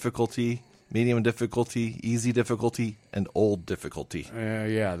hard difficulty, medium difficulty, easy difficulty, and old difficulty.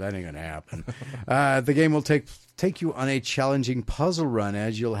 Yeah, that ain't gonna happen. The game will take you on a challenging puzzle run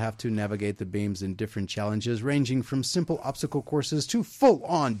as you'll have to navigate the beams in different challenges, ranging from simple obstacle courses to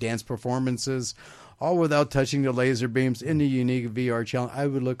full-on dance performances. All without touching the laser beams in the unique VR challenge. I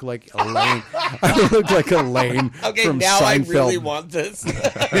would look like Elaine. I would look like Elaine okay, from now Seinfeld. I really want this.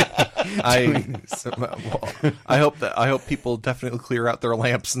 I hope people definitely clear out their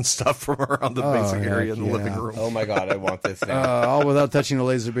lamps and stuff from around the basic area in the living room. Oh my God, I want this now. All without touching the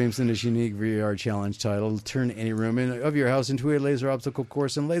laser beams in this unique VR challenge title. Turn any room of your house into a laser obstacle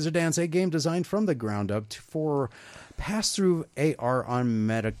course in Laser Dance, a game designed from the ground up for pass-through AR on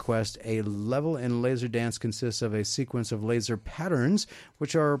MetaQuest. A level in Laser Dance consists of a sequence of laser patterns,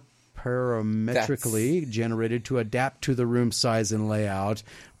 which are parametrically generated to adapt to the room size and layout.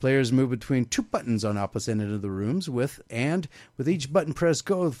 Players move between two buttons on opposite ends of the rooms with each button press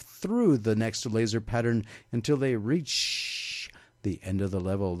go through the next laser pattern until they reach the end of the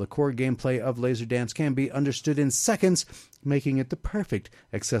level. The core gameplay of Laser Dance can be understood in seconds, making it the perfect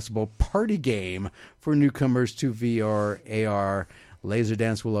accessible party game for newcomers to VR, AR. Laser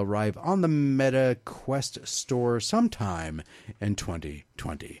Dance will arrive on the MetaQuest store sometime in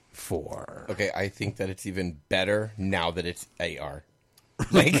 2024. Okay, I think that it's even better now that it's AR.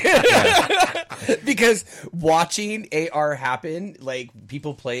 Like, because watching AR happen, like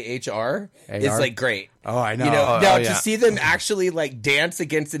people play HR, is like great. Oh, I know. You know, now to see them actually like dance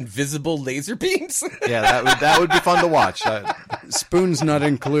against invisible laser beams. Yeah, that would be fun to watch. Spoons not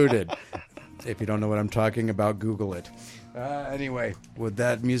included. If you don't know what I'm talking about, Google it. Anyway, with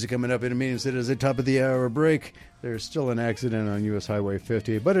that music coming up in a minute, it is a top of the hour break. There's still an accident on U.S. Highway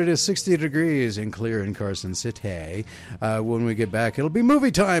 50, but it is 60 degrees and clear in Carson City. When we get back, it'll be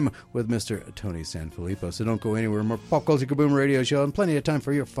movie time with Mr. Tony Sanfilippo. So don't go anywhere. More Pop Culture Kaboom Radio Show and plenty of time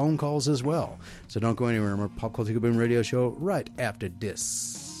for your phone calls as well. So don't go anywhere. More Pop Culture Kaboom Radio Show right after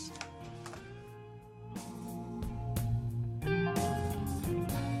this.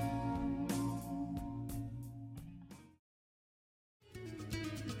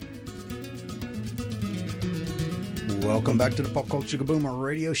 Welcome back to the Pop Culture Kaboom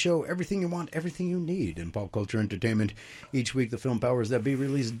Radio Show. Everything you want, everything you need in pop culture entertainment. Each week, the film powers that be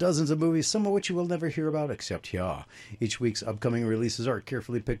release dozens of movies, some of which you will never hear about except here. Each week's upcoming releases are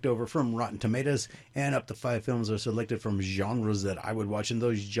carefully picked over from Rotten Tomatoes, and up to 5 films are selected from genres that I would watch, and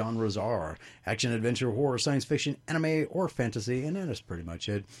those genres are action, adventure, horror, science fiction, anime, or fantasy, and that is pretty much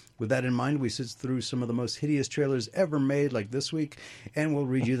it. With that in mind, we sit through some of the most hideous trailers ever made, like this week, and we'll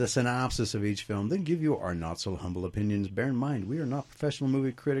read you the synopsis of each film, then give you our not-so-humble opinions. Bear in mind, we are not professional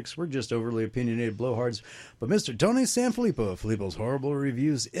movie critics. We're just overly opinionated blowhards. But Mr. Tony Sanfilippo of Filippo's Horrible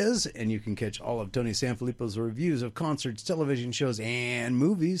Reviews is, and you can catch all of Tony Sanfilippo's reviews of concerts, television shows, and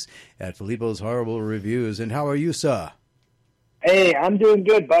movies at Filippo's Horrible Reviews. And how are you, sir? Hey, I'm doing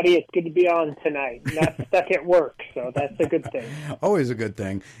good, buddy. It's good to be on tonight. Not stuck at work, so that's a good thing. Always a good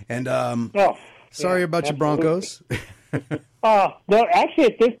thing. And sorry about your absolutely. Broncos. Oh, no, actually,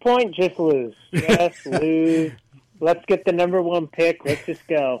 at this point, just lose. Just lose. Let's get the number 1 pick. Let's just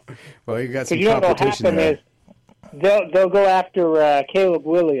go. Well, you got some you know competition what'll happen there. is they'll go after Caleb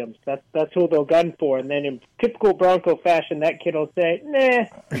Williams. That's who they'll gun for. And then in typical Bronco fashion, that kid will say, "Nah,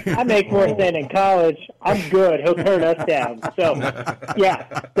 I make more than in college. I'm good." He'll turn us down. So, yeah,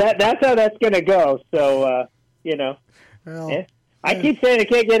 that's how that's going to go. So, Well, I keep saying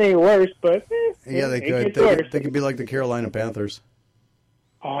it can't get any worse, but yeah, they it could. gets worse. They could be like the Carolina Panthers.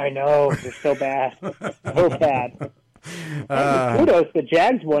 Oh, I know. They're so bad. So bad. Kudos, the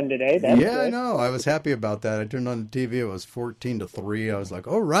Jags won today. That's Yeah, good. I know. I was happy about that. I turned on the TV. It was 14-3. I was like,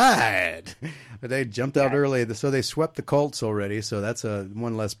 all right. But they jumped out early. So they swept the Colts already. So that's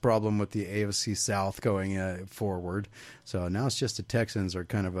one less problem with the AFC South going forward. So now it's just the Texans are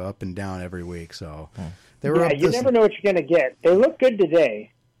kind of up and down every week. So they were up you never know what you're going to get. They look good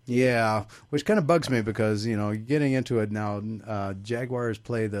today. Yeah, which kind of bugs me because, getting into it now, Jaguars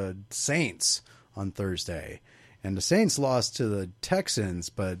play the Saints on Thursday. And the Saints lost to the Texans,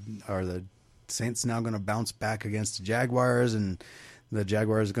 but are the Saints now going to bounce back against the Jaguars? And the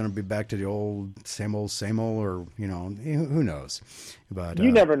Jaguars are going to be back to the same old, or, who knows? But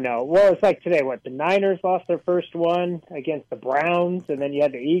you never know. Well, it's like today, the Niners lost their first one against the Browns, and then you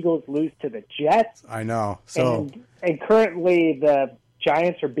had the Eagles lose to the Jets. I know. So And currently the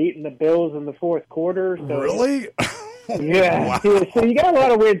Giants are beating the Bills in the fourth quarter. So really? Yeah. Wow. So you got a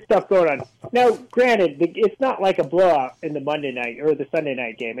lot of weird stuff going on. Now, granted, it's not like a blowout in the Monday night or the Sunday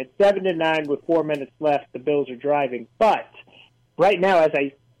night game. It's 7-9 with 4 minutes left. The Bills are driving. But right now, as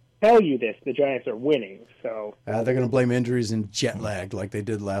I tell you this, the Giants are winning. So they're going to blame injuries and jet lag like they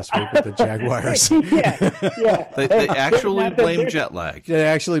did last week with the Jaguars. yeah. They actually blame jet lag. They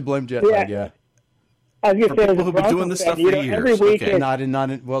actually blame jet lag, yeah. I was going to say, people who've been doing this stuff for years. Every week,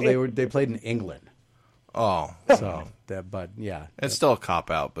 okay. They played in England. Oh, So but yeah, it's still a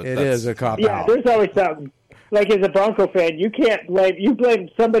cop out, but it is a cop out. Yeah, there's always something. like as a Bronco fan, you can't blame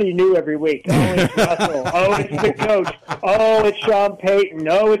somebody new every week. Oh, it's Russell. Oh, it's the coach. Oh, it's Sean Payton.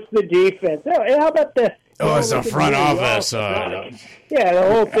 Oh, it's the defense. Oh, how about the it's the front office. Yeah,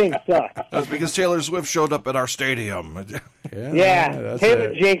 the whole thing sucks. That's because Taylor Swift showed up at our stadium. Yeah,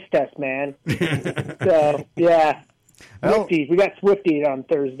 Taylor jinxed us, man. So, yeah. Swifties. We got Swifties on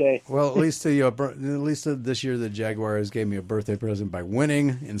Thursday. Well, at least this year the Jaguars gave me a birthday present by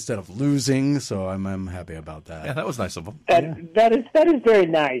winning instead of losing, so I'm happy about that. Yeah, that was nice of them. That is very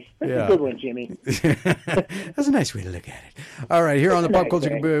nice. That's a good one, Jimmy. That's a nice way to look at it. All right, here on the Pop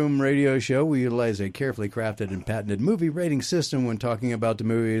Culture Boom Radio Show, we utilize a carefully crafted and patented movie rating system when talking about the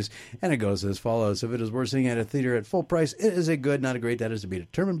movies, and it goes as follows. If it is worth seeing at a theater at full price, it is a good, not a great. That is to be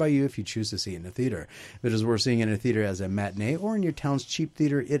determined by you if you choose to see it in a theater. If it is worth seeing in a theater as a matinee or in your town's cheap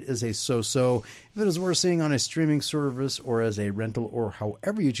theater, it is a so-so. If it is worth seeing on a streaming service or as a rental or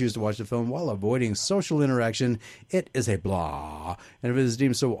however you choose to watch the film while avoiding social interaction, it is a blah. And if it is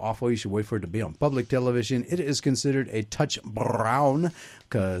deemed so awful you should wait for it to be on public television, it is considered a touch brown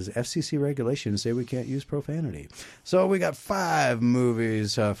because FCC regulations say we can't use profanity. So we got 5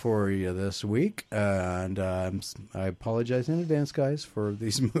 movies for you this week, and I apologize in advance, guys, for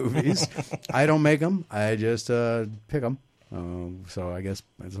these movies. I don't make them. I just pick them. So I guess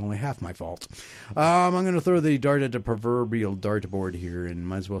it's only half my fault. I'm going to throw the dart at the proverbial dartboard here, and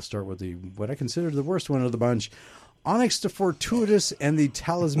might as well start with what I consider the worst one of the bunch, Onyx the Fortuitous and the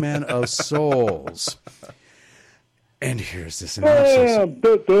Talisman of Souls. And here's the synopsis.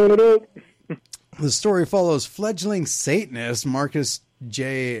 The story follows fledgling Satanist Marcus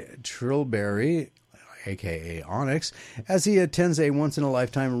J. Trilberry, a.k.a. Onyx, as he attends a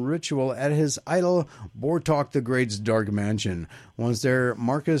once-in-a-lifetime ritual at his idol Bortok the Great's dark mansion. Once there,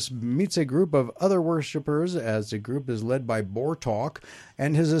 Marcus meets a group of other worshippers, as the group is led by Bortok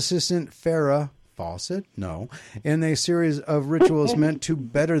and his assistant Farah Fawcett? No. In a series of rituals meant to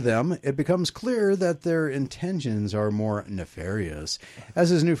better them, it becomes clear that their intentions are more nefarious. As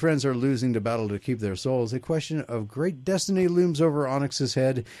his new friends are losing the battle to keep their souls, a question of great destiny looms over Onyx's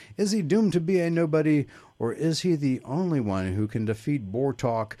head. Is he doomed to be a nobody, or is he the only one who can defeat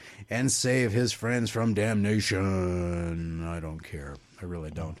Bortok and save his friends from damnation? I don't care. I really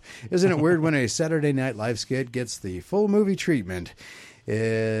don't. Isn't it weird when a Saturday Night Live skit gets the full movie treatment?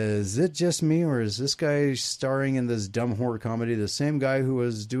 Is it just me, or is this guy starring in this dumb horror comedy the same guy who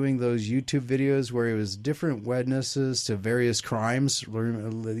was doing those YouTube videos where he was different witnesses to various crimes? You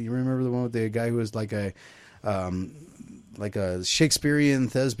remember the one with the guy who was like a Shakespearean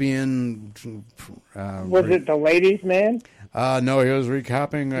thespian? Was it The Ladies' Man? No, he was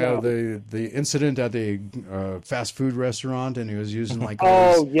recapping the incident at the fast food restaurant, and he was using like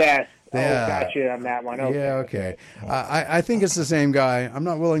yes. Yeah. Oh, gotcha on that one. Okay. Yeah, okay. I think it's the same guy. I'm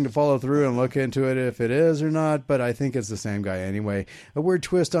not willing to follow through and look into it if it is or not, but I think it's the same guy anyway. A weird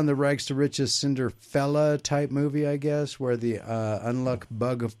twist on the rags to riches Cinderella type movie, I guess, where the unluck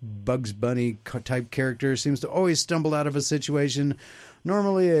Bugs Bunny type character seems to always stumble out of a situation.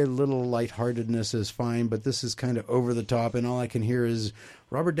 Normally a little lightheartedness is fine, but this is kind of over the top, and all I can hear is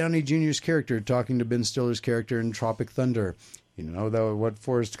Robert Downey Jr.'s character talking to Ben Stiller's character in Tropic Thunder. You know what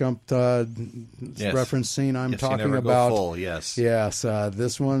Forrest Gump reference scene I'm talking about? Go full, yes. Yes,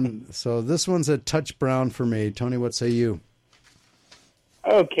 this one's a touch brown for me. Tony, what say you?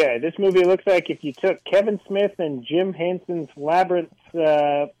 Okay, this movie looks like if you took Kevin Smith and Jim Henson's Labyrinth's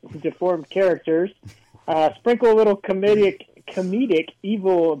deformed characters, sprinkle a little comedic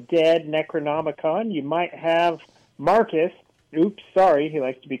Evil Dead Necronomicon, you might have Marcus, he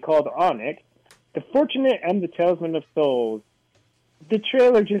likes to be called Onyx, The Fortunate and the Talisman of Souls. The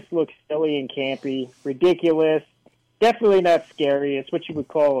trailer just looks silly and campy, ridiculous, definitely not scary. It's what you would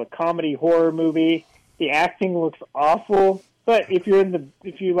call a comedy horror movie. The acting looks awful, but if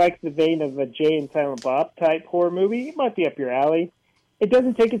you like the vein of a Jay and Silent Bob type horror movie, it might be up your alley. It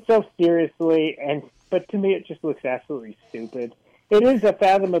doesn't take itself seriously, but to me it just looks absolutely stupid. It is a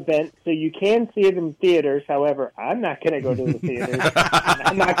Fathom event, so you can see it in theaters. However, I'm not going to go to the theaters.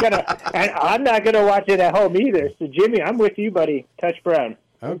 I'm not going to watch it at home either. So, Jimmy, I'm with you, buddy. Touch brown.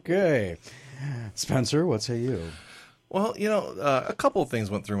 Okay. Spencer, what say you? Well, a couple of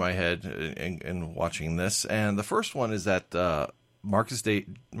things went through my head in watching this, and the first one is that Marcus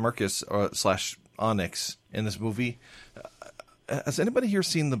 / Onyx in this movie. Has anybody here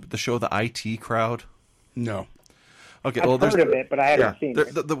seen the show The IT Crowd? No. Okay, I've heard of it, but I haven't seen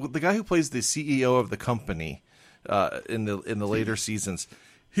it. The guy who plays the CEO of the company in the later seasons,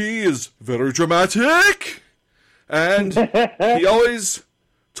 he is very dramatic, and he always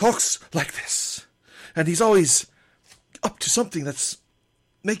talks like this, and he's always up to something that's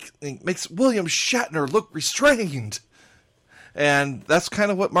makes William Shatner look restrained. And that's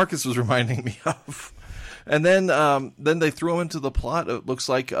kind of what Marcus was reminding me of. And then they threw him into the plot. It looks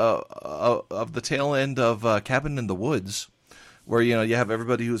like of the tail end of Cabin in the Woods, where you have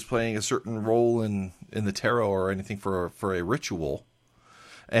everybody who's playing a certain role in the tarot or anything for a ritual.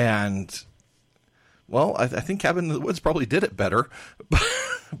 And well, I think Cabin in the Woods probably did it better,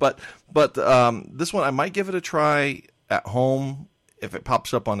 but this one I might give it a try at home if it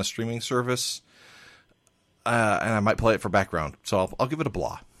pops up on a streaming service, and I might play it for background. So I'll give it a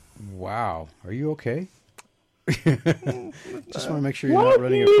blah. Wow, are you okay? Just want to make sure you're not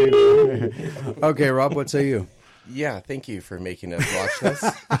running a fever. Okay, Rob, what say you? Yeah, thank you for making us watch this.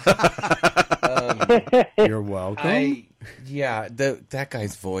 You're welcome. That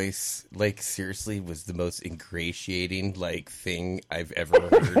guy's voice, like, seriously, was the most ingratiating, like, thing I've ever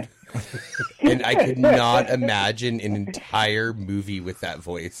heard. And I could not imagine an entire movie with that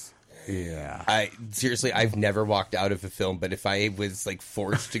voice. Yeah. I've never walked out of a film, but if I was, like,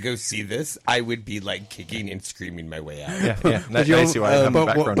 forced to go see this, I would be, like, kicking and screaming my way out. Yeah. But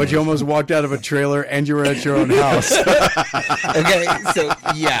you almost walked out of a trailer and you were at your own house. Okay, so,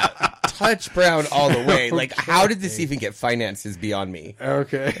 yeah. Touch Brown all the way. Like, how did this even get financed is beyond me.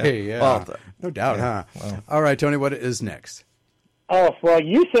 Okay, yeah. Well, no doubt, huh? Well. All right, Tony, what is next? Oh, well,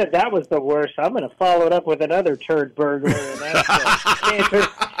 you said that was the worst. I'm going to follow it up with another turd burglar, and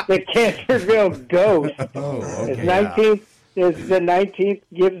that's the Canterville Ghost. Oh, okay. The 19th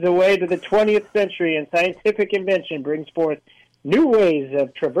gives away to the 20th century, and scientific invention brings forth new ways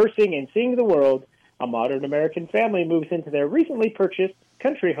of traversing and seeing the world. A modern American family moves into their recently purchased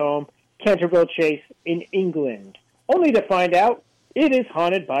country home, Canterville Chase, in England, only to find out it is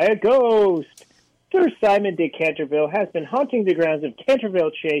haunted by a ghost. Sir Simon de Canterville has been haunting the grounds of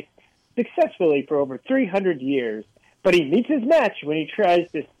Canterville Chase successfully for over 300 years, but he meets his match when he tries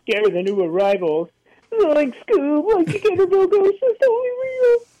to scare the new arrivals. Like Scoob, like the Canterville Ghost is totally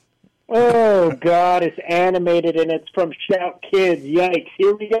real. Oh, God, it's animated and it's from Shout Kids. Yikes,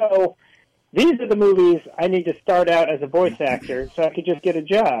 here we go. These are the movies I need to start out as a voice actor so I could just get a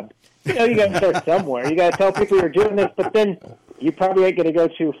job. You got to start somewhere. You got to tell people you're doing this, but then you probably ain't going to go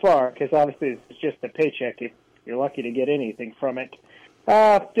too far because obviously it's just a paycheck if you're lucky to get anything from it.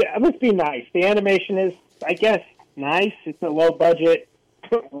 It must be nice. The animation is, I guess, nice. It's a low budget,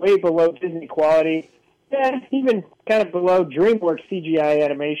 way below Disney quality. Yeah, even kind of below DreamWorks CGI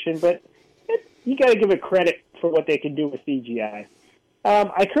animation, but you got to give it credit for what they can do with CGI.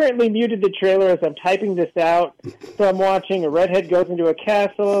 I currently muted the trailer as I'm typing this out. So I'm watching a redhead goes into a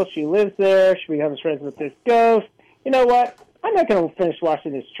castle. She lives there. She becomes friends with this ghost. You know what? I'm not going to finish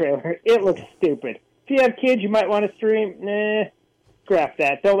watching this trailer. It looks stupid. If you have kids, you might want to stream. Scrap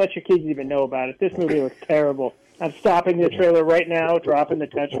that. Don't let your kids even know about it. This movie looks terrible. I'm stopping the trailer right now, dropping the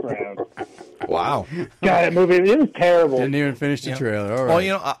touch ground. Wow. God, that movie, it was terrible. Didn't even finish the trailer. All right.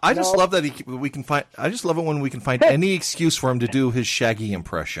 Well, I just love that we can find. I just love it when we can find any excuse for him to do his Shaggy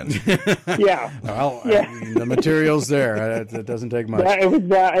impression. Yeah. Well, the material's there. It doesn't take much. It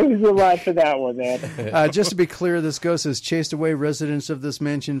was a lot for that one, man. Just to be clear, this ghost has chased away residents of this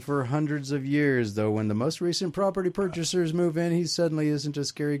mansion for hundreds of years, though when the most recent property purchasers move in, he suddenly isn't a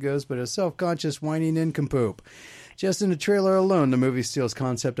scary ghost, but a self-conscious, whining nincompoop. Just in the trailer alone, the movie steals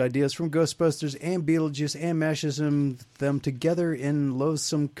concept ideas from Ghostbusters and Beetlejuice and mashes them together in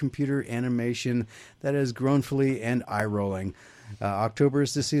loathsome computer animation that is groanfully and eye-rolling. October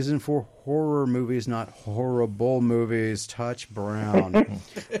is the season for horror movies, not horrible movies. Touch Brown.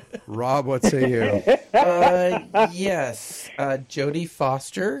 Rob, what say you? Yes. Jodie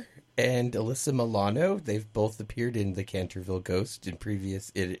Foster and Alyssa Milano, they've both appeared in The Canterville Ghost in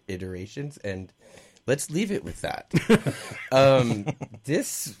previous iterations, and let's leave it with that.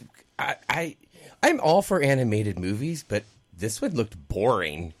 I'm all for animated movies, but this one looked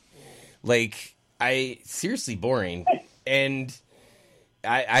boring. Like, seriously boring. And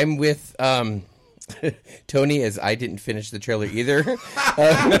I'm with Tony, as I didn't finish the trailer either.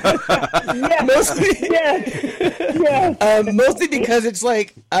 Mostly because it's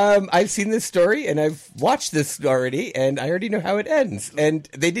like, I've seen this story and I've watched this already, and I already know how it ends. And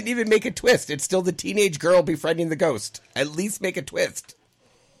they didn't even make a twist. It's still the teenage girl befriending the ghost. At least make a twist.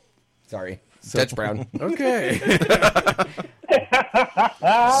 Sorry. Touch Brown. Okay.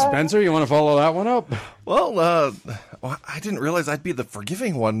 Spencer, you want to follow that one up? Well, I didn't realize I'd be the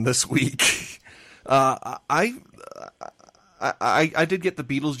forgiving one this week. I did get the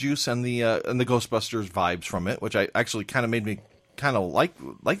Beetlejuice and the Ghostbusters vibes from it, which I actually kind of made me kind of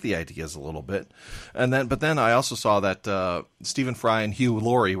like the ideas a little bit, but then I also saw that Stephen Fry and Hugh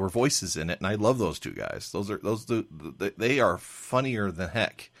Laurie were voices in it, and I love those two guys. They are funnier than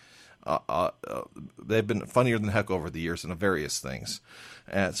heck. They've been funnier than heck over the years in various things,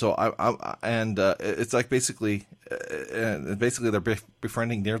 and so it's like basically they're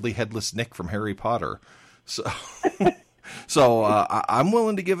befriending nearly headless Nick from Harry Potter, so. So I'm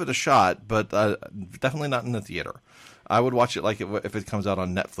willing to give it a shot, but definitely not in the theater. I would watch it like if it comes out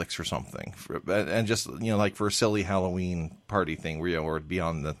on Netflix or something, and just like for a silly Halloween party thing, where or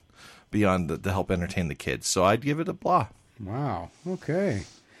beyond to help entertain the kids. So I'd give it a blah. Wow. Okay.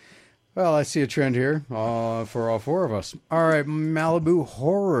 Well, I see a trend here for all four of us. All right, Malibu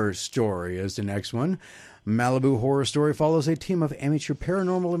Horror Story is the next one. Malibu Horror Story follows a team of amateur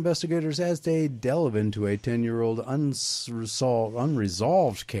paranormal investigators as they delve into a 10-year-old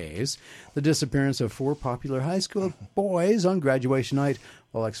unresolved case, the disappearance of 4 popular high school boys on graduation night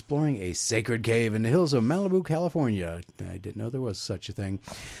while exploring a sacred cave in the hills of Malibu, California. I didn't know there was such a thing.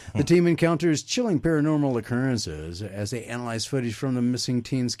 The team encounters chilling paranormal occurrences. As they analyze footage from the missing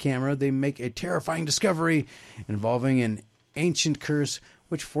teen's camera, they make a terrifying discovery involving an ancient curse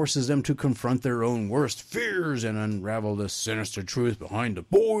which forces them to confront their own worst fears and unravel the sinister truth behind the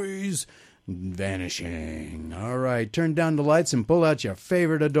boys vanishing. All right, turn down the lights and pull out your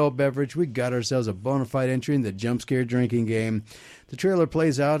favorite adult beverage. We got ourselves a bona fide entry in the jump scare drinking game. The trailer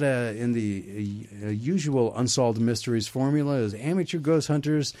plays out in the usual unsolved mysteries formula as amateur ghost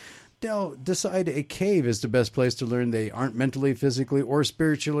hunters decide a cave is the best place to learn they aren't mentally, physically, or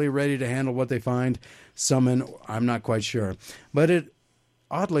spiritually ready to handle what they find. Summon, I'm not quite sure. But it,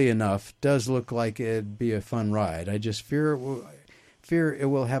 oddly enough, does look like it'd be a fun ride. I just fear it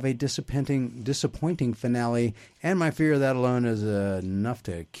will have a disappointing finale, and my fear of that alone is enough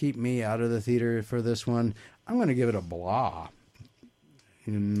to keep me out of the theater for this one. I'm going to give it a blah.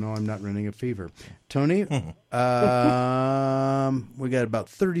 No, I'm not running a fever. Tony, we got about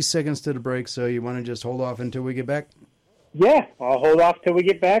 30 seconds to the break, so you want to just hold off until we get back? Yeah, I'll hold off till we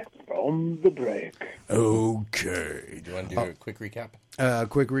get back from the break. Okay. Do you want to do a quick recap?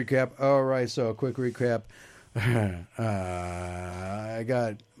 Quick recap. All right, so a quick recap. I'm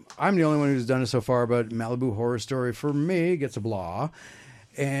the only one who's done it so far, but Malibu Horror Story for me gets a blah.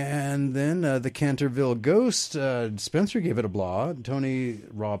 And then the Canterville Ghost, Spencer gave it a blah. Tony,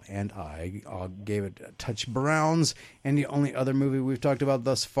 Rob, and I gave it a touch browns. And the only other movie we've talked about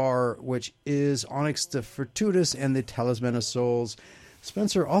thus far, which is Onyx the Fortuitous and the Talisman of Souls.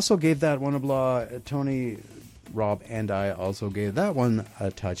 Spencer also gave that one a blah. Tony, Rob, and I also gave that one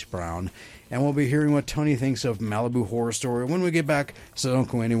a touch brown. And we'll be hearing what Tony thinks of Malibu Horror Story when we get back. So don't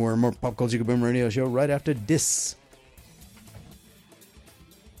go anywhere. More Pop Culture Boom Radio Show right after this.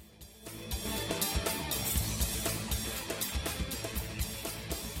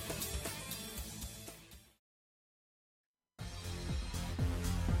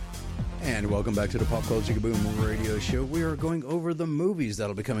 And welcome back to the Pop Culture Boom Radio Show. We are going over the movies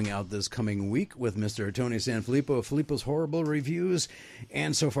that'll be coming out this coming week with Mr. Tony Sanfilippo of Filippo's Horrible Reviews.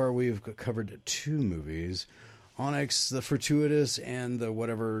 And so far we've covered 2 movies. Onyx, the Fortuitous, and the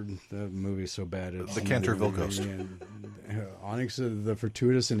whatever the movie's so bad. The Canterville Ghost. Onyx, the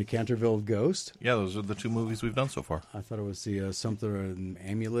Fortuitous, and the Canterville Ghost? Yeah, those are the 2 movies we've done so far. I thought it was the something, an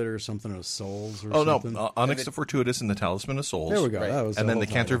amulet or something of souls or something. No, Onyx, the Fortuitous, and the Talisman of Souls. There we go. Right. That was and then the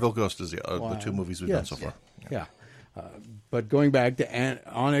title. Canterville Ghost is the 2 movies we've done so far. Yeah. But going back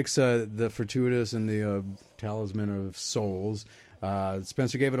to Onyx, the Fortuitous, and the Talisman of Souls,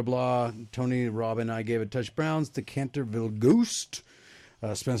 Spencer gave it a blah. Tony, Rob, and I gave it touch browns. The Canterville Ghost.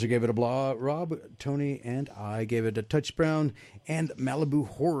 Spencer gave it a blah. Rob, Tony, and I gave it a touch brown. And Malibu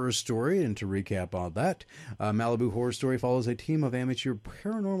Horror Story. And to recap on that, Malibu Horror Story follows a team of amateur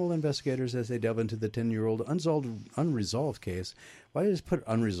paranormal investigators as they delve into the 10-year-old unresolved case. Why did it put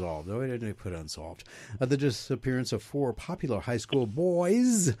unresolved? Why didn't it put unsolved? The disappearance of 4 popular high school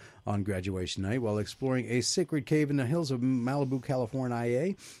boys on graduation night while exploring a sacred cave in the hills of Malibu,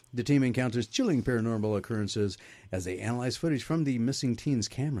 California. The team encounters chilling paranormal occurrences as they analyze footage from the missing teen's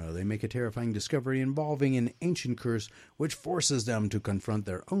camera. They make a terrifying discovery involving an ancient curse which forces them to confront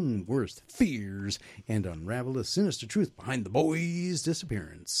their own worst fears and unravel the sinister truth behind the boys'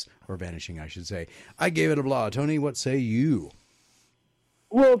 disappearance. Or vanishing, I should say. I gave it a blah. Tony, what say you?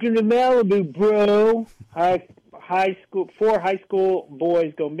 Welcome to Malibu, bro. 4 high school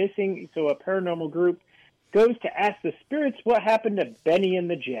boys go missing, so a paranormal group goes to ask the spirits what happened to Benny and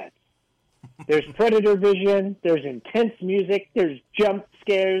the Jets. There's predator vision, there's intense music, there's jump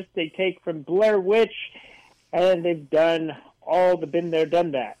scares they take from Blair Witch, and they've done all the been there,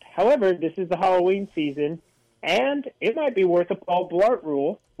 done that. However, this is the Halloween season, And it might be worth a Paul Blart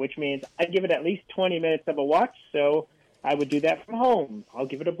rule, which means I give it at least 20 minutes of a watch, so I would do that from home. I'll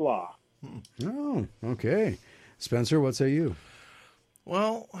give it a blah. Oh, okay. Spencer, what say you?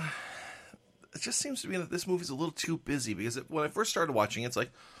 Well, it just seems to me that this movie's a little too busy because when I first started watching it, it's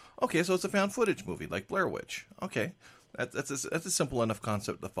like, okay, so it's a found footage movie like Blair Witch. Okay, that's a simple enough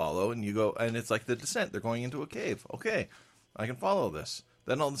concept to follow, and you go, and it's like The Descent. They're going into a cave. Okay, I can follow this.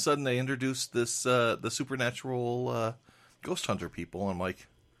 Then all of a sudden they introduce this the supernatural ghost hunter people. And I'm like,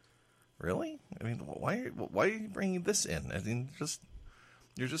 really? I mean, why are you bringing this in? I mean,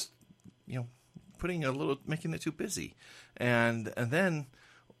 you're just making it too busy. And then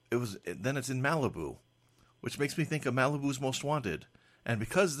it's in Malibu, which makes me think of Malibu's Most Wanted. And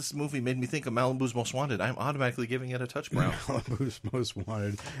because this movie made me think of Malibu's Most Wanted, I'm automatically giving it a touch brown. Malibu's Most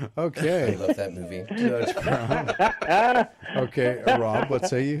Wanted. Okay. I love that movie. Touch brown. Okay, Rob, what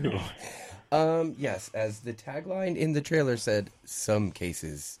say you? Yes, as the tagline in the trailer said, some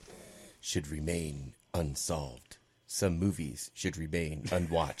cases should remain unsolved. Some movies should remain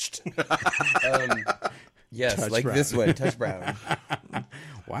unwatched. Yes, Touch like brown. this one, touch brown.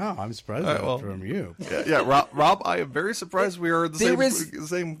 Wow, I'm surprised from you. Yeah, Rob, I am very surprised we are the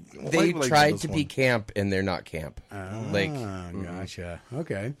same. They wavelength tried on to this be one. camp, and they're not camp. Gotcha.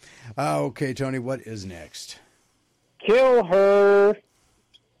 Okay. Okay, Tony, what is next? Kill her.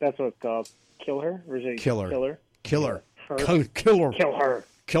 That's what it's called. Kill her? Or is it Killer. Killer? Killer. Her. Killer. Kill her.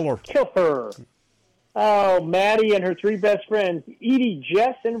 Killer. Kill her. Oh, Maddie and her three best friends, Edie,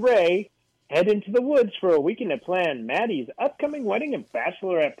 Jess, and Ray, head into the woods for a weekend to plan Maddie's upcoming wedding and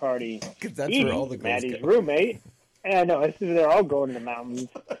bachelorette party. Because that's Edie, where all the girls Maddie's go. roommate, and no, they're all going to the mountains.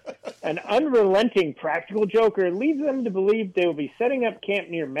 An unrelenting practical joker leads them to believe they will be setting up camp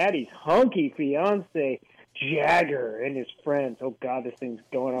near Maddie's hunky fiance, Jagger, and his friends. Oh, God, this thing's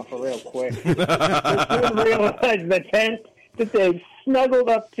going off real quick. They soon realize the tent that they've snuggled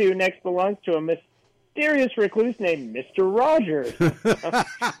up to next belongs to a mysterious recluse named Mr. Rogers.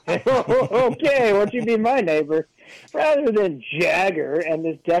 Okay, won't you be my neighbor? Rather than Jagger, and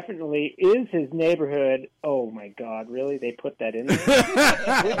this definitely is his neighborhood. Oh, my God, really? They put that in there?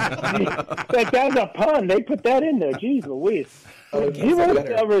 That was a pun. They put that in there. Jeez Louise. Zero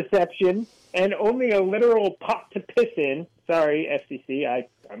cell reception and only a literal pot to piss in. Sorry, FCC,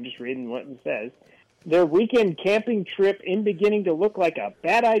 I'm just reading what it says. Their weekend camping trip in beginning to look like a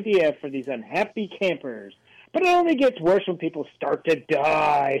bad idea for these unhappy campers. But it only gets worse when people start to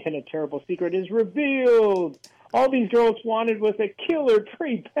die and a terrible secret is revealed. All these girls wanted was a killer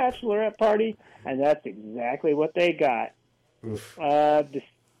pre-bachelorette party, and that's exactly what they got. The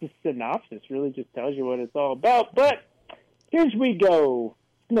synopsis really just tells you what it's all about. But here's we go.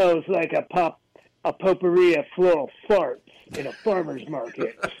 Smells like a potpourri of floral farts in a farmer's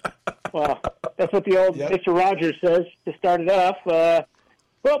market. Well, that's what the old Mr. Rogers says to start it off.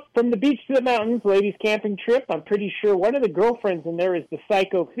 Well, from the beach to the mountains, ladies' camping trip, I'm pretty sure one of the girlfriends in there is the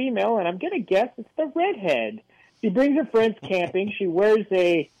psycho female, and I'm going to guess it's the redhead. She brings her friends camping. She wears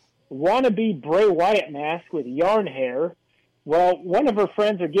a wannabe Bray Wyatt mask with yarn hair. Well, one of her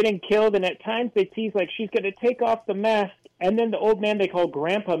friends are getting killed, and at times they tease like she's going to take off the mask, and then the old man they call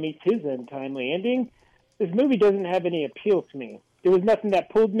Grandpa meets his untimely ending. This movie doesn't have any appeal to me. There was nothing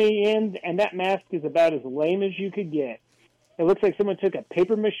that pulled me in, and that mask is about as lame as you could get. It looks like someone took a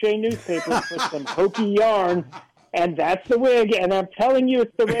papier-mâché newspaper, put some hokey yarn, and that's the wig. And I'm telling you,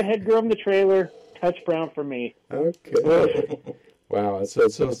 it's the redhead girl in the trailer. Touch brown for me. Okay. Wow,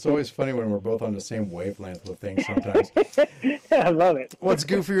 it's always funny when we're both on the same wavelength with things sometimes. I love it. What's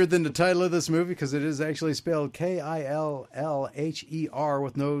goofier than the title of this movie? Because it is actually spelled Killher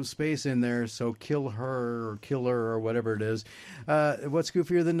with no space in there, so kill her or killer or whatever it is. What's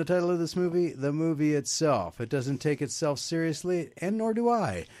goofier than the title of this movie? The movie itself. It doesn't take itself seriously, and nor do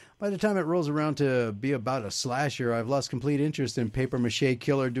I. By the time it rolls around to be about a slasher, I've lost complete interest in papier-mâché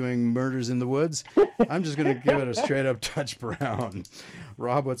killer doing murders in the woods. I'm just going to give it a straight-up touch brown.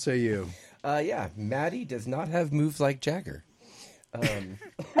 Rob, what say you? Yeah, Maddie does not have moves like Jagger.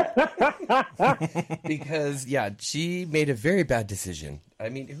 Because, she made a very bad decision. I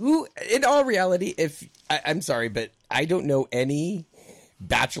mean, in all reality, I'm sorry, but I don't know any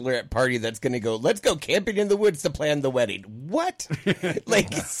bachelorette party that's going to go, let's go camping in the woods to plan the wedding. What?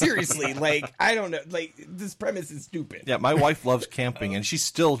 Like, seriously, like, I don't know. Like, this premise is stupid. Yeah, my wife loves camping, and she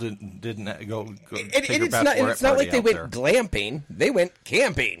still didn't go And take her it's bachelorette not party like they out went there. glamping. They went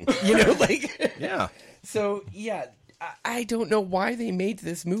camping. You know, like... Yeah. So, I don't know why they made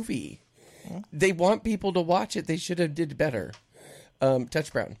this movie. They want people to watch it. They should have did better.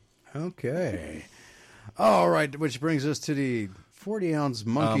 Touch brown. Okay. All right, which brings us to the 40-ounce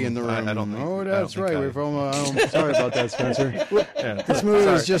monkey in the room. I don't think. Oh, that's right. We're from. I- Sorry about that, Spencer. Yeah. This movie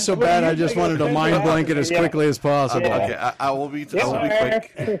was just so bad. I just wanted to mind blanket as quickly as possible. Okay, I will be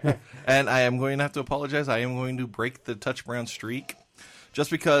quick. And I am going to have to apologize. I am going to break the Touch Brown streak. Just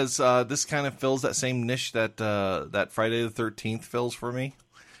because this kind of fills that same niche that that Friday the 13th fills for me.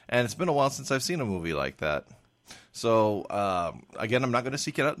 And it's been a while since I've seen a movie like that. So, again, I'm not going to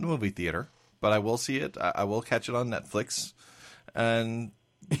seek it out in the movie theater, but I will see it. I will catch it on Netflix. And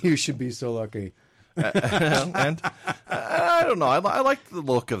You should be so lucky. and I don't know. I like the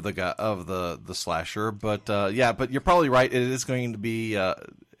look of the slasher, but but you're probably right. It is going to be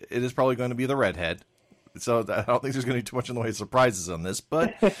probably going to be the redhead. So I don't think there's going to be too much in the way of surprises on this.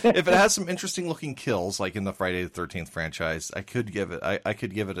 But if it has some interesting looking kills, like in the Friday the 13th franchise, I could give it. I'm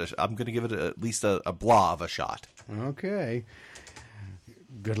going to give it at least a blah of a shot. Okay.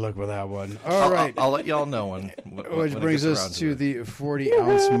 Good luck with that one. All right. I'll let y'all know Which brings us to the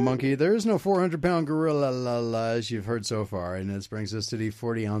 40-ounce monkey. There is no 400-pound gorilla, as you've heard so far. And this brings us to the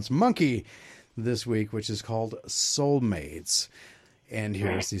 40-ounce monkey this week, which is called Soulmates. And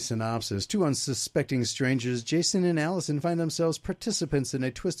here's the synopsis. Two unsuspecting strangers, Jason and Allison, find themselves participants in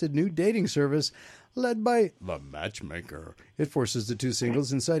a twisted new dating service led by the matchmaker. It forces the two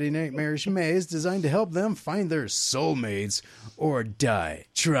singles inside a nightmarish maze designed to help them find their soulmates or die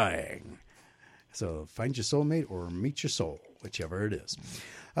trying. So find your soulmate or meet your soul, whichever it is.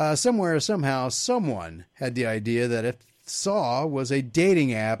 Somewhere, somehow, someone had the idea that if Saw was a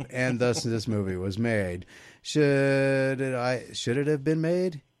dating app, and thus this movie was made. Should it have been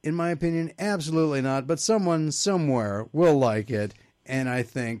made? In my opinion, absolutely not. But someone somewhere will like it, and I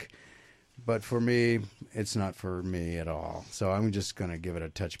think. But for me, it's not for me at all. So I'm just going to give it a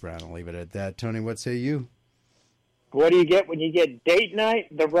touch brown and leave it at that. Tony, what say you? What do you get when you get Date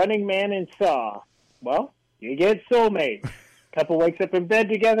Night, The Running Man, and Saw? Well, you get Soulmate. Couple wakes up in bed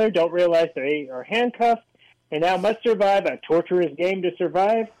together, don't realize they are handcuffed, and now must survive a torturous game to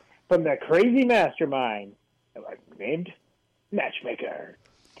survive from the crazy mastermind named Matchmaker.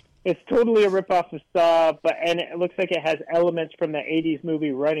 It's totally a ripoff of Saw, and it looks like it has elements from the 80s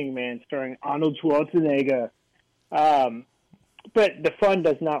movie Running Man starring Arnold Schwarzenegger. But the fun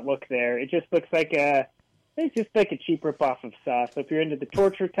does not look there. It just looks like a cheap ripoff of Saw. So if you're into the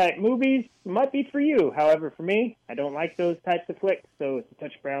torture-type movies, it might be for you. However, for me, I don't like those types of flicks, so it's a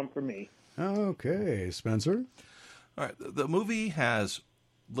touch brown for me. Okay, Spencer? All right, the movie has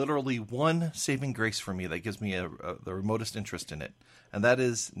literally one saving grace for me that gives me the remotest interest in it, and that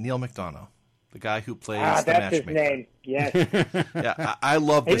is Neil McDonough, the guy who plays the that's matchmaker. His name. Yes. Yeah, I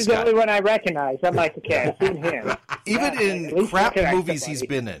love this He's guy. the only one I recognize. I'm like, okay, I've seen him. Even At in least crap recognize movies somebody. he's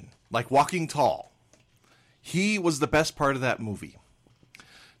been in, like Walking Tall, he was the best part of that movie.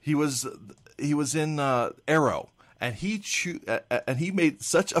 He was in Arrow. And he made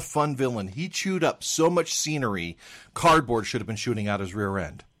such a fun villain. He chewed up so much scenery, cardboard should have been shooting out his rear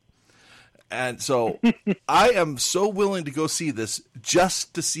end. And so I am so willing to go see this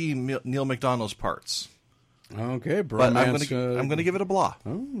just to see Neil McDonough's parts. Okay, but I'm going to give it a blah.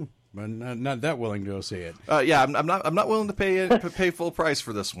 Oh, but not that willing to go see it. Yeah, I'm not willing to pay full price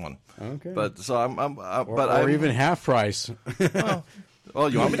for this one. Okay, but so or even half price. Well,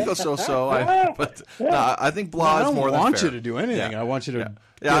 you want me to go so? But I think blah is more than fair. I don't want you to do anything. Yeah. I want you to.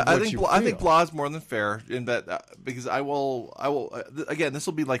 Yeah, I think blah is more than fair in that because I will again. This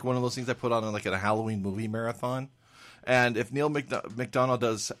will be like one of those things I put on like in a Halloween movie marathon. And if Neil McDonough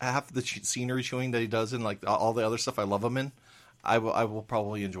does half the scenery showing that he does in like all the other stuff I love him in, I will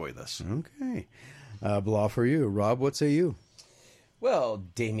probably enjoy this. Okay, blah for you, Rob. What say you? Well,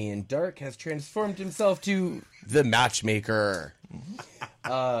 Damien Dark has transformed himself to the Matchmaker.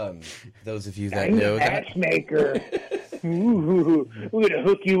 Those of you that know that. Matchmaker. Ooh, we're going to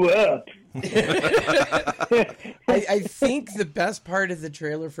hook you up. I think the best part of the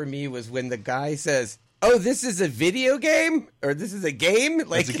trailer for me was when the guy says, "Oh, this is a video game? Or this is a game?"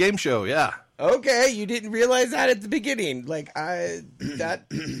 Like, it's a game show, yeah. Okay, you didn't realize that at the beginning. Like,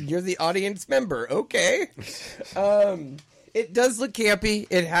 you're the audience member. Okay. It does look campy.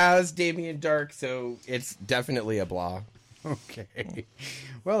 It has Damien Dark, so it's definitely a blah. Okay.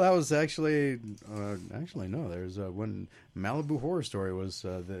 Well, that was actually no. There's when Malibu Horror Story was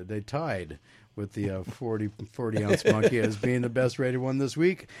they tied with the 40-ounce monkey as being the best rated one this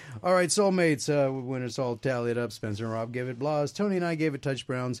week. All right, Soulmates. When it's all tallied up, Spencer and Rob gave it blahs. Tony and I gave it touch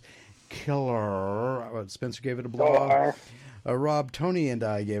browns. Killer. Spencer gave it a blah. Rob, Tony, and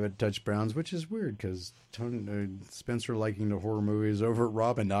I gave it touch browns, which is weird because Spencer liking the horror movies over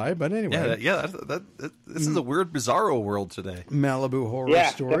Rob and I. But anyway, this is a weird, bizarro world today. Malibu Horror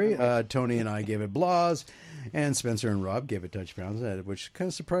Story. Tony and I gave it blahs. And Spencer and Rob gave it touch browns, which kind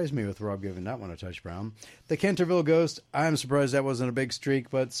of surprised me with Rob giving that one a touch brown. The Canterville Ghost, I'm surprised that wasn't a big streak,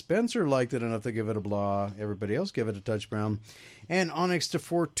 but Spencer liked it enough to give it a blah. Everybody else gave it a touch brown. And Onyx to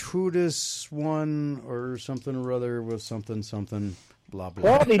Fortuitous one or something or other with something, blah,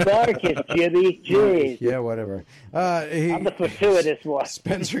 blah. Call me Barkus, Jimmy. Jeez. Yeah, whatever. I'm the fortuitous one.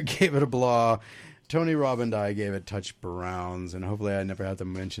 Spencer gave it a blah. Tony, Rob, and I gave it touch browns, and hopefully I never have to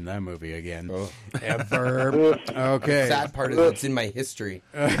mention that movie again. Ever. Okay. The sad part is it's in my history.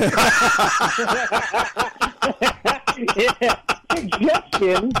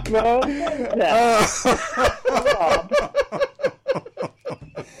 Suggestion from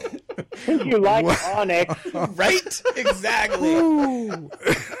since you like Onyx. Right? Exactly.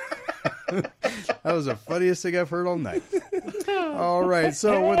 That was the funniest thing I've heard all night. All right,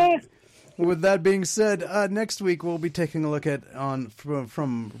 so with that being said, next week we'll be taking a look at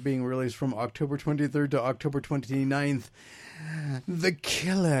from being released from October 23rd to October 29th, The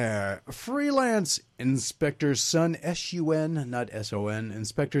Killer, Freelance Inspector Sun, S-U-N, not S-O-N,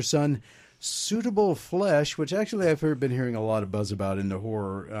 Inspector Sun, Suitable Flesh, which actually I've been hearing a lot of buzz about in the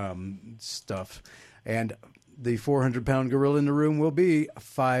horror stuff, and the 400-pound gorilla in the room will be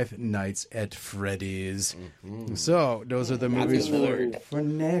Five Nights at Freddy's. Mm-hmm. So those are the movies for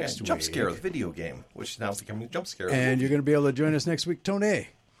next week. Jump Scare, the video game, which now is becoming Jump Scare. And you're going to be able to join us next week, Tony.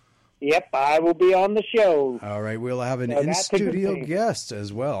 Yep, I will be on the show. All right, we'll have an in-studio guest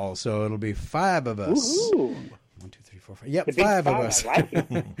as well, so it'll be 5 of us. Ooh. 1, 2, 3, 4, 5. Yep, 5 of us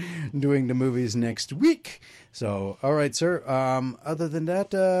doing the movies next week. So, all right, sir. Other than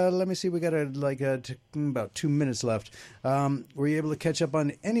that, let me see. We got about 2 minutes left. Were you able to catch up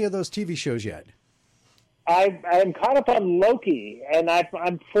on any of those TV shows yet? I'm caught up on Loki, and I'm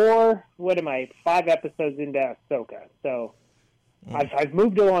 5 episodes into Ahsoka. So I've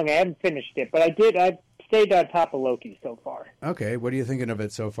moved along. I haven't finished it, but I stayed on top of Loki so far. Okay, what are you thinking of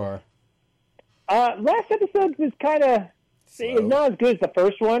it so far? Last episode was kind of not as good as the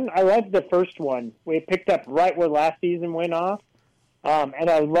first one. I loved the first one. We picked up right where last season went off, and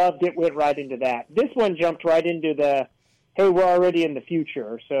I loved it. Went right into that. This one jumped right into the, hey, we're already in the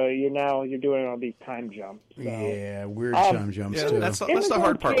future, so you're doing all these time jumps. So. Yeah, weird time jumps too. That's the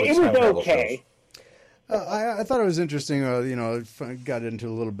hard part. It was okay. I thought it was interesting. Got into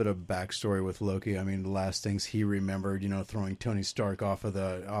a little bit of backstory with Loki. I mean, the last things he remembered, throwing Tony Stark off of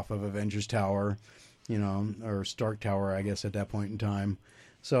Avengers Tower, or Stark Tower, I guess, at that point in time.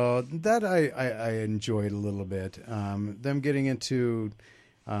 So that I enjoyed a little bit. Them getting into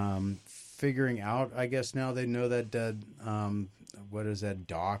figuring out. I guess now they know that what is that,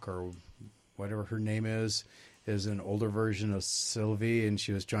 Doc or whatever her name is an older version of Sylvie, and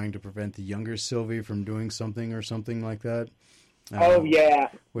she was trying to prevent the younger Sylvie from doing something or something like that.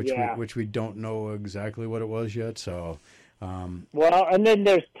 Which we don't know exactly what it was yet. So, well, and then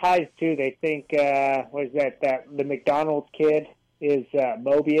there's ties too. They think what is that the McDonald's kid is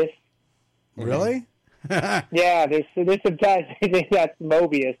Mobius. Really? Yeah, there's some ties. They think that's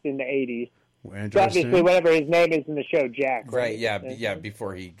Mobius in the 80s. Obviously, whatever his name is in the show, Jack. Right? Yeah.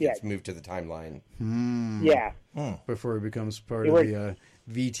 Before he gets moved to the timeline. Yeah. Before he becomes part of the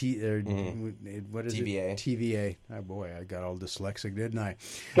VT. What is TVA. it? TVA. Oh boy, I got all dyslexic, didn't I?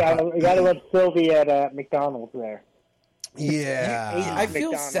 Gotta love Sylvie at McDonald's there. Yeah. I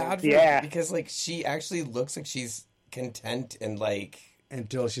feel sad for her because she actually looks like she's content and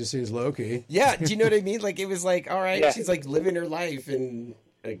until she sees Loki. Yeah, do you know what I mean? It was all right, she's living her life and.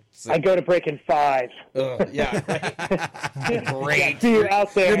 I go to Breaking 5. Yeah, great. See you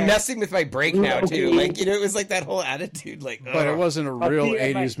out there. You're messing with my break now too. It was that whole attitude. But it wasn't a real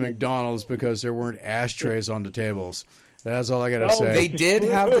 '80s McDonald's because there weren't ashtrays on the tables. That's all I gotta say. They did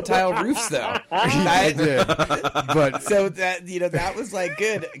have the tile roofs though. They did, but so that that was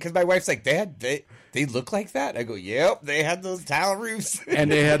good because my wife's like, they look like that. I go, yep, they had those tile roofs,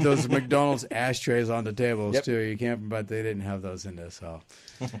 and they had those McDonald's ashtrays on the tables too. You can't, but they didn't have those in this. So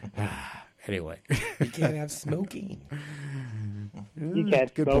anyway, you can't have smoking. You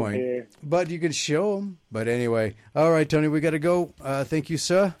can't. Good smoke point. here. But you could show them. But anyway, all right, Tony, we got to go. Thank you,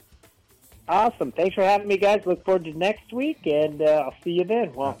 sir. Awesome. Thanks for having me, guys. Look forward to next week, and I'll see you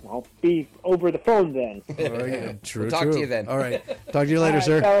then. Well, I'll be over the phone then. True. We'll talk to you then. All right. Talk to you later,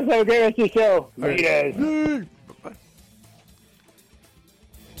 sir. Have a great rest of your show. Right. Later. Bye.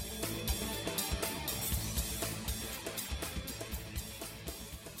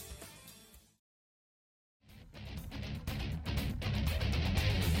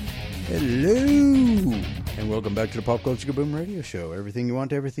 Hello, and welcome back to the Pop Culture Kaboom Radio Show. Everything you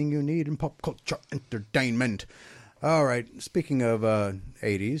want, everything you need in pop culture entertainment. All right. Speaking of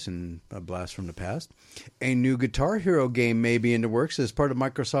 80s and a blast from the past, a new Guitar Hero game may be in the works as part of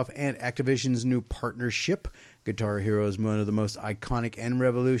Microsoft and Activision's new partnership. Guitar Hero is one of the most iconic and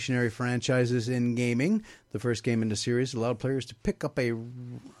revolutionary franchises in gaming. The first game in the series allowed players to pick up a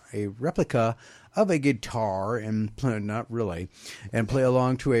replica of a guitar and play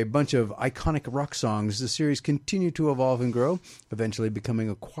along to a bunch of iconic rock songs. The series continued to evolve and grow, eventually becoming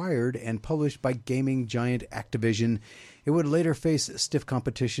acquired and published by gaming giant Activision. It would later face stiff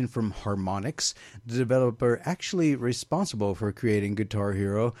competition from Harmonix, the developer actually responsible for creating Guitar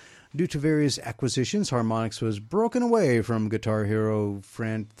Hero. Due to various acquisitions, Harmonix was broken away from the Guitar Hero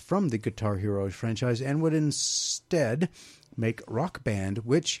franchise and would instead make Rock Band,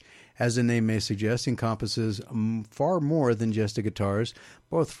 which, as the name may suggest, encompasses far more than just the guitars.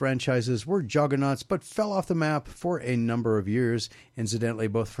 Both franchises were juggernauts, but fell off the map for a number of years. Incidentally,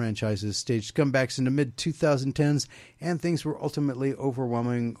 both franchises staged comebacks in the mid-2010s, and things were ultimately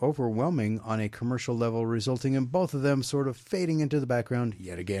overwhelming on a commercial level, resulting in both of them sort of fading into the background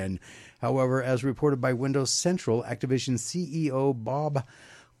yet again. However, as reported by Windows Central, Activision CEO Bob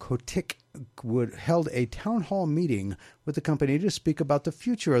Kotick held a town hall meeting with the company to speak about the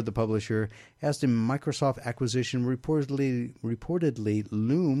future of the publisher as the Microsoft acquisition reportedly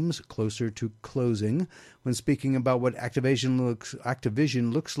looms closer to closing. When speaking about what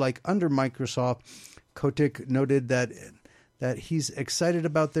Activision looks like under Microsoft, Kotick noted that he's excited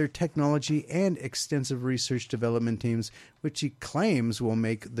about their technology and extensive research development teams, which he claims will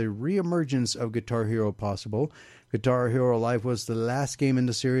make the reemergence of Guitar Hero possible. Guitar Hero Live was the last game in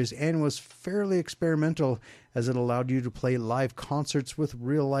the series and was fairly experimental, as it allowed you to play live concerts with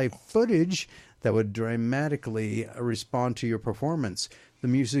real-life footage that would dramatically respond to your performance. The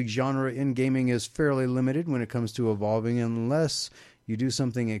music genre in gaming is fairly limited when it comes to evolving, unless you do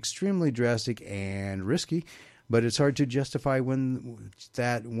something extremely drastic and risky. But it's hard to justify when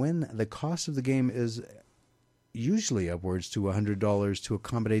the cost of the game is usually upwards to $100 to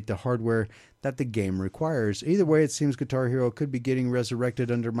accommodate the hardware that the game requires. Either way, it seems Guitar Hero could be getting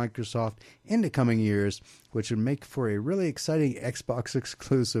resurrected under Microsoft in the coming years, which would make for a really exciting Xbox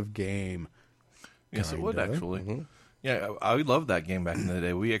exclusive game. Yes, it would actually. Mm-hmm. Yeah, I loved that game back in the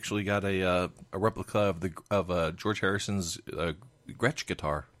day. We actually got a replica of George Harrison's Gretsch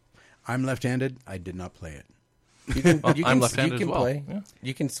guitar. I'm left-handed. I did not play it. I'm left-handed as well. Yeah.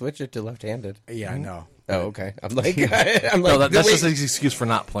 You can switch it to left-handed. Yeah, I know. Oh, okay. I'm like, no, that's just an excuse for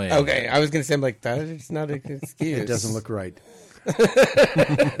not playing. Okay, I was going to say, I'm like, that is not an excuse. It doesn't look right.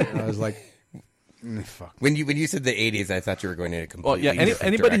 I was like, fuck. When you said the 80s, I thought you were going in a completely different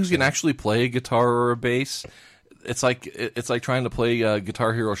anybody direction. who can actually play a guitar or a bass, it's like trying to play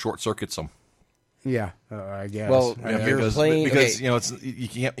Guitar Hero short circuits them. Yeah, I guess. Well, because it's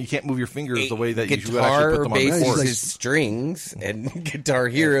you can't move your fingers the way that you should actually put them on the Guitar chords. uses strings, and Guitar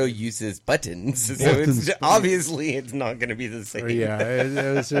Hero uses buttons. So it's obviously it's not going to be the same. Yeah,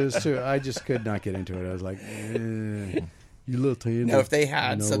 it was true. I just could not get into it. I was like, you little tiny. Now, if they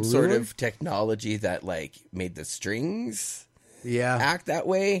had some sort of technology that like made the strings act that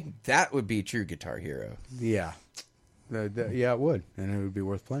way, that would be true Guitar Hero. Yeah, it would, and it would be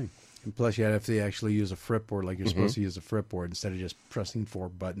worth playing. And plus, you have to actually use a fretboard like you're supposed to use a fretboard instead of just pressing 4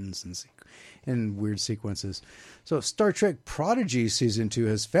 buttons and weird sequences. So, Star Trek Prodigy Season 2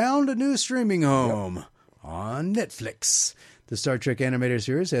 has found a new streaming home on Netflix. The Star Trek animated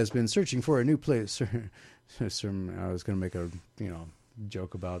series has been searching for a new place. I was going to make a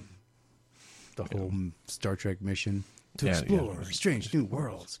joke about the whole Star Trek mission. To explore strange new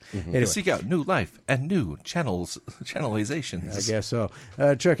worlds. Anyway. To seek out new life and new channelizations. I guess so.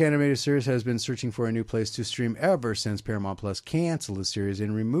 Trek Animated Series has been searching for a new place to stream ever since Paramount Plus canceled the series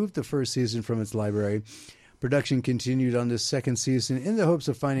and removed the first season from its library. Production continued on this second season in the hopes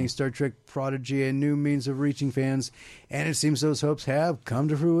of finding Star Trek Prodigy a new means of reaching fans, and it seems those hopes have come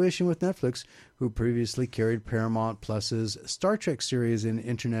to fruition with Netflix, who previously carried Paramount Plus's Star Trek series in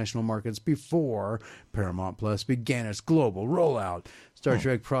international markets before Paramount Plus began its global rollout. Star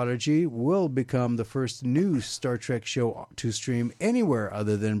Trek Prodigy will become the first new Star Trek show to stream anywhere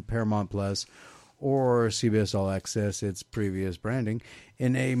other than Paramount Plus or CBS All Access, its previous branding,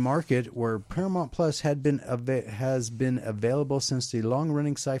 in a market where Paramount Plus has been available since the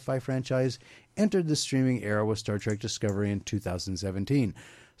long-running sci-fi franchise entered the streaming era with Star Trek Discovery in 2017.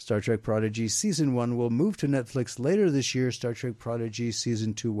 Star Trek Prodigy Season 1 will move to Netflix later this year. Star Trek Prodigy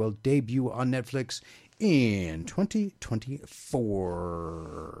Season 2 will debut on Netflix in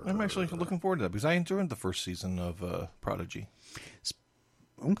 2024. I'm actually looking forward to that because I enjoyed the first season of Prodigy.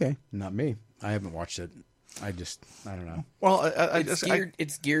 Okay, not me. I haven't watched it. I don't know. Well,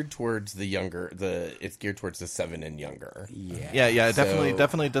 It's geared towards the younger. It's geared towards the 7 and younger. Yeah. It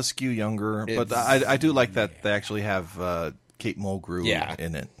definitely does skew younger. But I do like that they actually have Kate Mulgrew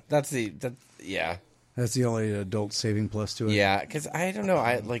in it. That's the only adult saving plus to it. Yeah, because I don't know.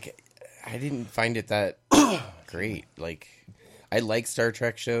 I didn't find it that great. Like, I like Star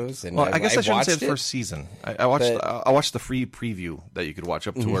Trek shows, and I guess I shouldn't say the it. first season. I watched the free preview that you could watch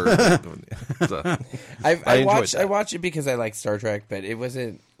up to where. I watched it because I like Star Trek, but it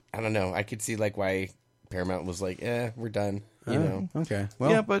wasn't. I don't know. I could see like why Paramount was like, we're done. You know. Okay.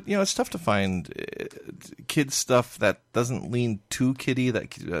 Well, yeah, but it's tough to find kids stuff that doesn't lean too kiddie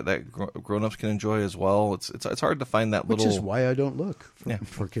that grown-ups can enjoy as well. It's hard to find that little. Which is why I don't look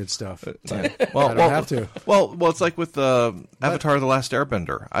for kid stuff. Well, I don't have to. Well, it's like with Avatar: The Last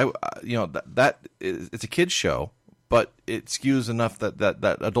Airbender. That it's a kids show, but it skews enough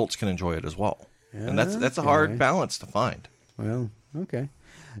that adults can enjoy it as well, and that's a hard balance to find. Well, okay.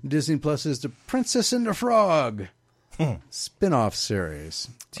 Disney Plus is The Princess and the Frog spin-off series.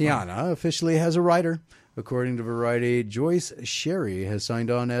 Tiana officially has a writer. According to Variety, Joyce Sherry has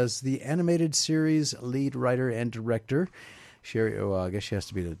signed on as the animated series lead writer and director. Sherry, I guess she has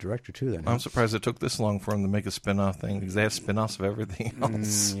to be the director too then. I'm surprised it took this long for them to make a spin-off thing, because they have spin-offs of everything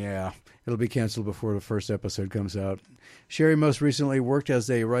else. Yeah. It'll be canceled before the first episode comes out. Sherry most recently worked as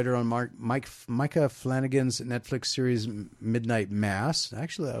a writer on Micah Flanagan's Netflix series Midnight Mass.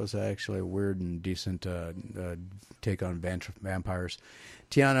 Actually, that was actually a weird and decent take on vampires.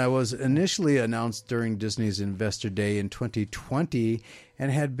 Tiana was initially announced during Disney's Investor Day in 2020 and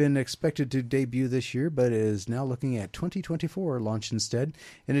had been expected to debut this year, but is now looking at 2024 launch instead.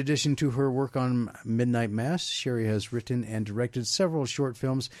 In addition to her work on Midnight Mass, Sherry has written and directed several short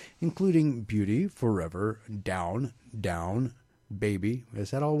films, including Beauty, Forever, Down, Baby.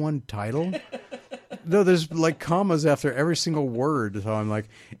 Is that all one title? No, there's like commas after every single word. So I'm like,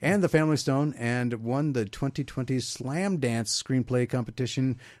 and The Family Stone, and won the 2020 Slam Dance Screenplay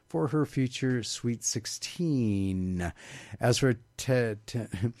Competition for her feature Sweet 16. As for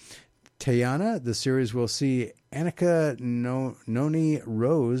Tiana, the series will see Annika Noni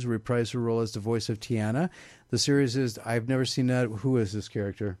Rose reprise her role as the voice of Tiana. The series is, I've never seen that. Who is this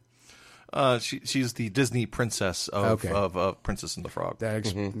character? She's the Disney princess of Princess and the Frog. That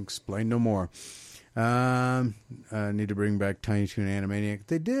explain no more. Need to bring back Tiny Toon Animaniacs.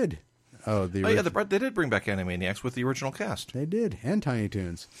 They did. They did bring back Animaniacs with the original cast. They did, and Tiny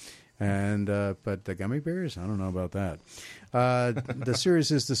Toons. And but the Gummy Bears, I don't know about that. The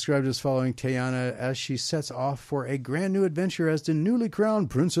series is described as following Tiana as she sets off for a brand new adventure as the newly crowned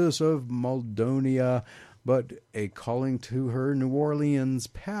Princess of Moldonia. But a calling to her New Orleans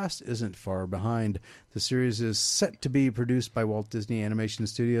past isn't far behind. The series is set to be produced by Walt Disney Animation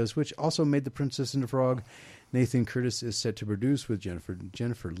Studios, which also made The Princess and the Frog. Nathan Curtis is set to produce with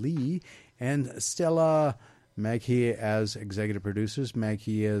Jennifer Lee and Stella Maggie as executive producers.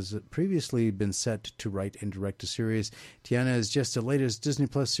 Maggie has previously been set to write and direct a series. Tiana is just the latest Disney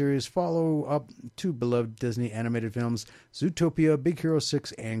Plus series follow-up to beloved Disney animated films Zootopia, Big Hero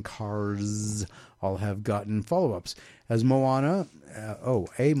 6, and Cars. All have gotten follow-ups. As Moana,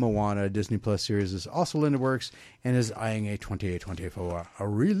 a Moana Disney Plus series is also in the works and is eyeing a 2024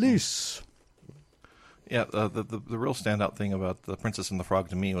 release. Yeah, the real standout thing about The Princess and the Frog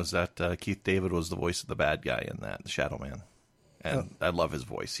to me was that Keith David was the voice of the bad guy in that, the Shadow Man. And I love his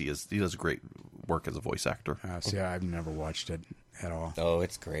voice. He does great work as a voice actor. See, I've never watched it at all. Oh,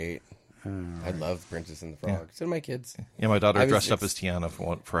 it's great. I love The Princess and the Frog. So do my kids. Yeah, my daughter dressed up as Tiana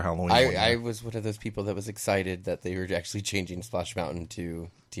for Halloween. I was one of those people that was excited that they were actually changing Splash Mountain to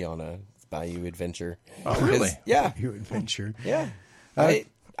Tiana's Bayou Adventure. Oh, really? Yeah. Bayou Adventure. Yeah.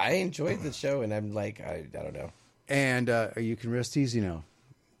 I enjoyed the show, and I'm like, I don't know. And you can rest easy now,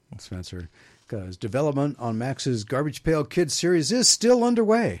 Spencer, because development on Max's Garbage Pail Kids series is still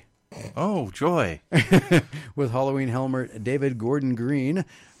underway. Oh, joy. With Halloween helmet David Gordon Green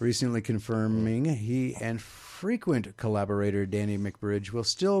recently confirming he and frequent collaborator Danny McBride will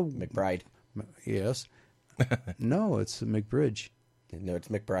still... McBride. Yes. No, it's McBridge. No, it's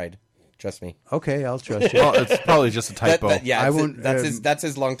McBride. Trust me. Okay, I'll trust you. Well, it's probably just a typo. That's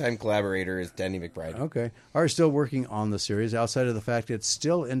his longtime collaborator is Danny McBride. Okay. Are still working on the series. Outside of the fact it's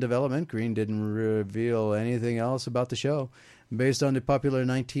still in development, Green didn't reveal anything else about the show. Based on the popular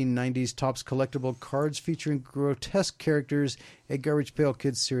 1990s Topps collectible cards featuring grotesque characters, a Garbage Pail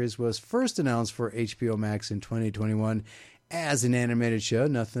Kids series was first announced for HBO Max in 2021 as an animated show.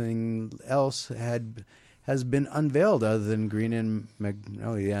 Nothing else has been unveiled other than Green and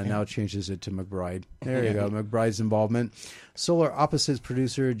now it changes it to McBride. There you go, McBride's involvement. Solar Opposites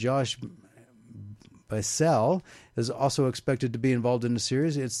producer Josh Bissell is also expected to be involved in the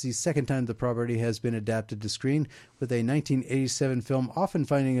series. It's the second time the property has been adapted to screen, with a 1987 film often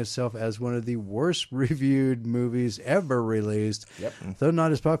finding itself as one of the worst reviewed movies ever released. Yep. Though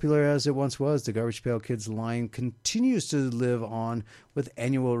not as popular as it once was, the Garbage Pail Kids line continues to live on with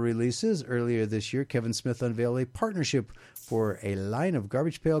annual releases. Earlier this year, Kevin Smith unveiled a partnership for a line of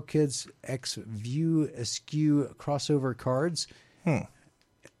Garbage Pail Kids X View Askew crossover cards.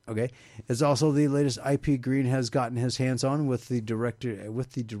 Okay, it's also the latest IP Green has gotten his hands on, with the director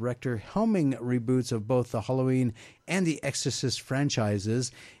helming reboots of both the Halloween and the Exorcist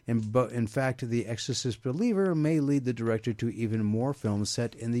franchises. In fact, the Exorcist Believer may lead the director to even more films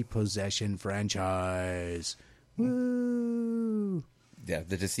set in the Possession franchise. Woo! Yeah,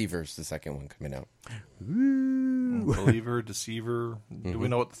 The Deceiver's the second one coming out. Woo! Believer, Deceiver. Do we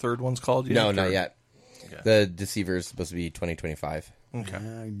know what the third one's called yet? No, not yet. Okay. The Deceiver is supposed to be 2025.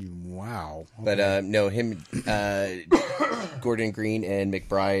 Okay. Wow. But no, him, Gordon Green and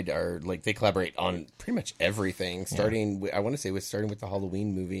McBride are like, they collaborate on pretty much everything. Starting, I want to say, starting with the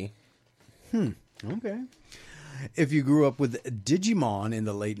Halloween movie. Okay. If you grew up with Digimon in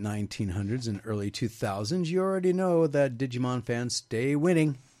the late 1900s and early 2000s, you already know that Digimon fans stay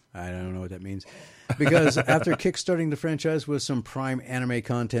winning. I don't know what that means. Because after kickstarting the franchise with some prime anime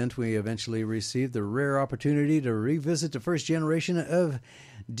content, we eventually received the rare opportunity to revisit the first generation of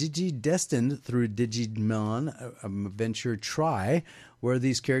Digidestined through Digimon Adventure Tri, where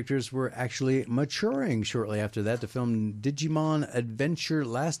these characters were actually maturing. Shortly after that, the film Digimon Adventure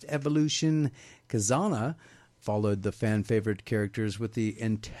Last Evolution Kazana followed the fan-favorite characters with the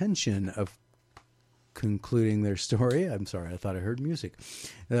intention of concluding their story. I'm sorry, I thought I heard music.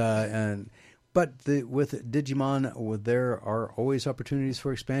 But with Digimon, there are always opportunities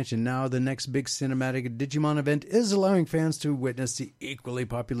for expansion. Now, the next big cinematic Digimon event is allowing fans to witness the equally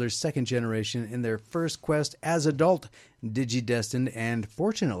popular second generation in their first quest as adult Digidestined, and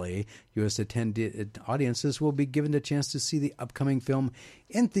fortunately, U.S. attended audiences will be given the chance to see the upcoming film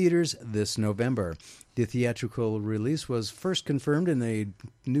in theaters this November. The theatrical release was first confirmed in a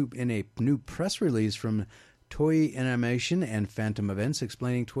new press release from Toei Animation and Phantom Events,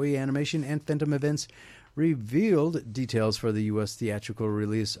 explaining Toei Animation and Phantom Events revealed details for the U.S. theatrical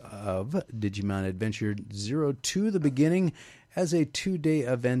release of Digimon Adventure 02, The Beginning, as a 2-day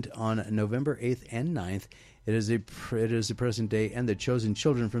event on November 8th and 9th. It is the present day, and the chosen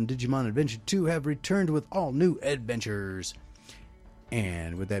children from Digimon Adventure 2 have returned with all new adventures.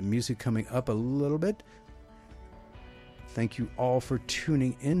 And with that music coming up a little bit, thank you all for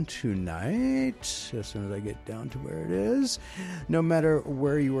tuning in tonight. As soon as I get down to where it is. No matter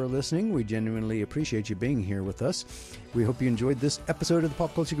where you are listening, we genuinely appreciate you being here with us. We hope you enjoyed this episode of the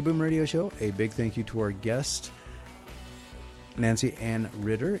Pop Culture Kaboom Radio Show. A big thank you to our guest, Nancy Ann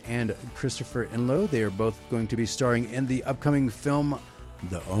Ritter and Christohper Inlow. They are both going to be starring in the upcoming film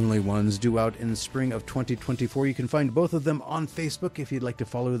The Only Ones, due out in the spring of 2024. You can find both of them on Facebook if you'd like to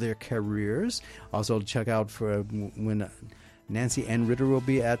follow their careers. Also, check out for when Nancy Ann Ritter will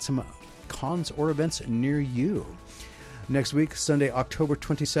be at some cons or events near you. Next week, Sunday, October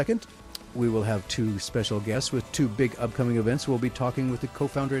 22nd, we will have two special guests with two big upcoming events. We'll be talking with the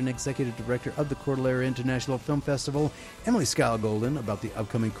co-founder and executive director of the Cordillera International Film Festival, Emily Skyle-Golden, about the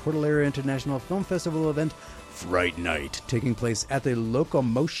upcoming Cordillera International Film Festival event, Fright Night, taking place at the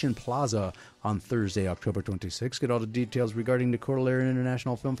Locomotion Plaza on Thursday, October 26th. Get all the details regarding the Cordillera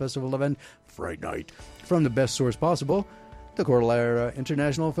International Film Festival event, Fright Night, from the best source possible, the Cordillera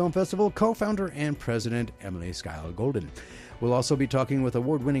International Film Festival co-founder and president, Emily Skyle-Golden. We'll also be talking with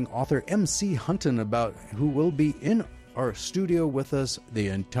award-winning author MC Hunton, about who will be in our studio with us the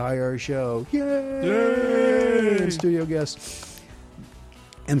entire show. Yay! Studio guest.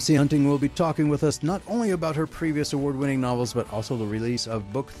 MC Hunting will be talking with us not only about her previous award-winning novels, but also the release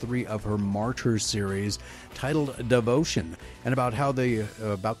of Book 3 of her Martyrs series, titled Devotion, and about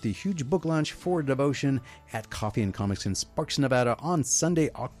the huge book launch for Devotion at Coffee and Comics in Sparks, Nevada on Sunday,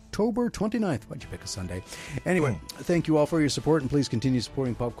 October 29th. Why'd you pick a Sunday? Anyway, thank you all for your support, and please continue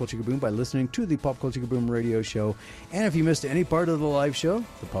supporting Pop Culture Kaboom by listening to the Pop Culture Kaboom radio show. And if you missed any part of the live show,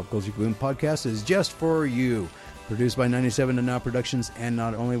 the Pop Culture Kaboom podcast is just for you. Produced by 97 and Now Productions, and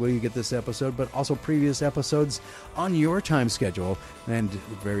not only will you get this episode, but also previous episodes on your time schedule. And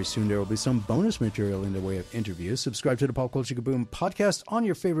very soon there will be some bonus material in the way of interviews. Subscribe to the Pop Culture Kaboom podcast on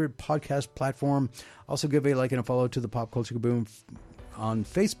your favorite podcast platform. Also give a like and a follow to the Pop Culture Kaboom on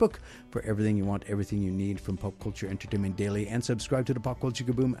Facebook for everything you want, everything you need from Pop Culture Entertainment Daily. And subscribe to the Pop Culture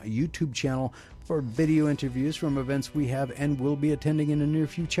Kaboom YouTube channel for video interviews from events we have and will be attending in the near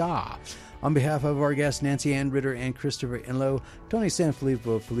future. On behalf of our guests Nancy Ann Ritter and Christohper Inlow, Tony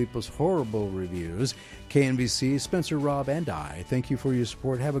Sanfilippo of Filippo's Horrible Reviews, KNBC, Spencer, Rob, and I, thank you for your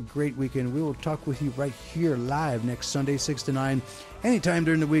support. Have a great weekend. We will talk with you right here live next Sunday, 6 to 9, anytime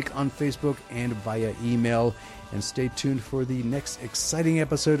during the week on Facebook and via email. And stay tuned for the next exciting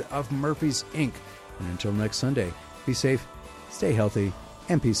episode of Murphy's Inc. And until next Sunday, be safe, stay healthy,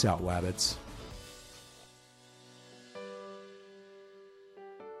 and peace out, Wabbits.